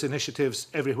for those initiatives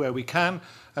everywhere we can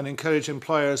and encourage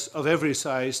employers of every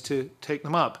size to take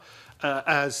them up.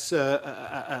 As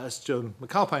Joan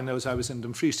McAlpine knows, I was in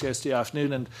Dumfries yesterday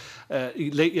afternoon, and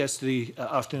late yesterday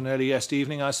afternoon, early yesterday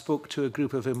evening, I spoke to a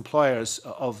group of employers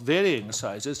of varying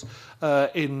sizes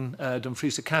in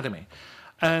Dumfries Academy.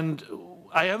 And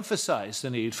I emphasised the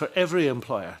need for every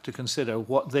employer to consider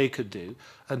what they could do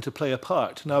and to play a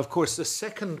part. Now, of course, the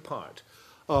second part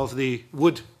of the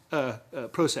Wood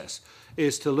process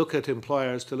is to look at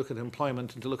employers, to look at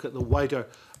employment, and to look at the wider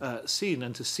scene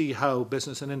and to see how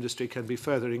business and industry can be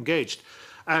further engaged.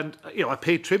 And you know, I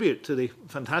pay tribute to the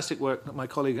fantastic work that my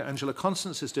colleague Angela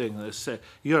Constance is doing. This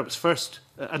Europe's first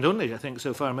and only, I think,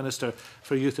 so far, Minister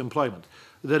for Youth Employment,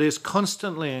 that is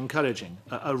constantly encouraging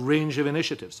a range of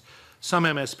initiatives. Some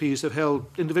MSPs have held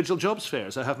individual jobs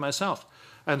fairs, I have myself,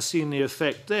 and seen the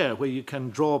effect there, where you can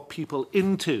draw people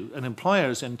into, and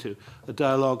employers into, a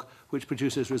dialogue which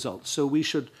produces results. So we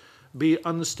should be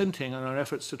unstinting in our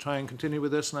efforts to try and continue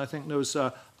with this, and I think those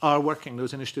are working,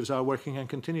 those initiatives are working and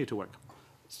continue to work.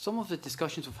 Some of the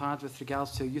discussions we've had with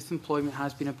regards to youth employment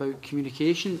has been about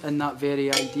communication and that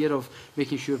very idea of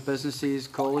making sure businesses,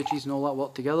 colleges and all that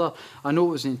work together. I know it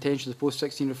was the intention of the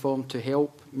post-16 reform to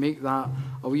help make that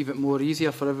a wee bit more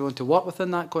easier for everyone to work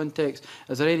within that context.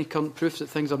 Is there any current proof that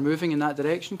things are moving in that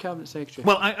direction, Cabinet Secretary?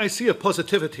 Well, I see a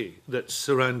positivity that's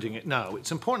surrounding it now.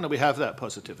 It's important that we have that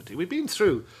positivity. We've been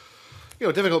through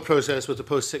a difficult process with the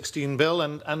post-16 bill,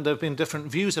 and there have been different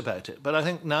views about it. But I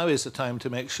think now is the time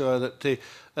to make sure that the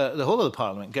whole of the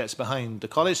Parliament gets behind the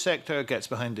college sector, gets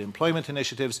behind the employment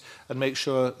initiatives, and make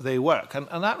sure they work. And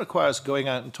that requires going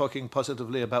out and talking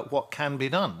positively about what can be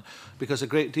done, because a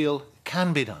great deal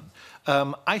can be done.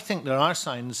 I think there are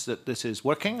signs that this is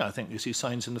working. I think you see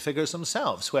signs in the figures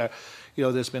themselves where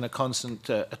there's been a constant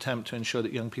attempt to ensure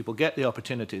that young people get the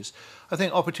opportunities. I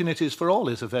think opportunities for all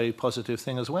is a very positive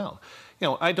thing as well.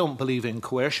 I don't believe in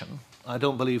coercion. I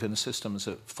don't believe in systems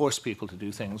that force people to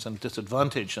do things and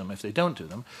disadvantage them if they don't do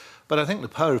them. But I think the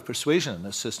power of persuasion in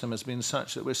this system has been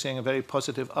such that we're seeing a very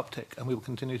positive uptick, and we will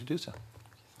continue to do so.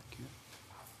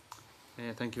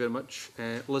 Thank you very much.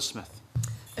 Liz Smith.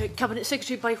 Cabinet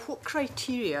Secretary, by what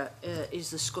criteria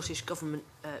is the Scottish Government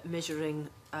measuring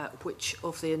which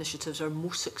of the initiatives are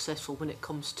most successful when it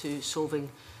comes to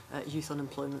solving youth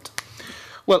unemployment?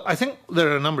 Well, I think there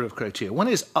are a number of criteria. One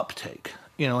is uptake,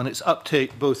 and it's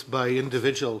uptake both by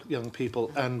individual young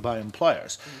people and by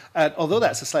employers. And although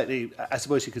that's a slightly, I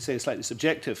suppose you could say, a slightly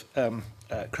subjective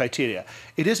criteria,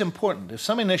 it is important. If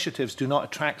some initiatives do not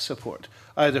attract support,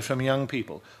 either from young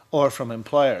people or from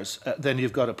employers, then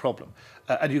you've got a problem.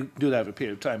 And you do that over a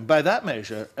period of time. By that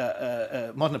measure,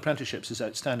 modern apprenticeships is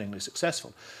outstandingly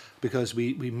successful, because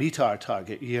we meet our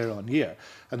target year on year,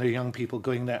 and there are young people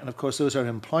going there, and of course those are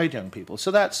employed young people.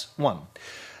 So that's one.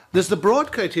 There's the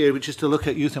broad criteria, which is to look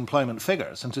at youth employment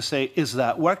figures and to say, is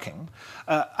that working?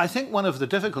 I think one of the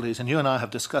difficulties, and you and I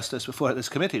have discussed this before at this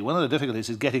committee, one of the difficulties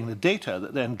is getting the data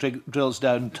that then drills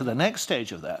down to the next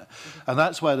stage of that. And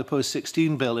that's why the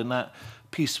post-16 bill, in that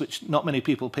piece which not many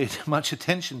people paid much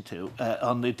attention to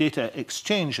on the data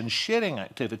exchange and sharing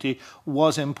activity,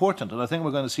 was important, and I think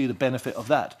we're going to see the benefit of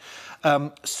that.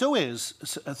 So is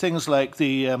things like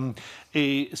the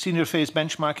a senior phase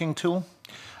benchmarking tool.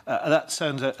 That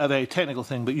sounds a very technical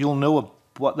thing, but you'll know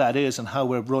what that is and how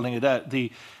we're rolling it out.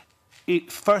 The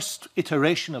first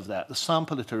iteration of that, the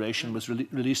sample iteration, was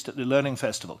released at the Learning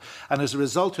Festival. And as a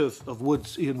result of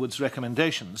Ian Wood's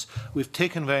recommendations, we've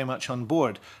taken very much on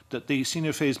board that the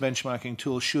senior phase benchmarking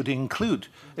tool should include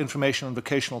information on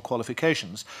vocational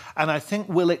qualifications. And I think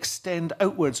will extend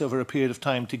outwards over a period of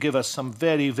time to give us some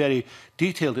very, very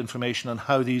detailed information on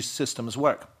how these systems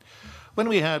work. When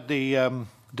we had the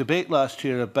debate last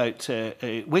year about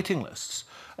waiting lists,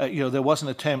 there was an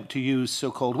attempt to use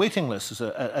so-called waiting lists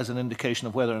as an indication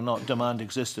of whether or not demand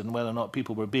existed and whether or not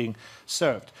people were being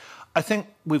served. I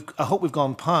hope we've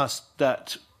gone past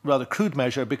that rather crude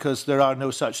measure, because there are no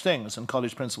such things, and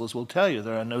college principals will tell you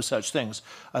there are no such things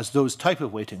as those type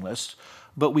of waiting lists.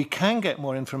 But we can get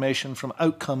more information from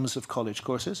outcomes of college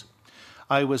courses.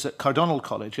 I was at Cardonald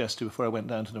College yesterday before I went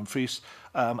down to Dumfries,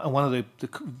 and one of the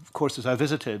courses I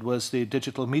visited was the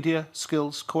digital media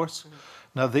skills course.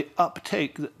 Now, the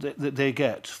uptake that they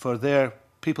get for their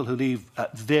people who leave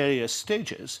at various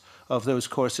stages of those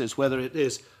courses, whether it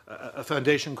is a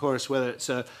foundation course, whether it's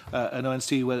an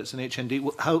ONC, whether it's an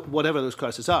HND, whatever those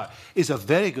courses are, is a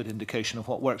very good indication of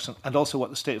what works and also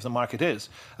what the state of the market is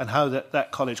and how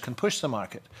that college can push the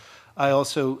market. I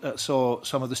also saw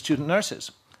some of the student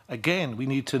nurses. Again, we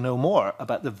need to know more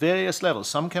about the various levels.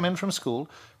 Some come in from school,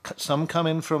 some come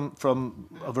in from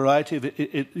a variety of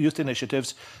youth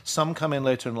initiatives, some come in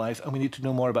later in life, and we need to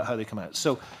know more about how they come out.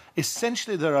 So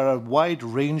essentially, there are a wide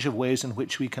range of ways in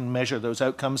which we can measure those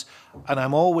outcomes, and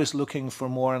I'm always looking for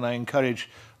more, and I encourage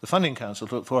the Funding Council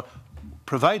to look for,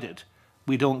 provided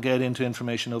we don't get into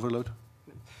information overload.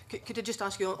 Could I just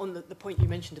ask you on the point you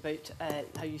mentioned about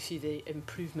how you see the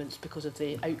improvements because of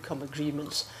the outcome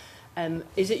agreements?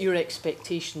 Is it your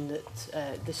expectation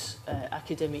that this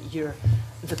academic year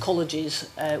the colleges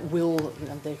will,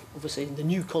 obviously the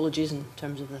new colleges in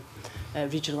terms of the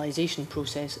regionalisation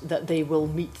process, that they will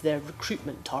meet their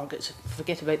recruitment targets?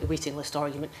 Forget about the waiting list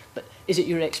argument, but is it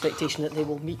your expectation that they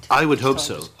will meet? I would hope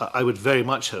so. I would very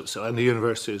much hope so, and the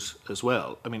universities as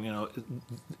well. I mean,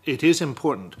 it is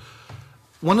important.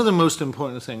 One of the most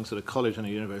important things that a college and a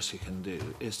university can do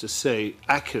is to say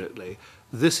accurately,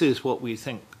 this is what we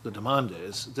think the demand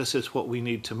is, this is what we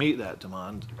need to meet that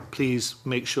demand, please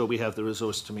make sure we have the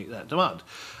resource to meet that demand.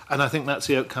 And I think that's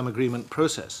the outcome agreement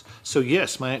process. So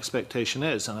yes, my expectation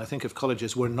is, and I think if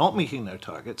colleges were not meeting their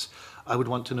targets, I would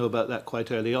want to know about that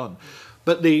quite early on.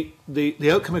 But the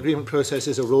outcome agreement process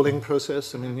is a rolling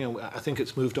process. I mean, I think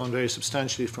it's moved on very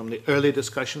substantially from the early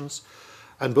discussions.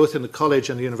 And both in the college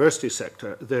and the university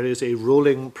sector, there is a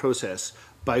rolling process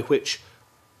by which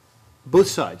both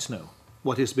sides know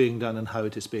what is being done and how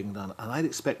it is being done. And I'd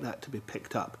expect that to be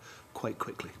picked up quite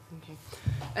quickly.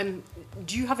 Okay.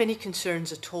 Do you have any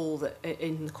concerns at all that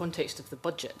in the context of the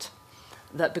budget,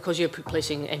 that because you're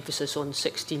placing emphasis on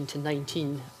 16 to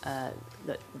 19,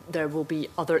 that there will be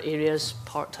other areas,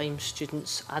 part-time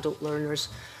students, adult learners,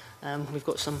 we've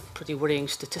got some pretty worrying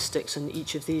statistics in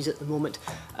each of these at the moment,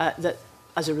 that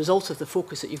as a result of the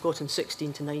focus that you've got in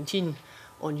 16 to 19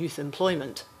 on youth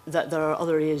employment, that there are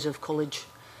other areas of college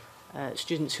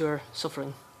students who are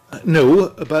suffering? No,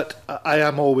 but I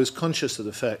am always conscious of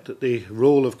the fact that the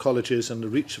role of colleges and the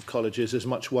reach of colleges is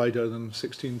much wider than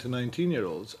 16 to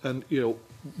 19-year-olds. And,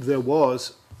 there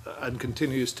was and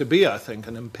continues to be, I think,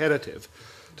 an imperative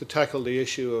to tackle the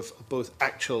issue of both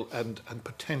actual and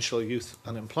potential youth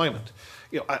unemployment.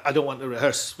 I don't want to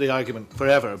rehearse the argument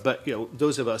forever, but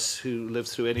those of us who lived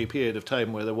through any period of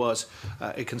time where there was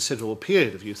a considerable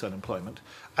period of youth unemployment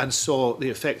and saw the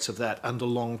effects of that and the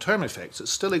long-term effects that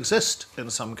still exist in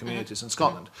some communities in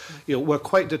Scotland, were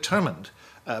quite determined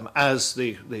as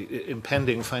the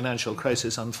impending financial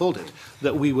crisis unfolded,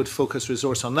 that we would focus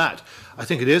resource on that. I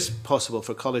think it is possible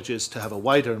for colleges to have a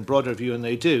wider and broader view, and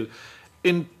they do.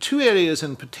 In two areas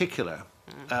in particular,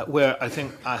 where I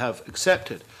think I have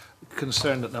accepted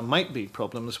concern that there might be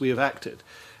problems, we have acted.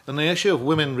 On the issue of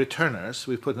women returners,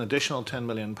 we've put an additional £10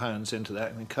 million into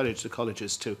that and encouraged the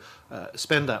colleges to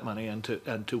spend that money and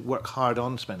to work hard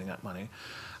on spending that money.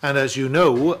 And as you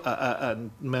know,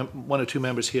 one or two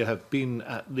members here have been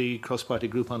at the cross-party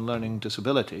group on learning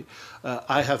disability.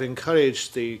 I have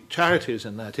encouraged the charities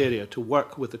in that area to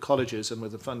work with the colleges and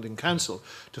with the Funding Council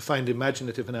to find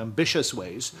imaginative and ambitious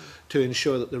ways to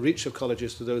ensure that the reach of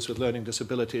colleges to those with learning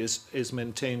disabilities is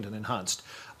maintained and enhanced.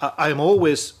 I am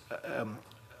always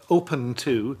open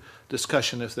to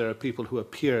discussion if there are people who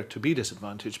appear to be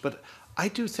disadvantaged, but I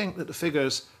do think that the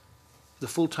figures, the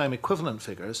full-time equivalent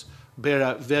figures, bear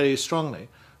out very strongly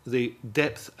the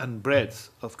depth and breadth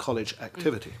of college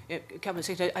activity. Yeah, Cabinet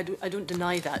Secretary, I don't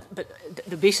deny that, but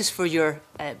the basis for your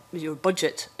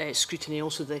budget scrutiny,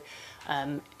 also the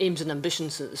aims and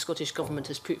ambitions that the Scottish Government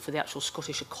has put for the actual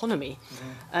Scottish economy,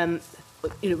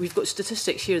 we've got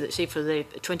statistics here that say for the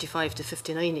 25 to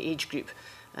 59 age group,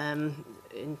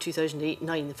 in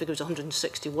 2008-9, the figure was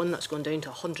 161, that's gone down to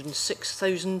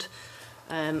 106,000.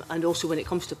 And also when it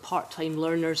comes to part-time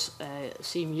learners,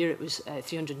 same year it was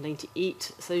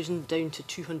 398,000 down to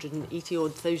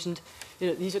 280-odd thousand.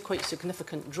 These are quite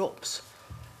significant drops.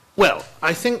 Well,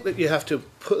 I think that you have to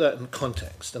put that in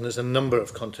context, and there's a number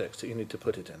of contexts that you need to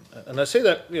put it in. And I say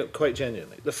that quite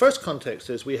genuinely. The first context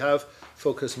is we have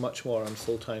focused much more on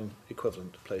full-time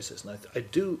equivalent places, and I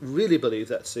do really believe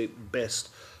that's the best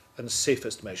and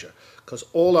safest measure, because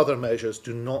all other measures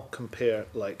do not compare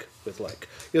like with like.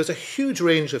 There's a huge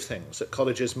range of things that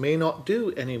colleges may not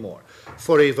do anymore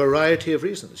for a variety of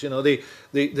reasons. The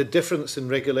difference in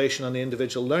regulation on the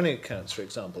individual learning accounts, for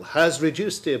example, has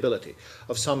reduced the ability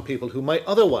of some people who might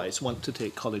otherwise want to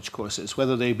take college courses,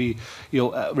 whether they be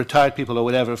retired people or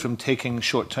whatever, from taking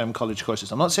short-term college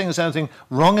courses. I'm not saying there's anything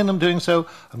wrong in them doing so.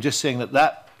 I'm just saying that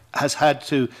that has had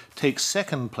to take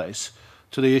second place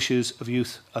to the issues of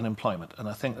youth unemployment. And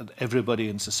I think that everybody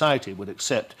in society would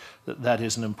accept that that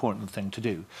is an important thing to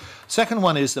do. Second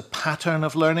one is the pattern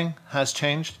of learning has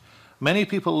changed. Many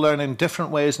people learn in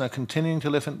different ways and are continuing to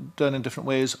learn in different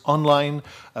ways online,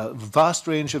 a vast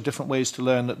range of different ways to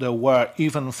learn that there were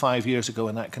even 5 years ago,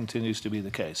 and that continues to be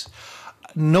the case.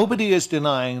 Nobody is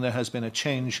denying there has been a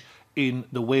change in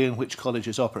the way in which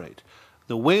colleges operate.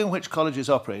 The way in which colleges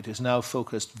operate is now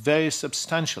focused very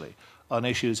substantially on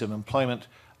issues of employment,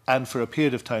 and for a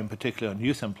period of time, particularly on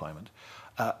youth employment.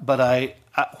 But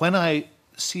when I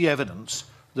see evidence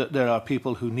that there are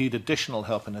people who need additional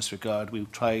help in this regard, we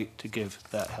try to give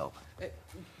that help.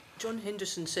 John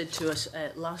Henderson said to us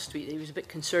last week that he was a bit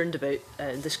concerned about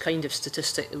this kind of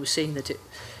statistic that was saying that it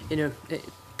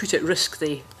put at risk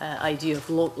the idea of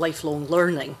lifelong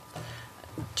learning.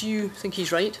 Do you think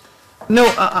he's right?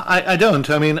 No, I don't.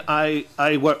 I mean,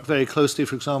 I work very closely,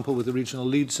 for example, with the regional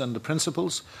leads and the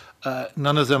principals.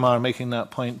 None of them are making that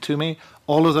point to me.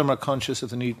 All of them are conscious of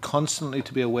the need constantly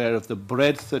to be aware of the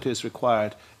breadth that is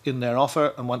required in their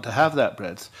offer and want to have that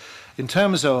breadth. In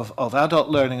terms of adult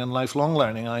learning and lifelong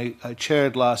learning, I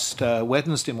chaired last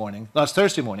Thursday morning,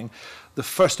 the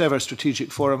first ever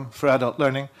strategic forum for adult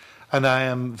learning. And I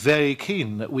am very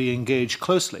keen that we engage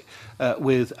closely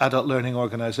with adult learning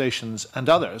organisations and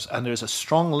others, and there's a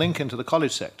strong link into the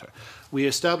college sector. We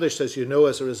established, as you know,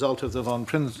 as a result of the von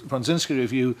Brzezinski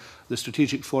review, the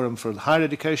Strategic Forum for Higher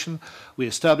Education. We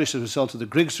established, as a result of the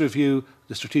Griggs review,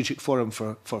 the Strategic Forum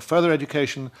for Further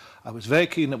Education. I was very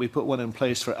keen that we put one in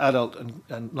place for adult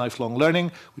and lifelong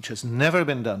learning, which has never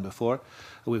been done before.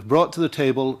 We've brought to the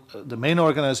table the main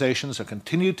organisations, have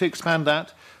continued to expand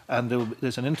that, and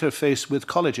there's an interface with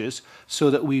colleges so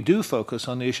that we do focus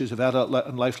on the issues of adult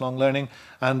and lifelong learning.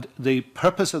 And the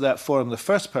purpose of that forum, the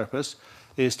first purpose,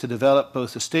 is to develop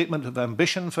both a statement of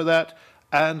ambition for that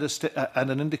and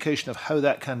an indication of how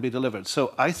that can be delivered.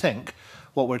 So I think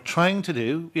what we're trying to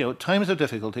do, at times of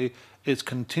difficulty, is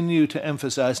continue to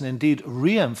emphasise and indeed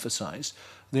re-emphasise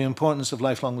the importance of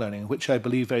lifelong learning, which I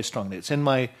believe very strongly. It's in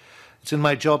my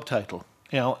job title.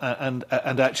 And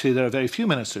actually there are very few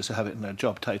ministers who have it in their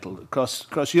job title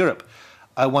across Europe.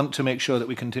 I want to make sure that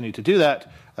we continue to do that.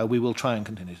 We will try and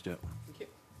continue to do it.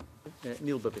 Thank you.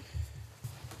 Neil Bibby.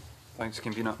 Thanks,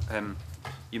 Convener.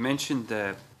 You mentioned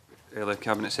earlier,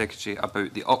 Cabinet Secretary,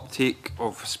 about the uptake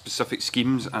of specific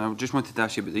schemes, and I just wanted to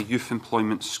ask you about the Youth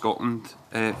Employment Scotland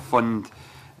Fund,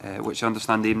 which I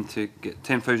understand aimed to get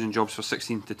 10,000 jobs for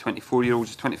 16 to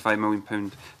 24-year-olds, a £25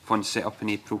 million fund set up in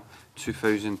April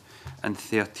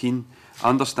 2013. I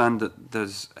understand that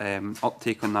there's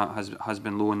uptake on that has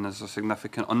been low, and there's a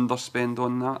significant underspend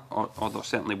on that, or there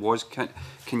certainly was.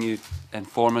 Can you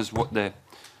inform us what the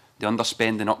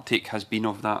underspend and uptake has been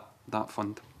of that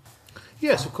fund?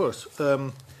 Yes, of course.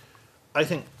 I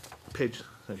think, page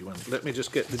 31, let me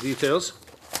just get the details.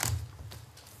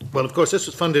 Well, of course, this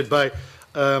was funded by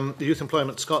the Youth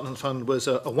Employment Scotland Fund, was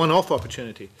a one-off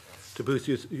opportunity to boost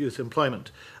youth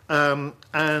employment.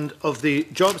 And of the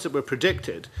jobs that were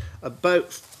predicted,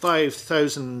 about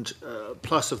 5,000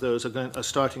 plus of those are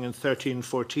starting in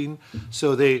 13-14,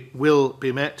 so they will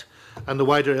be met, and the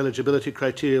wider eligibility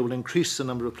criteria will increase the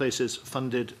number of places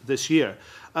funded this year.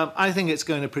 I think it's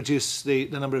going to produce the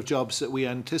number of jobs that we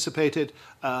anticipated,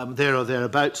 there or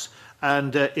thereabouts,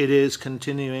 and it is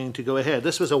continuing to go ahead.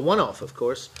 This was a one-off, of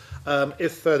course.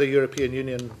 If further European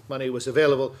Union money was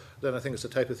available, then I think it's the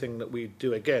type of thing that we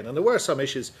do again. And there were some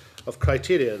issues of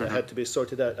criteria that had to be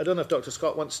sorted out. I don't know if Dr.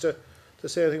 Scott wants to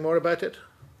say anything more about it.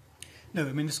 No,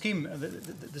 I mean the scheme.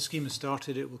 The scheme has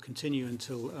started. It will continue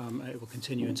until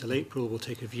April. We'll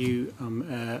take a view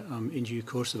in due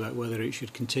course about whether it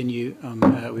should continue.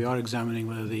 We are examining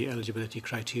whether the eligibility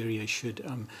criteria should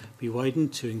be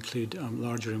widened to include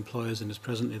larger employers than is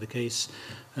presently the case,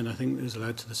 and I think it is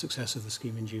allowed to the success of the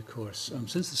scheme in due course.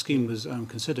 Since the scheme was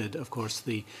considered, of course,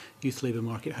 the youth labour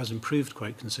market has improved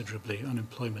quite considerably.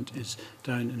 Unemployment is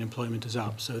down and employment is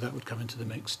up, so that would come into the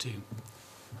mix too.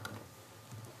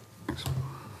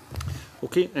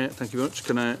 Okay, thank you very much.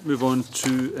 Can I move on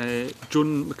to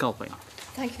Joan McAlpine?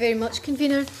 Thank you very much,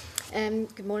 Convener.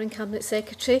 Good morning, Cabinet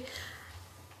Secretary.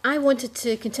 I wanted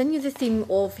to continue the theme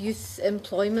of youth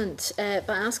employment by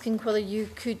asking whether you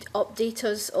could update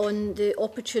us on the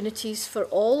Opportunities for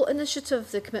All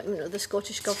initiative, the commitment of the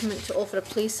Scottish Government to offer a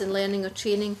place in learning or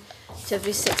training to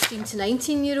every 16 to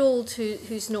 19-year-old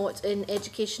who's not in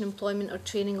education, employment or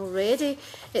training already.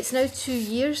 It's now 2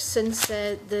 years since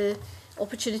the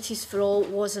Opportunities for All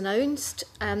was announced.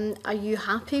 Are you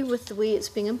happy with the way it's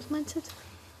being implemented?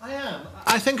 I am.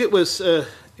 I think it was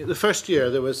the first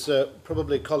year there was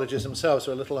probably colleges themselves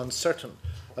were a little uncertain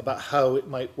about how it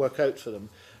might work out for them.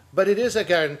 But it is a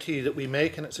guarantee that we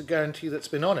make, and it's a guarantee that's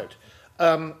been honoured.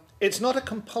 It's not a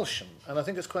compulsion, and I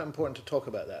think it's quite important to talk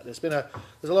about that. There's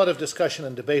a lot of discussion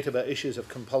and debate about issues of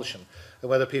compulsion and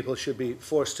whether people should be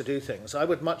forced to do things. I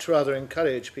would much rather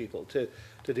encourage people to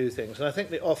do things, and I think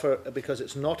the offer, because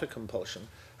it's not a compulsion,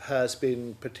 has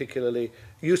been particularly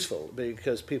useful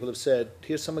because people have said,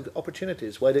 here's some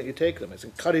opportunities, why don't you take them? It's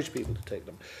encouraged people to take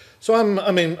them. So I'm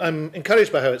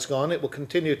encouraged by how it's gone. It will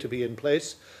continue to be in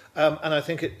place, and I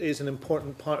think it is an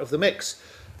important part of the mix.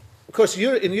 Of course,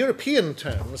 in European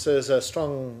terms, there's a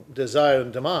strong desire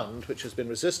and demand, which has been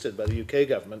resisted by the UK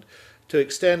government, to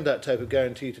extend that type of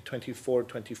guarantee to 24,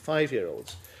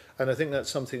 25-year-olds. And I think that's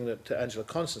something that Angela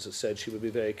Constance has said she would be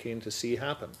very keen to see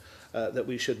happen, that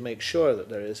we should make sure that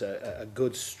there is a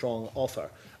good, strong offer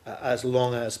as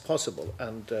long as possible.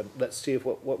 And let's see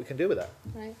what we can do with that.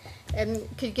 Right.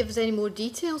 Could you give us any more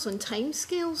details on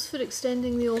timescales for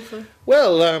extending the offer?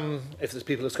 Well, if the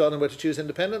people of Scotland were to choose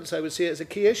independence, I would see it as a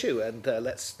key issue. And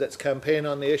let's campaign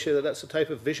on the issue that that's the type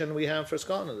of vision we have for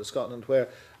Scotland, a Scotland where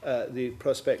the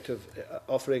prospect of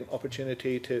offering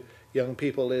opportunity to young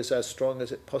people is as strong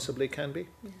as it possibly can be.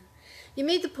 Yeah. You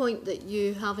made the point that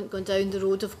you haven't gone down the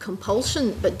road of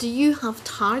compulsion, but do you have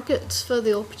targets for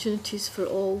the Opportunities for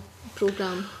All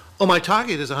programme? Oh, my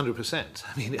target is 100%.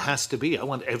 I mean, it has to be. I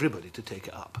want everybody to take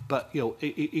it up. But,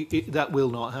 that will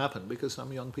not happen because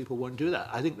some young people won't do that.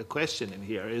 I think the question in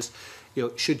here is,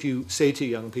 should you say to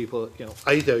young people,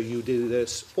 either you do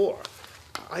this or...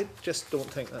 I just don't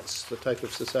think that's the type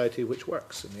of society which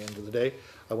works in the end of the day.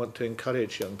 I want to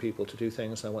encourage young people to do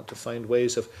things. I want to find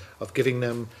ways of giving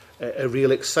them a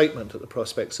real excitement at the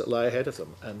prospects that lie ahead of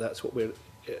them. And that's what we're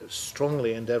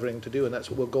strongly endeavouring to do, and that's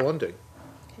what we'll go on doing.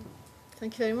 Okay.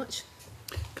 Thank you very much.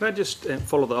 Can I just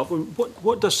follow that up?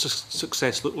 What does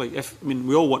success look like?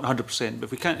 We all want 100%, but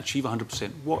if we can't achieve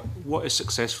 100%, what is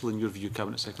successful in your view,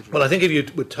 Cabinet Secretary? Well, I think if you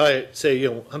would say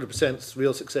 100%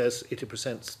 real success,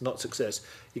 80% not success,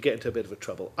 you get into a bit of a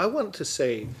trouble. I want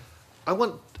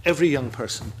every young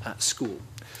person at school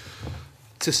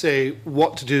to say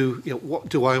what to do. What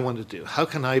do I want to do? How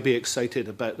can I be excited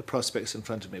about the prospects in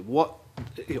front of me?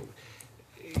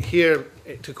 Here,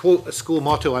 to quote a school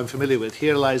motto I'm familiar with,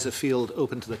 here lies a field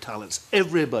open to the talents.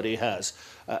 Everybody has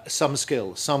some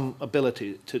skill, some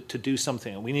ability to do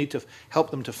something, and we need to help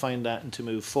them to find that and to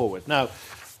move forward. Now,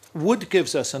 Wood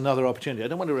gives us another opportunity. I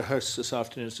don't want to rehearse this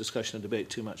afternoon's discussion and debate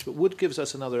too much, but Wood gives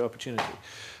us another opportunity.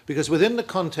 Because within the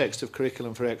context of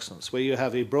Curriculum for Excellence, where you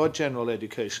have a broad general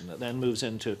education that then moves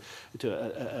into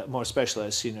a more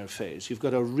specialised senior phase, you've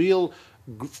got a real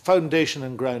foundation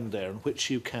and ground there on which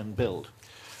you can build.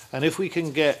 And if we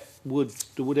can get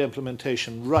the Wood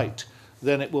implementation right,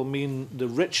 then it will mean the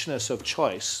richness of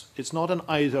choice. It's not an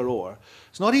either or.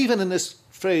 It's not even in this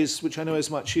phrase, which I know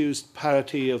is much used,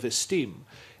 parity of esteem.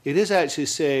 It is actually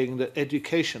saying that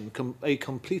education, a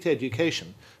complete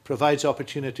education, provides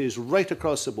opportunities right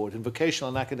across the board in vocational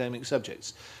and academic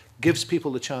subjects, gives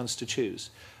people the chance to choose,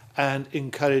 and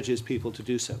encourages people to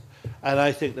do so. And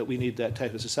I think that we need that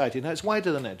type of society. Now, it's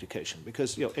wider than education,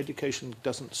 because education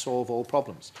doesn't solve all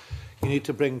problems. You need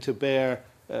to bring to bear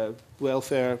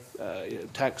welfare,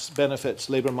 tax benefits,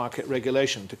 labour market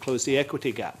regulation to close the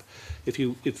equity gap.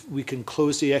 If we can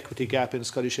close the equity gap in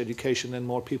Scottish education, then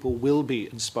more people will be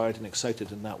inspired and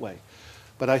excited in that way.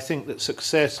 But I think that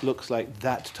success looks like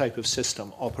that type of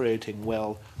system operating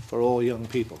well for all young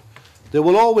people. There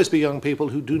will always be young people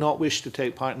who do not wish to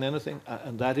take part in anything,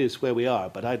 and that is where we are.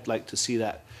 But I'd like to see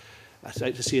that. I'd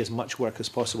like to see as much work as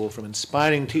possible from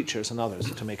inspiring teachers and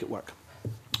others to make it work.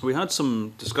 We had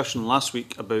some discussion last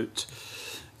week about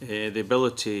the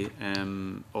ability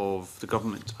of the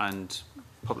government and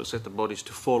public sector bodies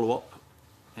to follow up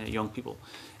young people.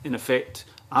 In effect,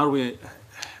 are we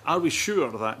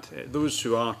sure that those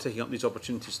who are taking up these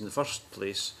opportunities in the first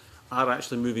place are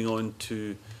actually moving on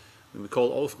to, we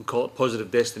often call it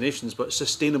positive destinations, but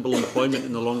sustainable employment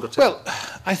in the longer term? Well,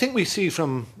 I think we see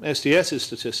from SDS's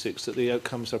statistics that the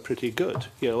outcomes are pretty good,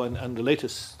 and the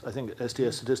latest, I think,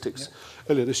 SDS statistics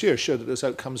earlier this year showed that those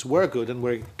outcomes were good and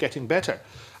were getting better.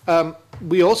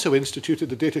 We also instituted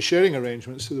the data sharing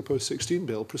arrangements through the Post-16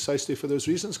 bill precisely for those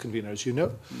reasons, convener, as you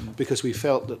know, because we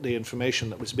felt that the information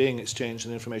that was being exchanged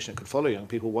and the information that could follow young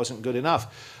people wasn't good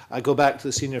enough. I go back to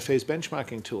the senior phase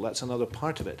benchmarking tool. That's another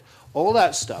part of it. All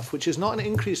that stuff, which is not an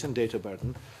increase in data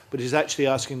burden, but is actually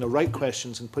asking the right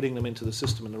questions and putting them into the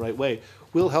system in the right way,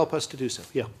 will help us to do so,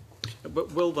 yeah.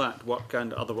 But will that work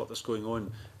and other work that's going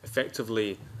on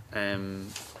effectively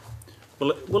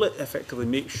will it effectively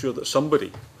make sure that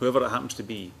somebody, whoever it happens to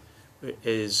be,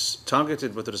 is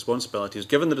targeted with the responsibility, is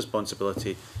given the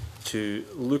responsibility to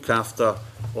look after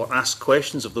or ask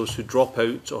questions of those who drop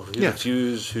out or who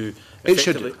refuse, who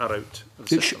effectively are out?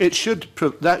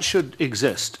 That should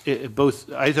exist,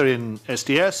 both either in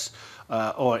SDS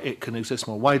or it can exist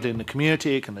more widely in the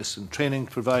community. It can list in training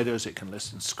providers, it can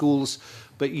list in schools.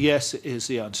 But yes, it is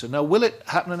the answer. Now, will it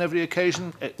happen on every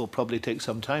occasion? It will probably take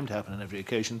some time to happen on every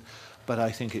occasion, but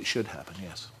I think it should happen,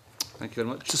 yes. Thank you very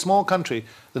much. It's a small country.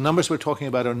 The numbers we're talking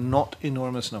about are not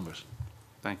enormous numbers.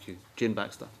 Thank you. Jane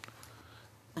Baxter.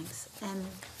 Thanks.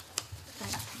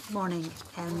 Morning.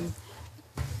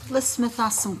 Liz Smith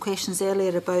asked some questions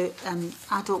earlier about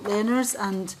adult learners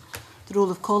and the role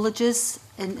of colleges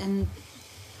in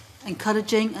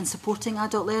encouraging and supporting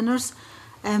adult learners.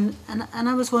 And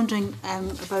I was wondering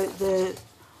about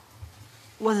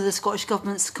whether the Scottish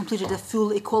Government's completed a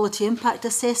full equality impact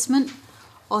assessment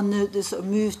on the sort of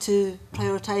move to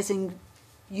prioritising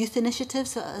youth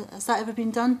initiatives. Has that ever been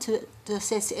done to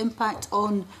assess the impact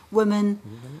on women,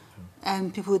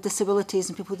 people with disabilities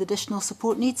and people with additional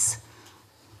support needs?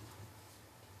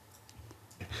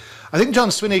 I think John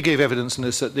Swinney gave evidence in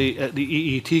this at the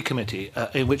EET committee,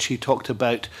 in which he talked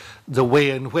about the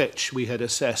way in which we had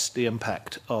assessed the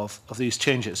impact of these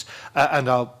changes. And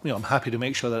I'm happy to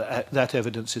make sure that that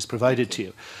evidence is provided to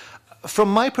you.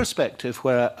 From my perspective,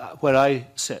 where I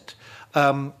sit,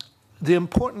 the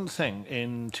important thing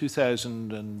in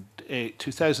 2008,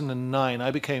 2009,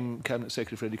 I became Cabinet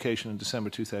Secretary for Education in December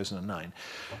 2009.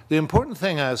 The important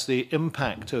thing as the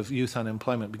impact of youth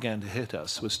unemployment began to hit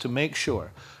us was to make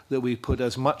sure that we put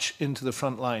as much into the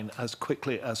front line as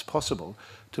quickly as possible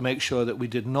to make sure that we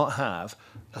did not have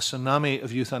a tsunami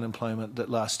of youth unemployment that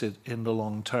lasted in the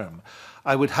long term.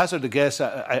 I would hazard a guess,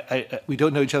 we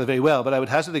don't know each other very well, but I would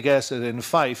hazard a guess that in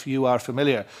Fife you are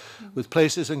familiar with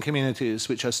places and communities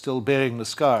which are still bearing the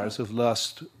scars of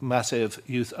last massive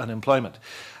youth unemployment.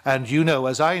 And you know,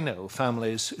 as I know,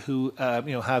 families who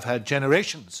have had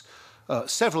generations,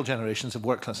 several generations of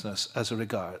worklessness as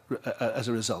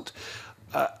a result.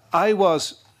 I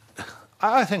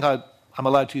think I'm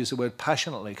allowed to use the word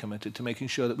passionately committed to making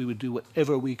sure that we would do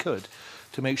whatever we could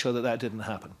to make sure that that didn't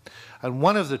happen. And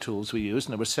one of the tools we used,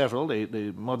 and there were several,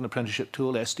 the Modern Apprenticeship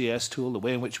tool, SDS tool, the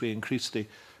way in which we increased the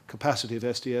capacity of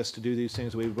SDS to do these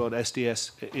things, the way we brought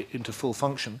SDS into full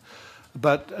function.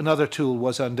 But another tool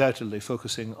was undoubtedly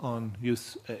focusing on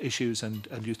youth issues and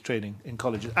youth training in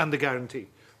colleges, and the guarantee,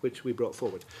 which we brought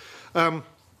forward.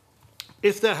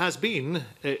 If there has been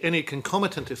any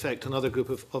concomitant effect on other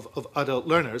group of adult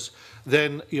learners,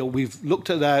 then we've looked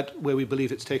at that where we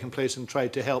believe it's taken place and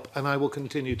tried to help, and I will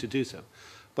continue to do so.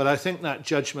 But I think that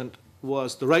judgment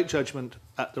was the right judgment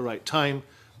at the right time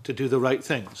to do the right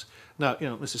things. Now,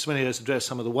 Mr. Swinney has addressed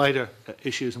some of the wider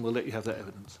issues, and we'll let you have that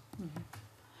evidence. Mm-hmm.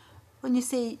 When you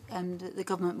say that the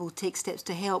government will take steps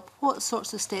to help, what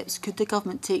sorts of steps could the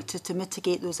government take to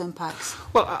mitigate those impacts?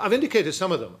 Well, I've indicated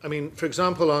some of them. I mean, for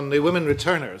example, on the women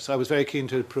returners, I was very keen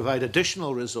to provide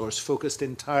additional resource focused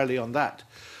entirely on that.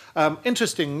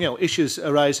 Interesting, issues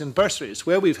arise in bursaries,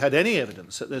 where we've had any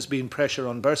evidence that there's been pressure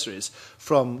on bursaries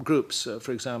from groups,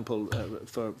 for example,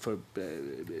 for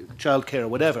childcare or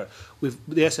whatever. The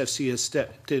SFC has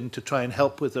stepped in to try and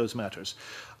help with those matters.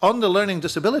 On the learning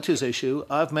disabilities issue,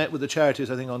 I've met with the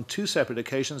charities, I think, on 2 separate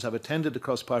occasions. I've attended the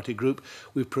cross-party group.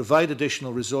 We've provided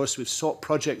additional resource. We've sought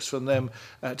projects from them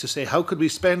to say, how could we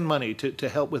spend money to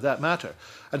help with that matter?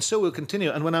 And so we'll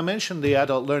continue. And when I mentioned the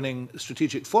Adult Learning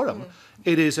Strategic Forum,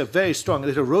 it is a very strong,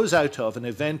 it arose out of an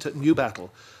event at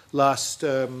Newbattle last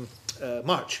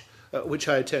March, which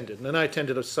I attended. And then I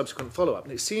attended a subsequent follow-up.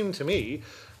 And it seemed to me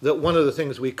that one of the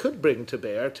things we could bring to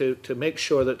bear to make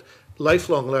sure that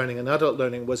lifelong learning and adult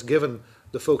learning was given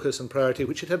the focus and priority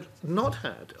which it had not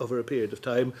had over a period of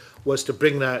time, was to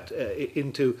bring that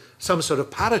into some sort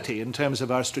of parity in terms of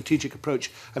our strategic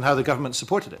approach and how the government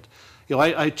supported it. You know,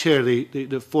 I chair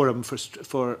the forum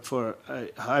for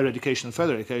higher education and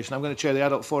further education. I'm going to chair the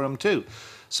adult forum too.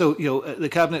 So, you know, the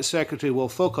Cabinet Secretary will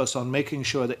focus on making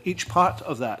sure that each part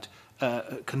of that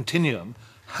continuum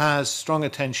has strong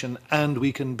attention and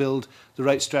we can build the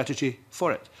right strategy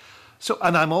for it. So,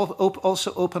 and I'm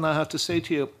also open, I have to say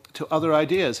to you, to other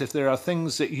ideas. If there are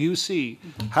things that you see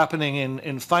happening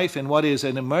in Fife in what is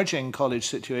an emerging college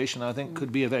situation, I think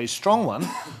could be a very strong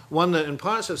one that in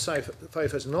parts of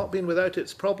Fife has not been without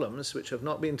its problems, which have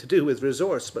not been to do with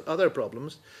resource, but other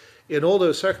problems. In all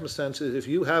those circumstances, if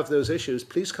you have those issues,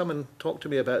 please come and talk to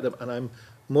me about them, and I'm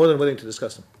more than willing to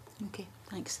discuss them. Okay,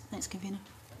 thanks. Thanks, Convener.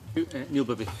 Neil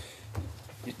Bibby.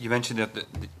 You mentioned that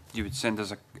you would send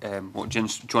us what John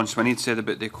Swinney had said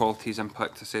about the equalities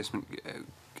impact assessment.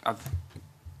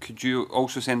 Could you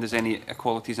also send us any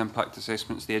equalities impact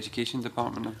assessments the Education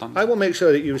Department have done? I will make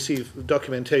sure that you receive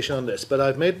documentation on this, but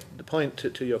I've made the point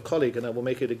to your colleague, and I will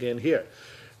make it again here.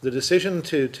 The decision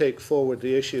to take forward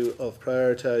the issue of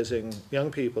prioritising young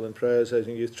people and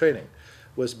prioritising youth training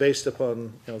was based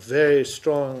upon very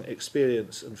strong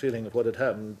experience and feeling of what had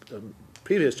happened in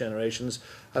previous generations,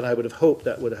 and I would have hoped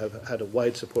that would have had a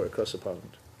wide support across the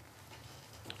Parliament.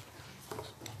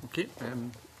 Okay.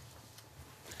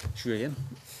 Julian.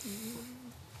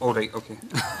 All right. Okay.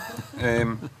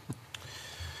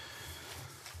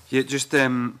 Yeah. Just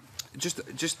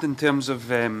in terms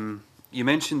of you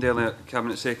mentioned earlier,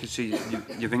 Cabinet Secretary,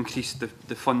 you've increased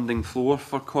the funding floor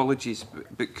for colleges,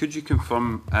 but could you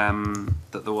confirm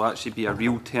that there will actually be a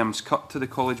real terms cut to the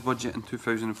college budget in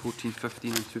 2014-15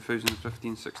 and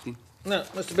 2015-16? No,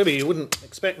 Mr Bibby, you wouldn't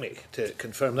expect me to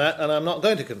confirm that, and I'm not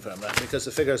going to confirm that because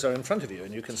the figures are in front of you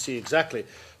and you can see exactly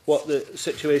what the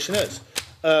situation is.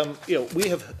 We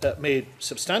have made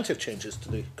substantive changes to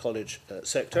the college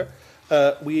sector.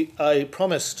 I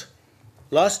promised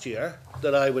last year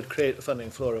that I would create a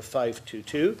funding floor of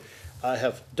 522. I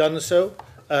have done so.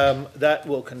 That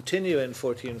will continue in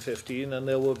 14-15, and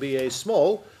there will be a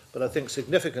small, but I think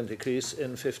significant increase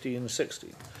in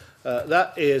 15-16.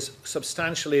 That is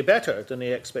substantially better than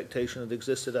the expectation that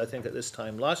existed, I think, at this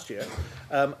time last year.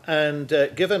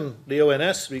 Given the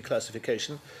ONS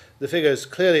reclassification, the figures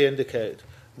clearly indicate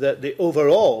that the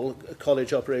overall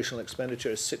college operational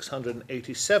expenditure is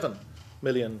 £687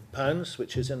 million,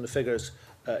 which is in the figures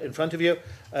in front of you,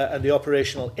 and the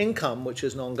operational income, which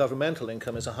is non-governmental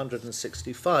income, is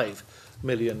 £165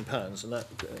 million, and that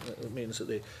means that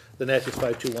the net is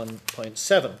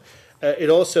 521.7.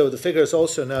 The figures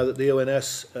also, now that the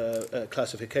ONS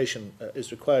classification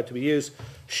is required to be used,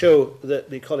 show that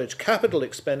the college capital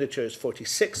expenditure is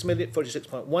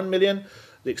 46.1 million.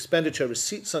 The expenditure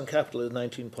receipts on capital is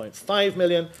 19.5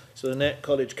 million, so the net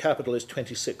college capital is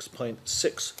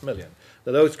 26.6 million.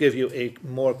 Now, those give you a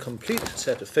more complete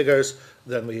set of figures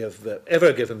than we have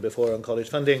ever given before on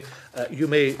college funding. You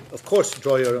may, of course,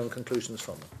 draw your own conclusions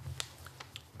from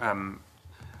them.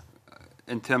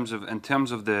 In terms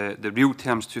of the real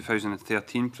terms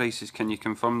 2013 prices, can you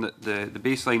confirm that the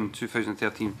baseline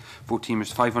 2013-14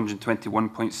 was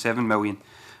 521.7 million,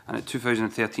 and at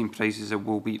 2013 prices it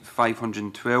will be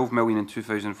 512 million in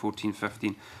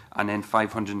 2014-15, and then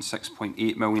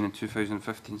 506.8 million in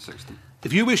 2015-16?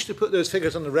 If you wish to put those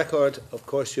figures on the record, of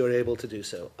course you're able to do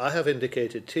so. I have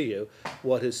indicated to you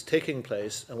what is taking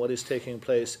place, and what is taking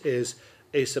place is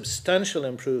a substantial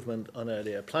improvement on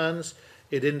earlier plans.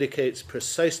 It indicates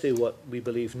precisely what we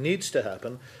believe needs to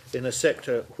happen in a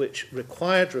sector which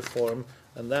required reform,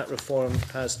 and that reform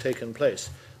has taken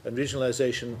place. And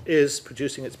regionalisation is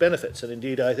producing its benefits, and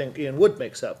indeed I think Ian Wood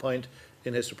makes that point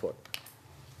in his report.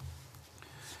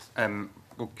 Well,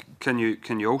 can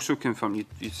you also confirm, you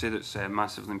said it's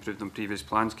massively improved on previous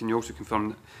plans, can you also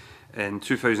confirm that in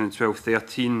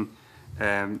 2012-13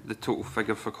 the total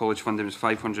figure for college funding was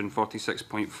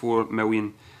 546.4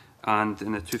 million, and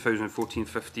in the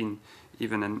 2014-15,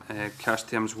 even in cash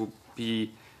terms, will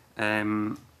be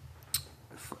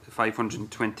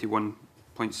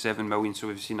 521.7 million. So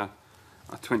we've seen a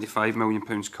 £25 million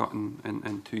cut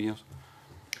in 2 years.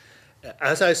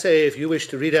 As I say, if you wish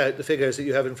to read out the figures that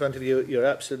you have in front of you, you're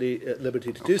absolutely at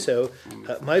liberty to do so.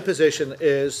 My position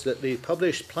is that the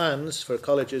published plans for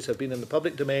colleges have been in the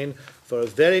public domain for a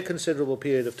very considerable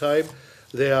period of time.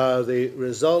 They are the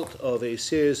result of a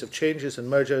series of changes and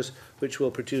mergers which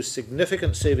will produce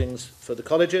significant savings for the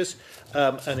colleges.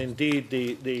 And indeed,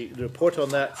 the report on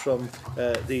that from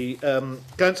the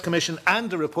Grants Commission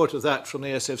and the report of that from the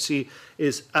SFC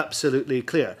is absolutely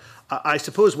clear. I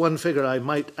suppose one figure I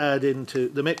might add into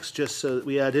the mix, just so that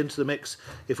we add into the mix,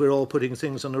 if we're all putting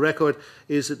things on the record,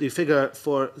 is that the figure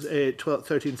for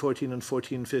 13-14 and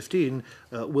 14-15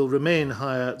 will remain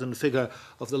higher than the figure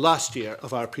of the last year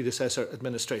of our predecessor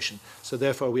administration. So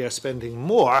therefore we are spending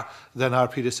more than our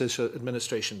predecessor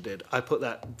administration did. I put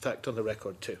that fact on the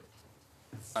record too.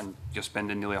 And you're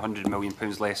spending nearly £100 million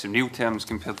less in real terms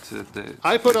compared to the...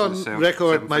 I put on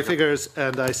record my figures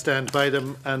and I stand by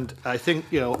them, and I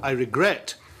think, I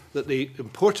regret that the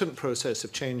important process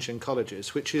of change in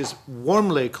colleges, which is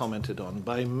warmly commented on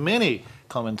by many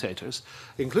commentators,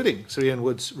 including Sir Ian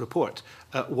Wood's report,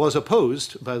 was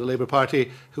opposed by the Labour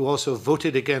Party, who also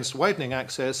voted against widening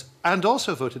access and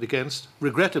also voted against,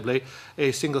 regrettably,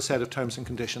 a single set of terms and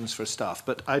conditions for staff.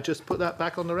 But I just put that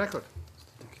back on the record.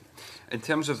 In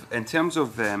terms of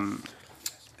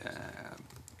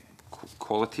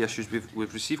quality issues,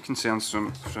 we've received concerns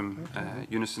from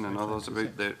Unison and others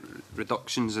about the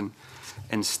reductions in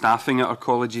staffing at our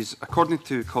colleges. According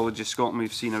to Colleges Scotland,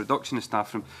 we've seen a reduction in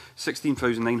staff from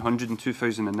 16,900 in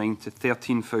 2009 to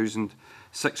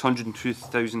 13,600 in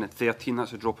 2013.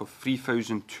 That's a drop of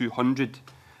 3,200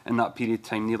 in that period of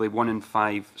time, nearly 1 in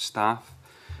 5 staff.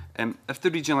 If the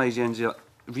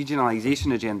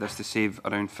regionalisation agenda is to save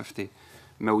around £50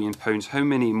 million, how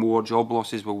many more job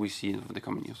losses will we see over the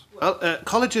coming years? Well,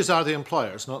 colleges are the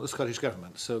employers, not the Scottish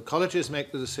Government. So colleges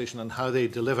make the decision on how they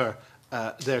deliver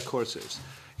their courses.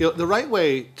 The right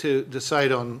way to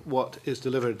decide on what is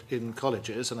delivered in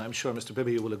colleges, and I'm sure Mr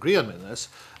Bibby will agree on this,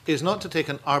 is not to take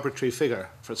an arbitrary figure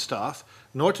for staff,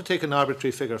 nor to take an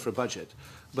arbitrary figure for budget,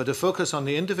 but to focus on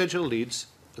the individual needs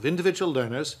of individual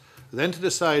learners, then to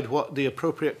decide what the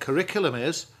appropriate curriculum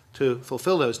is to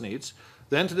fulfil those needs,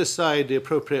 then to decide the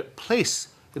appropriate place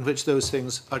in which those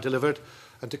things are delivered,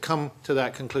 and to come to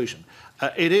that conclusion.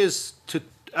 It is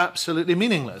absolutely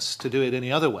meaningless to do it any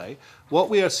other way. What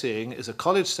we are seeing is a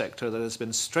college sector that has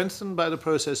been strengthened by the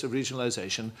process of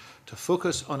regionalisation to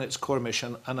focus on its core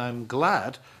mission, and I'm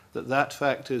glad that that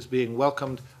fact is being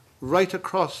welcomed right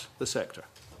across the sector.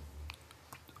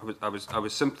 I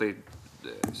was simply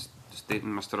stating,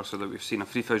 Mr Russell, that we've seen a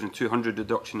 3,200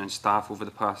 reduction in staff over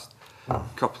the past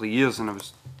couple of years, and I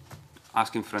was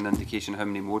asking for an indication how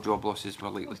many more job losses we're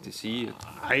likely to see.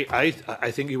 I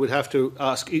think you would have to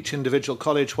ask each individual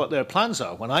college what their plans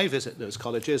are. When I visit those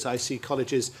colleges, I see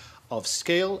colleges of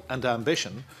scale and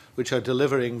ambition which are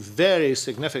delivering very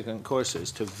significant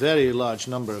courses to a very large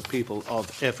number of people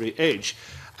of every age.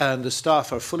 And the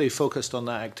staff are fully focused on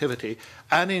that activity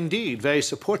and indeed very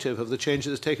supportive of the change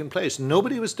that has taken place.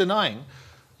 Nobody was denying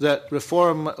that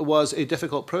reform was a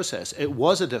difficult process. It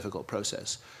was a difficult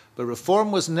process. But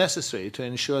reform was necessary to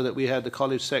ensure that we had the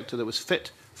college sector that was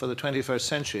fit for the 21st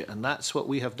century, and that's what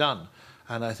we have done.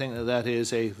 And I think that that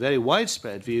is a very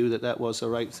widespread view that that was the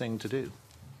right thing to do.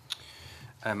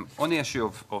 On the issue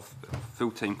of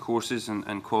full-time courses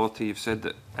and quality, you've said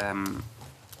that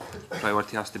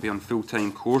priority has to be on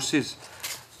full-time courses.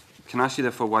 Can I ask you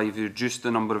therefore why you've reduced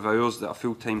the number of hours that a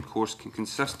full-time course can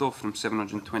consist of from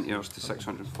 720 hours to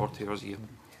 640 hours a year?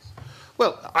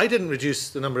 Well, I didn't reduce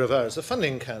the number of hours. The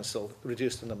Funding Council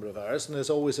reduced the number of hours, and there's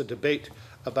always a debate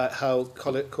about how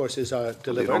courses are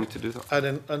delivered to do that?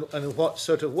 and in what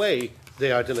sort of way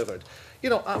they are delivered.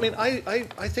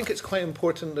 I think it's quite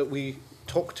important that we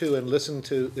talk to and listen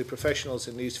to the professionals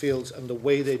in these fields and the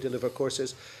way they deliver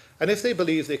courses. And if they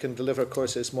believe they can deliver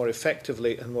courses more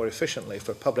effectively and more efficiently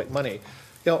for public money,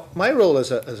 my role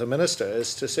as a minister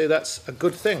is to say that's a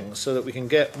good thing so that we can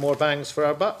get more bangs for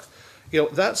our buck.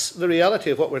 That's the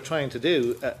reality of what we're trying to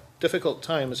do at difficult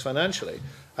times financially.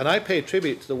 And I pay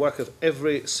tribute to the work of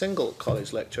every single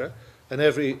college lecturer and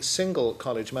every single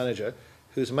college manager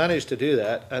who's managed to do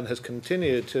that and has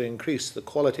continued to increase the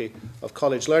quality of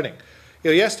college learning.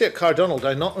 Yesterday at Cardonald,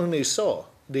 I not only saw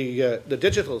the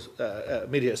digital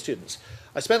media students,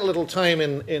 I spent a little time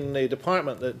in a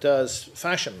department that does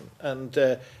fashion and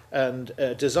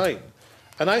design.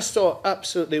 And I saw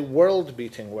absolutely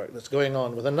world-beating work that's going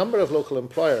on with a number of local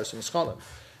employers in Scotland.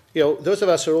 Those of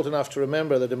us who are old enough to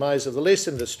remember the demise of the lace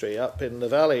industry up in the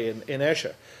valley in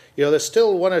Ayrshire, there's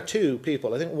still one or two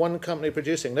people, I think one company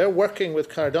producing. They're working with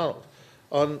Cardonald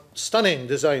on stunning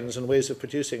designs and ways of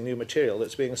producing new material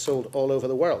that's being sold all over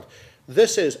the world.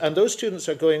 This is, and those students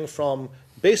are going from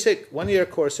basic one-year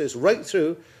courses right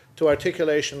through to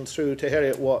articulation, through to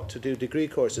Heriot Watt to do degree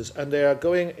courses, and they are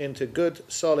going into good,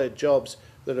 solid jobs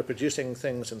that are producing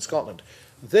things in Scotland.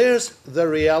 There's the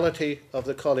reality of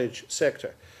the college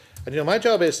sector. And my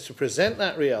job is to present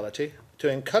that reality, to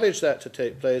encourage that to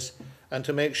take place, and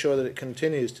to make sure that it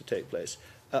continues to take place.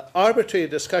 Arbitrary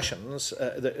discussions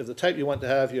of the type you want to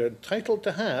have, you're entitled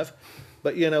to have,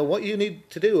 but what you need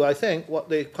to do, I think, what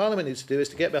the Parliament needs to do is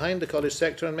to get behind the college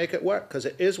sector and make it work, because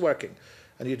it is working.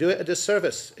 And you do it a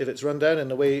disservice if it's run down in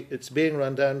the way it's being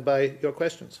run down by your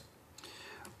questions.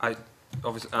 I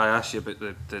asked you about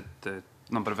the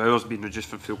number of hours being reduced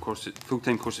from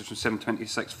full-time courses from 720 to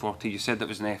 640. You said that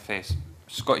was an FS,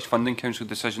 Scottish Funding Council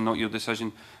decision, not your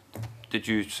decision. Did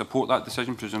you support that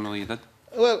decision? Presumably you did.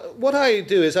 Well, what I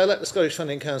do is I let the Scottish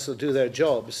Funding Council do their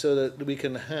job so that we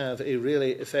can have a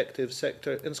really effective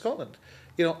sector in Scotland.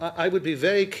 I would be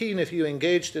very keen if you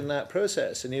engaged in that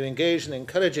process and you engaged in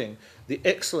encouraging the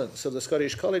excellence of the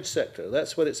Scottish college sector.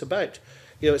 That's what it's about.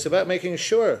 It's about making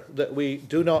sure that we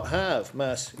do not have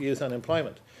mass youth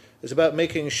unemployment. It's about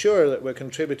making sure that we're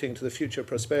contributing to the future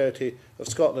prosperity of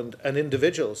Scotland and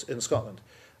individuals in Scotland.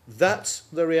 That's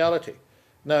the reality.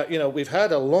 Now, we've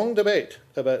had a long debate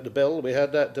about the bill. We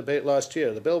had that debate last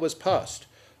year. The bill was passed.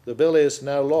 The bill is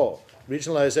now law.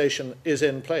 Regionalisation is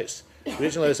in place.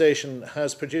 Regionalisation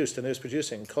has produced and is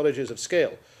producing colleges of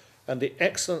scale. And the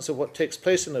excellence of what takes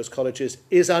place in those colleges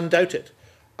is undoubted.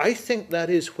 I think that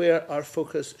is where our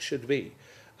focus should be.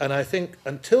 And I think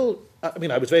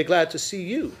I was very glad to see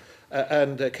you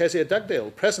and Kezia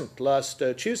Dugdale present last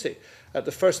Tuesday at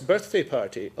the first birthday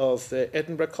party of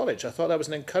Edinburgh College. I thought that was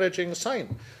an encouraging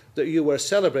sign that you were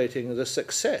celebrating the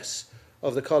success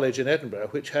of the college in Edinburgh,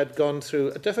 which had gone through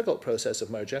a difficult process of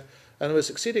merger and was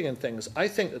succeeding in things. I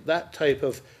think that type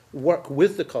of work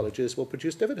with the colleges will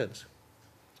produce dividends.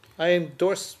 I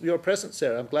endorse your presence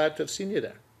there. I'm glad to have seen you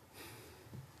there.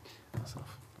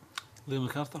 Liam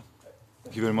MacArthur.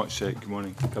 Thank you very much. Good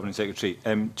morning, Cabinet Secretary.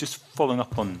 Just following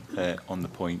up on the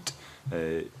point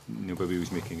Neil Bibby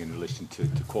was making in relation to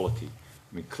quality.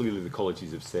 I mean, clearly the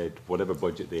colleges have said whatever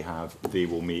budget they have, they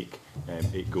will make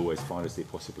it go as far as they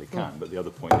possibly can. But the other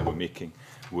point they were making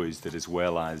was that as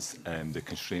well as the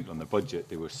constraint on the budget,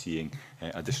 they were seeing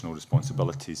additional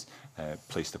responsibilities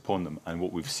placed upon them. And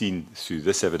what we've seen through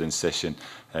this evidence session,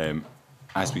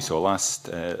 as we saw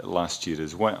last year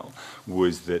as well,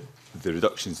 was that the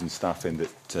reductions in staffing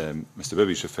that Mr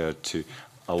Bibby's referred to,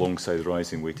 alongside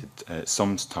rising weighted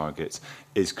sums targets,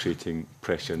 is creating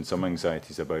pressure and some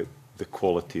anxieties about the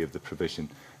quality of the provision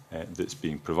that's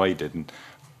being provided. And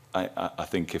I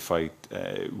think if I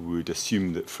would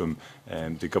assume that from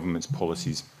the government's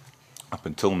policies up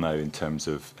until now in terms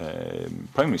of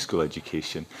primary school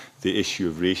education, the issue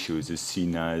of ratios is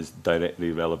seen as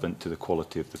directly relevant to the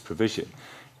quality of the provision.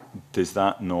 Does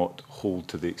that not hold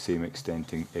to the same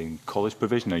extent in college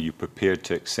provision? Are you prepared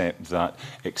to accept that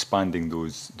expanding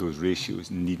those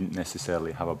ratios needn't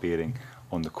necessarily have a bearing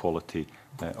on the quality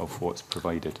of what's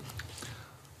provided?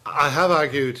 I have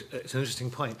argued, it's an interesting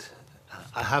point,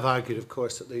 I have argued, of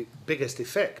course, that the biggest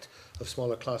effect of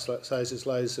smaller class sizes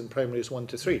lies in primaries 1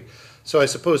 to 3. So I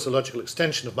suppose the logical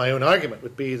extension of my own argument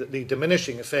would be that the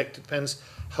diminishing effect depends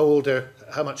how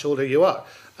much older you are.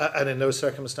 And in those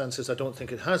circumstances, I don't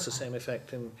think it has the same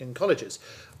effect in colleges.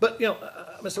 But,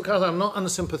 Mr McCarthy, I'm not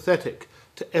unsympathetic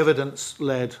to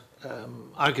evidence-led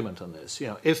argument on this.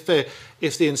 If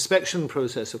the inspection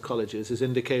process of colleges is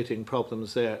indicating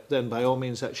problems there, then by all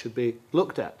means that should be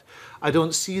looked at. I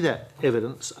don't see that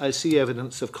evidence. I see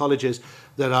evidence of colleges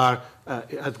that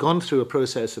have gone through a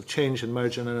process of change and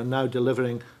merger and are now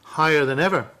delivering higher than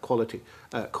ever quality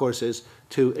courses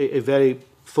to a very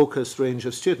focused range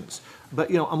of students. But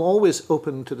I'm always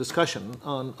open to discussion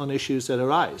on issues that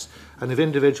arise. And if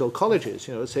individual colleges,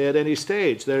 say at any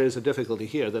stage there is a difficulty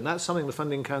here, then that's something the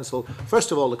Funding Council,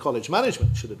 first of all, the college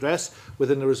management should address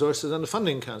within the resources, and the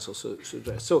Funding Council should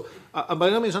address. So I'm by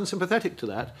no means unsympathetic to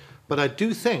that, but I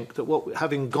do think that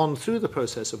having gone through the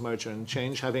process of merger and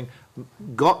change, having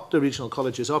got the regional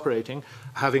colleges operating,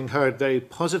 having heard very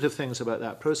positive things about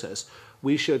that process,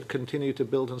 we should continue to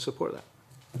build and support that.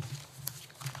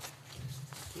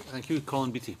 Thank you.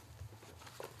 Colin Beattie.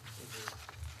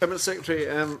 Cabinet Secretary,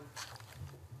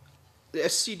 the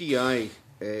SCDI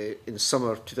in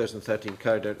summer 2013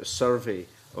 carried out a survey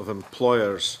of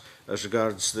employers as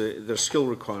regards their skill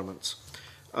requirements,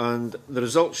 and the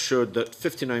results showed that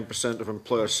 59% of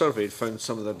employers surveyed found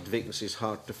some of their vacancies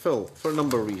hard to fill for a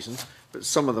number of reasons, but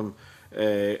some of them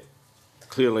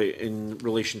clearly in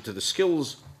relation to the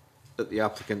skills that the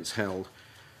applicants held.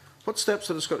 What steps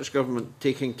are the Scottish Government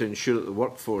taking to ensure that the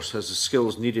workforce has the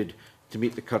skills needed to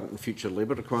meet the current and future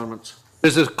labour requirements?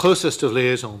 There's the closest of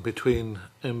liaison between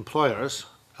employers,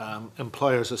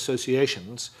 employers'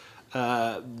 associations,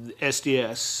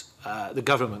 SDS, the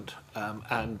government,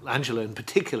 and Angela in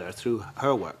particular through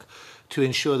her work, to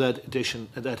ensure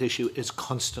that issue is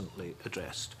constantly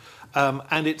addressed.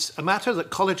 And it's a matter that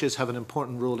colleges have an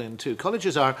important role in too.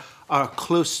 Colleges are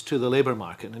close to the labour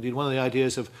market. Indeed, one of the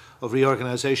ideas of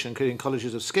reorganisation and creating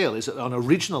colleges of scale is that on a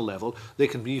regional level, they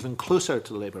can be even closer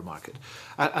to the labour market.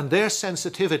 And their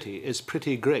sensitivity is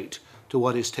pretty great to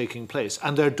what is taking place.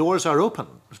 And their doors are open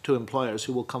to employers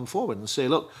who will come forward and say,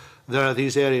 look, there are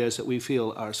these areas that we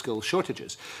feel are skill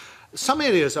shortages. Some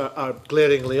areas are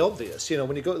glaringly obvious. You know,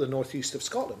 when you go to the northeast of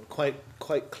Scotland,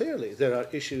 quite clearly there are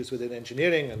issues within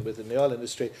engineering and within the oil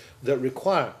industry that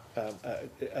require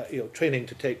training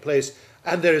to take place,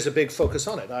 and there is a big focus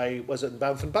on it. I was at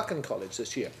Banff-and-Buchan College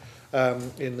this year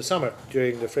in the summer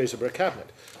during the Fraserburgh Cabinet,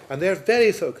 and they're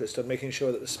very focused on making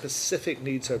sure that the specific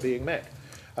needs are being met.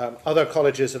 Other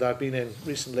colleges that I've been in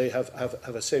recently have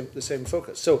the same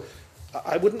focus. So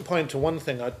I wouldn't point to one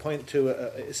thing, I'd point to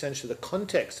essentially the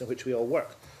context in which we all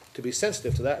work, to be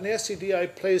sensitive to that. And the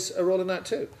SCDI plays a role in that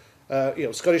too.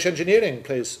 Scottish Engineering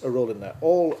plays a role in that.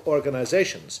 All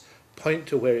organisations point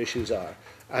to where issues are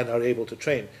and are able to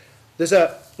train. There's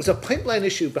a pipeline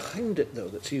issue behind it, though,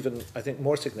 that's even, I think,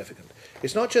 more significant.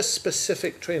 It's not just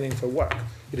specific training for work.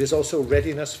 It is also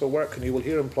readiness for work, and you will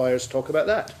hear employers talk about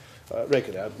that.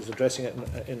 Regularly. I was addressing it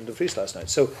in the Foulis last night.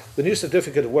 So the new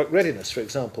certificate of work readiness, for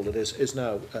example, that is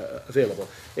now available,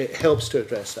 it helps to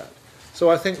address that. So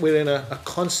I think we're in a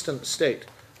constant state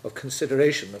of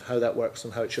consideration of how that works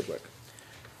and how it should work.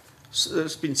 So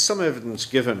there's been some evidence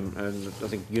given, and I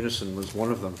think Unison was one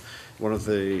of them, one of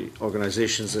the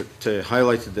organisations that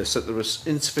highlighted this, that there was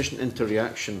insufficient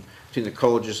interaction between the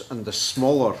colleges and the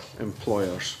smaller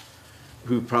employers,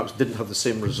 who perhaps didn't have the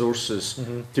same resources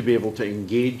to be able to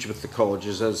engage with the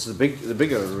colleges as the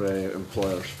bigger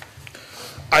employers.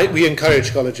 We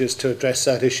encourage colleges to address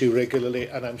that issue regularly,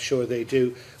 and I'm sure they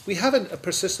do. We have a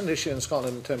persistent issue in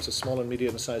Scotland in terms of small and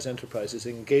medium-sized enterprises,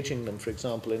 engaging them, for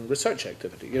example, in research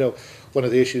activity. You know, one of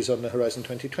the issues on the Horizon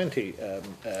 2020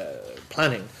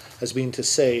 planning has been to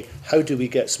say, how do we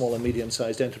get small and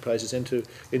medium-sized enterprises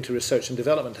into research and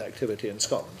development activity in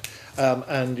Scotland?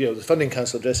 And the Funding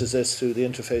Council addresses this through the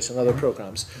interface and other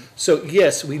programmes. So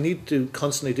yes, we need to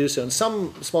constantly do so. And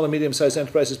some small and medium-sized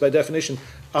enterprises, by definition,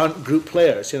 aren't group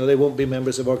players. They won't be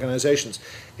members of organisations.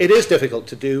 It is difficult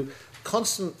to do.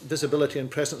 Constant visibility and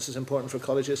presence is important for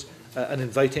colleges, and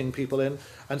inviting people in.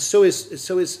 And so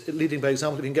is leading by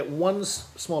example. If you can get one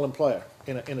small employer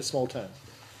in a small town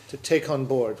to take on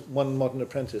board one modern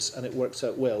apprentice, and it works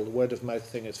out well. The word of mouth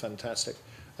thing is fantastic,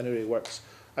 and it really works.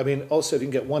 I mean, also, if you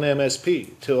can get one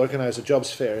MSP to organise a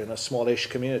jobs fair in a smallish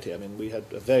community. I mean, we had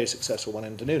a very successful one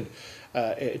in Dunoon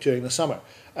during the summer,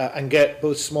 and get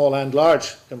both small and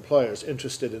large employers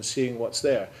interested in seeing what's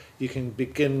there. You can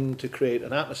begin to create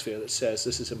an atmosphere that says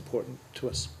this is important to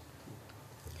us.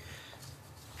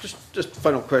 Just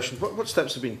final question. What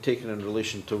steps have been taken in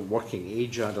relation to working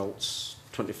age adults,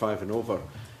 25 and over,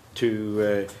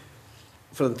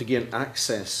 for them to gain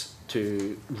access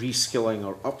to reskilling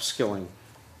or upskilling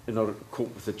in order to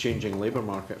cope with the changing labour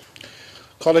market?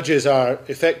 Colleges are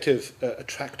effective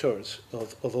attractors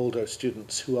of older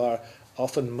students who are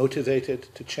often motivated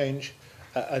to change.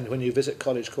 And when you visit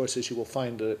college courses, you will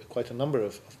find quite a number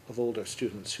of older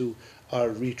students who are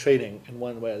retraining in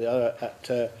one way or the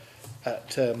other.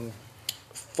 At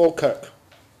Falkirk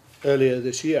earlier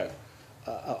this year,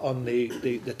 on the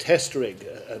test rig,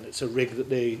 and it's a rig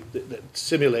that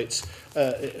simulates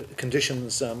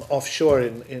conditions offshore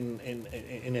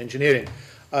in engineering.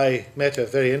 I met a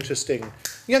very interesting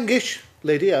youngish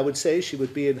lady, I would say. She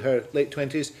would be in her late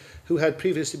 20s, who had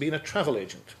previously been a travel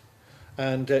agent.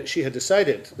 And she had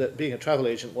decided that being a travel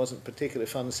agent wasn't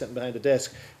particularly fun, sitting behind a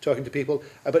desk talking to people,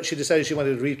 but she decided she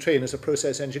wanted to retrain as a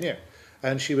process engineer.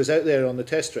 And she was out there on the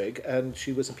test rig, and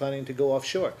she was planning to go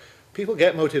offshore. People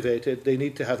get motivated, they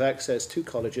need to have access to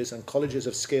colleges, and colleges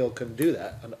of scale can do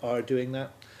that, and are doing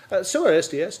that. So are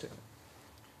SDS doing.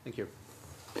 Thank you.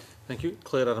 Thank you.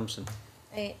 Claire Adamson.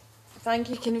 Thank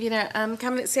you, Convener.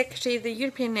 Cabinet Secretary, the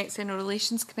European External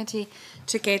Relations Committee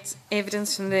took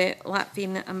evidence from the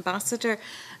Latvian ambassador,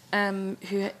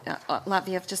 who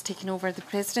Latvia have just taken over the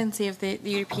presidency of the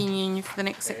European Union for the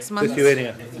next 6 months.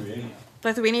 Lithuania,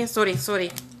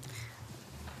 sorry,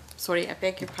 I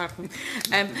beg your pardon.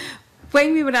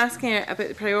 When we were asking her about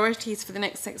the priorities for the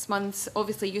next 6 months,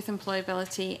 obviously youth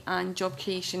employability and job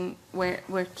creation were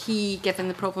key given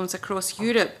the problems across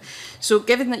Europe. So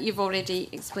given that you've already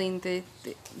explained the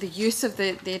use of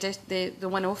the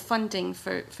one-off funding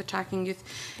for tracking youth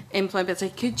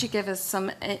employability, could you give us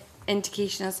some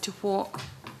indication as to what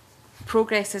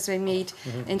progress has been made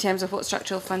in terms of what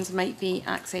structural funds might be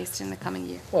accessed in the coming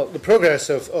year? Well, the progress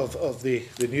of the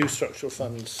new structural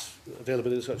funds,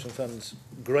 availability of structural funds,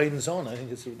 grinds on, I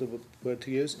think is the word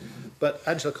to use. But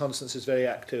Angela Constance is very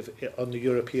active on the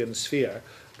European sphere,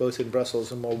 both in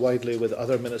Brussels and more widely with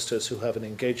other ministers who have an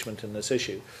engagement in this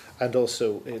issue, and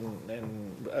also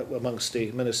amongst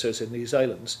the ministers in these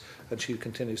islands, and she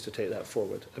continues to take that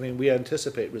forward. I mean, we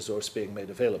anticipate resource being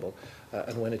made available,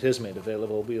 and when it is made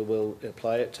available, we will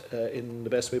apply it in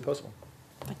the best way possible.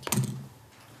 Thank you.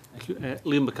 Thank you.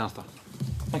 Liam MacArthur.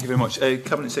 Thank you very much.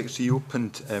 Cabinet Secretary, you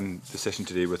opened the session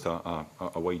today with a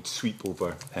wide sweep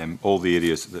over all the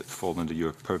areas that fall under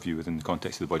your purview within the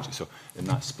context of the budget. So in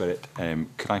that spirit,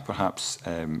 could I perhaps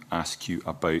ask you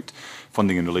about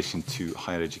funding in relation to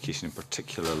higher education, and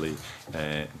particularly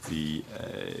the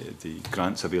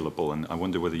grants available? And I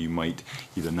wonder whether you might,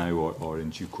 either now or in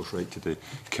due course, write to the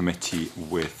committee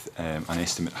with an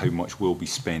estimate how much will be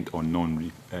spent on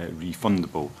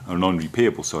non-refundable or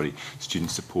non-repayable,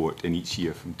 student support in each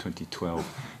year from 2012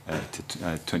 to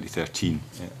 2013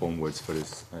 onwards, for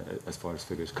as far as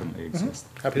figures currently exist.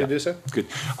 Happy to do so. Good.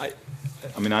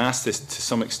 I mean, I asked this to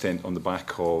some extent on the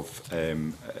back of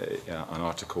an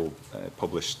article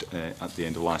published at the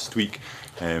end of last week,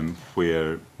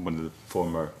 where one of the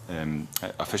former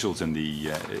officials in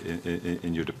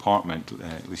in your department,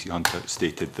 Lucy Hunter,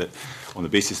 stated that on the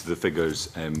basis of the figures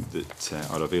that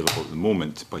are available at the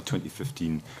moment, by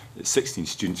 2015-16,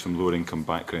 students from lower income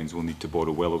backgrounds will need to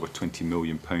borrow well over £20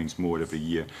 million more every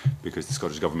year, because the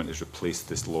Scottish Government has replaced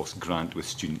this lost grant with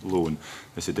student loan.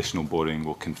 This additional borrowing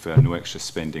will confer no extra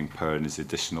spending power and is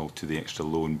additional to the extra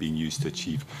loan being used to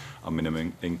achieve a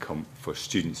minimum income for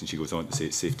students. And she goes on to say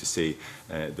it's safe to say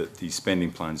that these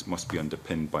spending plans must be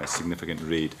underpinned by a significant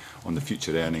raid on the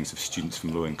future earnings of students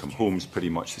from low-income homes, pretty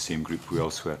much the same group who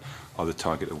elsewhere are the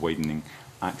target of widening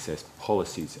access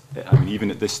policies. I mean,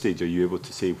 even at this stage, are you able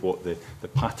to say what the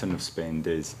pattern of spend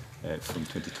is from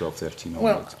 2012-13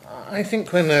 onwards? Well, I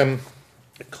think when a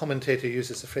commentator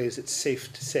uses the phrase, it's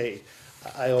safe to say,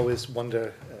 I always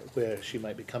wonder where she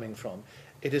might be coming from.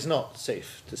 It is not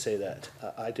safe to say that.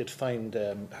 I did find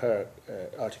her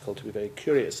article to be very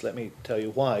curious. Let me tell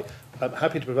you why. I'm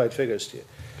happy to provide figures to you.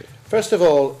 First of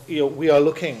all, we are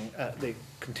looking at the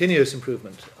continuous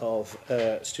improvement of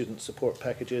student support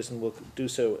packages, and we'll do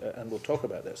so, and we'll talk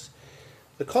about this.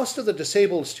 The cost of the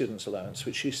disabled students allowance,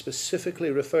 which she specifically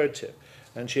referred to,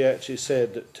 and she actually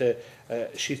said that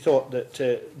she thought that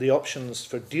the options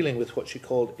for dealing with what she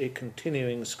called a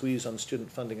continuing squeeze on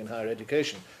student funding in higher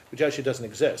education, which actually doesn't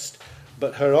exist,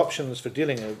 but her options for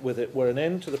dealing with it were an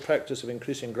end to the practice of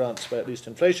increasing grants by at least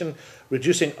inflation,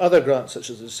 reducing other grants such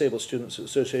as the Disabled Students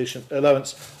Association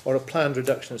allowance, or a planned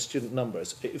reduction of student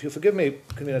numbers. If you forgive me,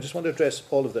 Convener, I just want to address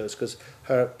all of those because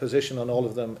her position on all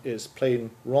of them is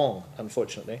plain wrong,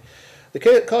 unfortunately.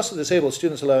 The cost of the Disabled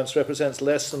Students Allowance represents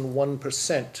less than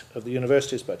 1% of the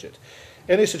university's budget.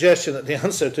 Any suggestion that the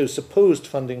answer to supposed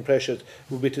funding pressures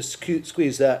would be to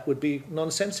squeeze that would be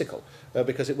nonsensical,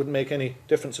 because it wouldn't make any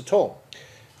difference at all.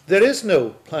 There is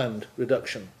no planned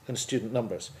reduction in student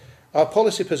numbers. Our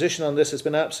policy position on this has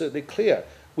been absolutely clear.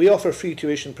 We offer free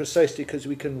tuition precisely because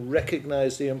we can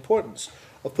recognise the importance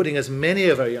of putting as many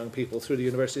of our young people through the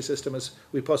university system as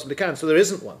we possibly can. So there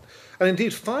isn't one. And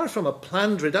indeed, far from a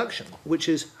planned reduction, which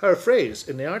is her phrase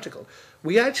in the article,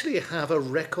 we actually have a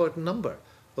record number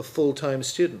of full-time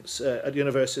students at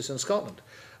universities in Scotland.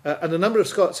 And the number of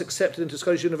Scots accepted into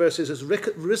Scottish universities has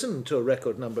risen to a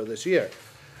record number this year.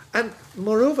 And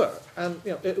moreover,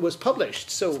 it was published,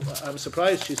 so I'm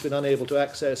surprised she's been unable to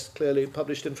access clearly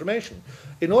published information.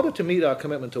 In order to meet our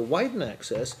commitment to widen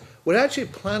access, we're actually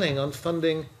planning on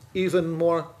funding even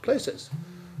more places.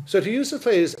 So to use the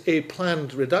phrase a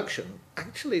planned reduction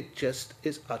actually just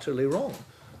is utterly wrong.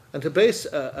 And to base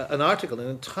an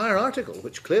entire article,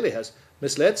 which clearly has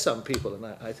misled some people, and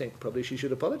I think probably she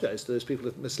should apologise to those people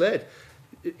who've misled,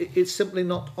 it's simply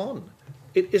not on.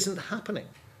 It isn't happening.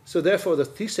 So therefore the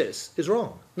thesis is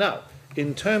wrong. Now,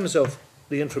 in terms of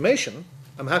the information,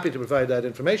 I'm happy to provide that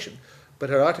information, but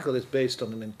her article is based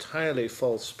on an entirely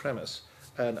false premise,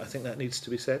 and I think that needs to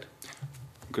be said.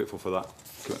 grateful for that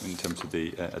in terms of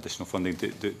the additional funding.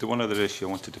 The one other issue I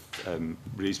wanted to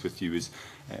raise with you is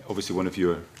obviously one of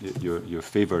your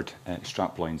favoured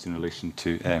strap lines in relation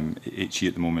to HE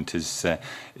at the moment is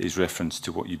reference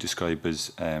to what you describe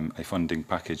as a funding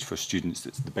package for students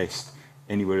that's the best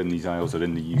anywhere in these aisles or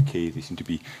in the UK. They seem to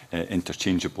be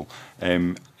interchangeable.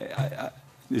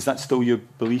 Is that still your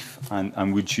belief?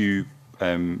 And would you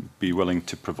be willing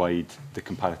to provide the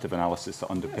comparative analysis that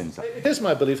underpins that? It is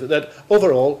my belief that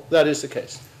overall that is the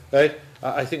case. Right?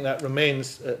 I think that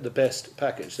remains the best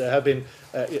package. There have been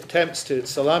attempts to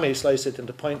salami slice it and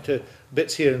to point to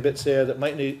bits here and bits there that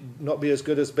might not be as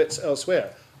good as bits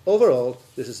elsewhere. Overall,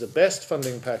 this is the best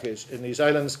funding package in these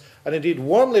islands, and indeed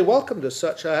warmly welcomed as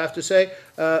such, I have to say,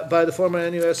 by the former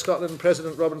NUS Scotland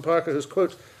President Robin Parker, whose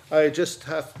quote I just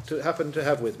happen to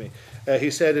have with me. He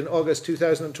said in August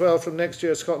 2012, from next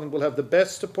year Scotland will have the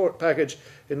best support package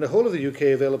in the whole of the UK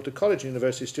available to college and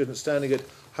university students standing at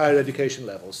higher education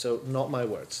levels. So not my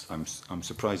words. I'm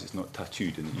surprised it's not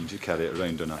tattooed and you just carry it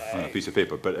around on a piece of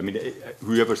paper. But I mean,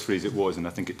 whoever's phrase it was, and I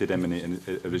think it did emanate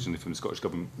originally from the Scottish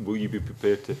Government, will you be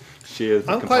prepared to share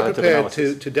the I'm quite prepared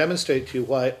to demonstrate to you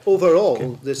why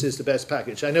overall this is the best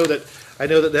package. I know that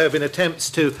there have been attempts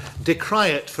to decry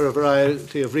it for a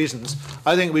variety of reasons.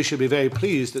 I think we should be very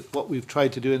pleased at what we've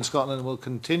tried to do in Scotland and will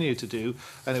continue to do,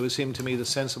 and it would seem to me the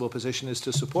sensible position is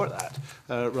to support that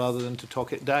rather than to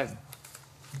talk it down.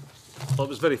 Well, it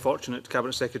was very fortunate,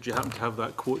 Cabinet Secretary, you happened to have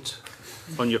that quote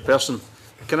on your person.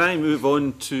 Can I move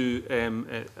on to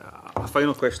a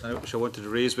final question which I wanted to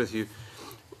raise with you?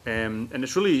 And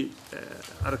it's really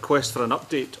a request for an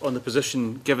update on the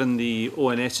position given the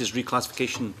ONS's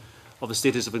reclassification of the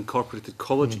status of incorporated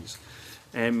colleges.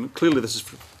 Clearly this is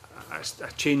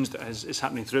a change that is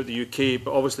happening throughout the UK,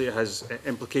 but obviously it has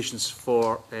implications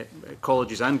for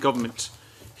colleges and government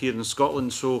here in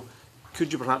Scotland. So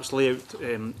could you perhaps lay out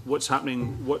what's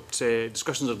happening, what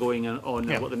discussions are going on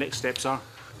and what the next steps are?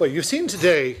 Well, you've seen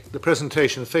today the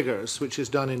presentation of figures, which is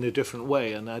done in a different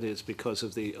way, and that is because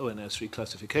of the ONS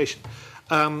reclassification.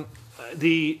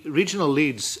 The regional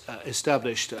leads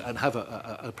established and have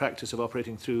a practice of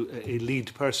operating through a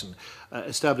lead person,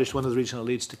 established one of the regional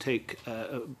leads to take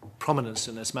prominence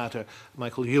in this matter,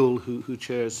 Michael Yule, who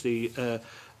chairs the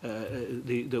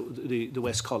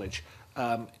West College.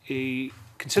 A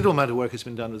considerable amount of work has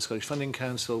been done with the Scottish Funding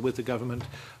Council, with the government.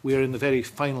 We are in the very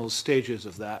final stages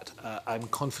of that. I'm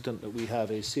confident that we have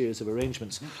a series of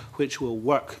arrangements which will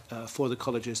work for the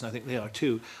colleges, and I think they are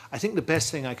too. I think the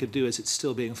best thing I could do, as it's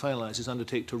still being finalised, is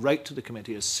undertake to write to the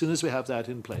committee as soon as we have that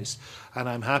in place. And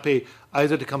I'm happy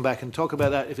either to come back and talk about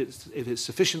that if it's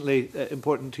sufficiently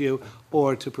important to you,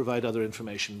 or to provide other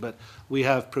information. But we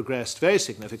have progressed very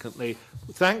significantly,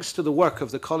 thanks to the work of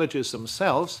the colleges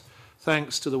themselves,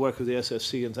 thanks to the work of the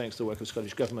SFC and thanks to the work of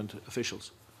Scottish Government officials.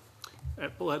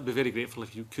 Well, I'd be very grateful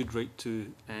if you could write to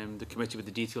the committee with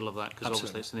the detail of that, because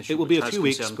obviously it's an issue it will be a which few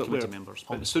has weeks, but committee members.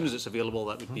 But as soon as it's available,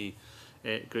 that would be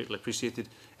greatly appreciated.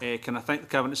 Can I thank the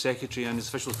Cabinet Secretary and his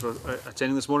officials for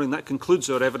attending this morning. That concludes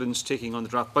our evidence taking on the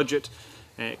draft budget.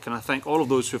 Can I thank all of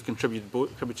those who have contributed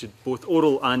both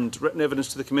oral and written evidence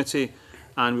to the committee,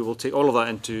 and we will take all of that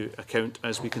into account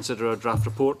as we consider our draft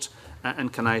report.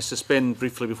 And can I suspend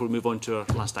briefly before we move on to our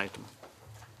last item?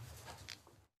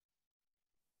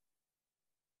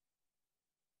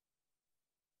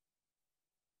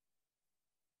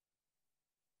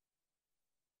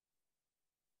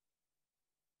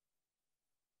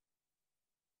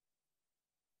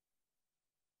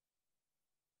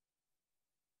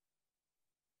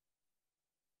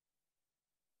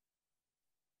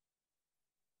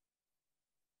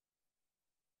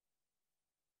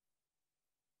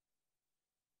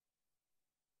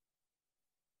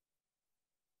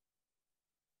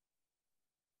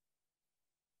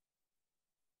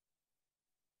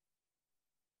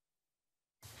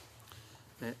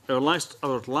 Our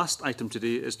last item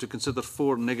today is to consider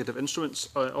 4 negative instruments.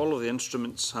 All of the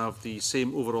instruments have the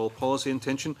same overall policy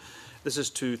intention. This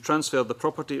is to transfer the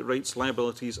property, rights,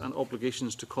 liabilities and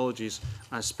obligations to colleges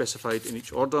as specified in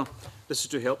each order. This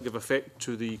is to help give effect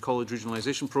to the college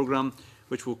regionalisation programme,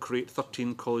 which will create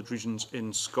 13 college regions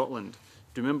in Scotland.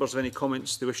 Do members have any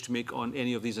comments they wish to make on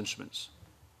any of these instruments?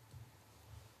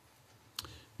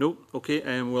 No? Okay,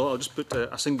 well, I'll just put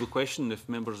a single question, if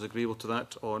members are agreeable to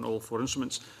that, on all 4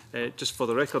 instruments. Just for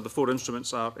the record, the 4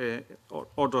 instruments are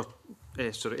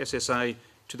SSI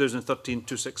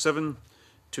 2013-267,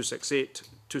 268,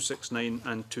 269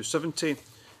 and 270.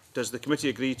 Does the committee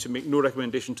agree to make no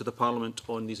recommendation to the Parliament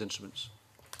on these instruments?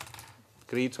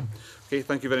 Agreed. Okay,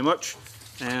 thank you very much.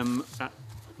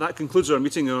 That concludes our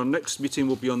meeting. Our next meeting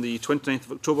will be on the 29th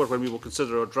of October, when we will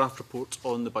consider our draft report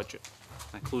on the budget.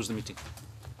 I close the meeting.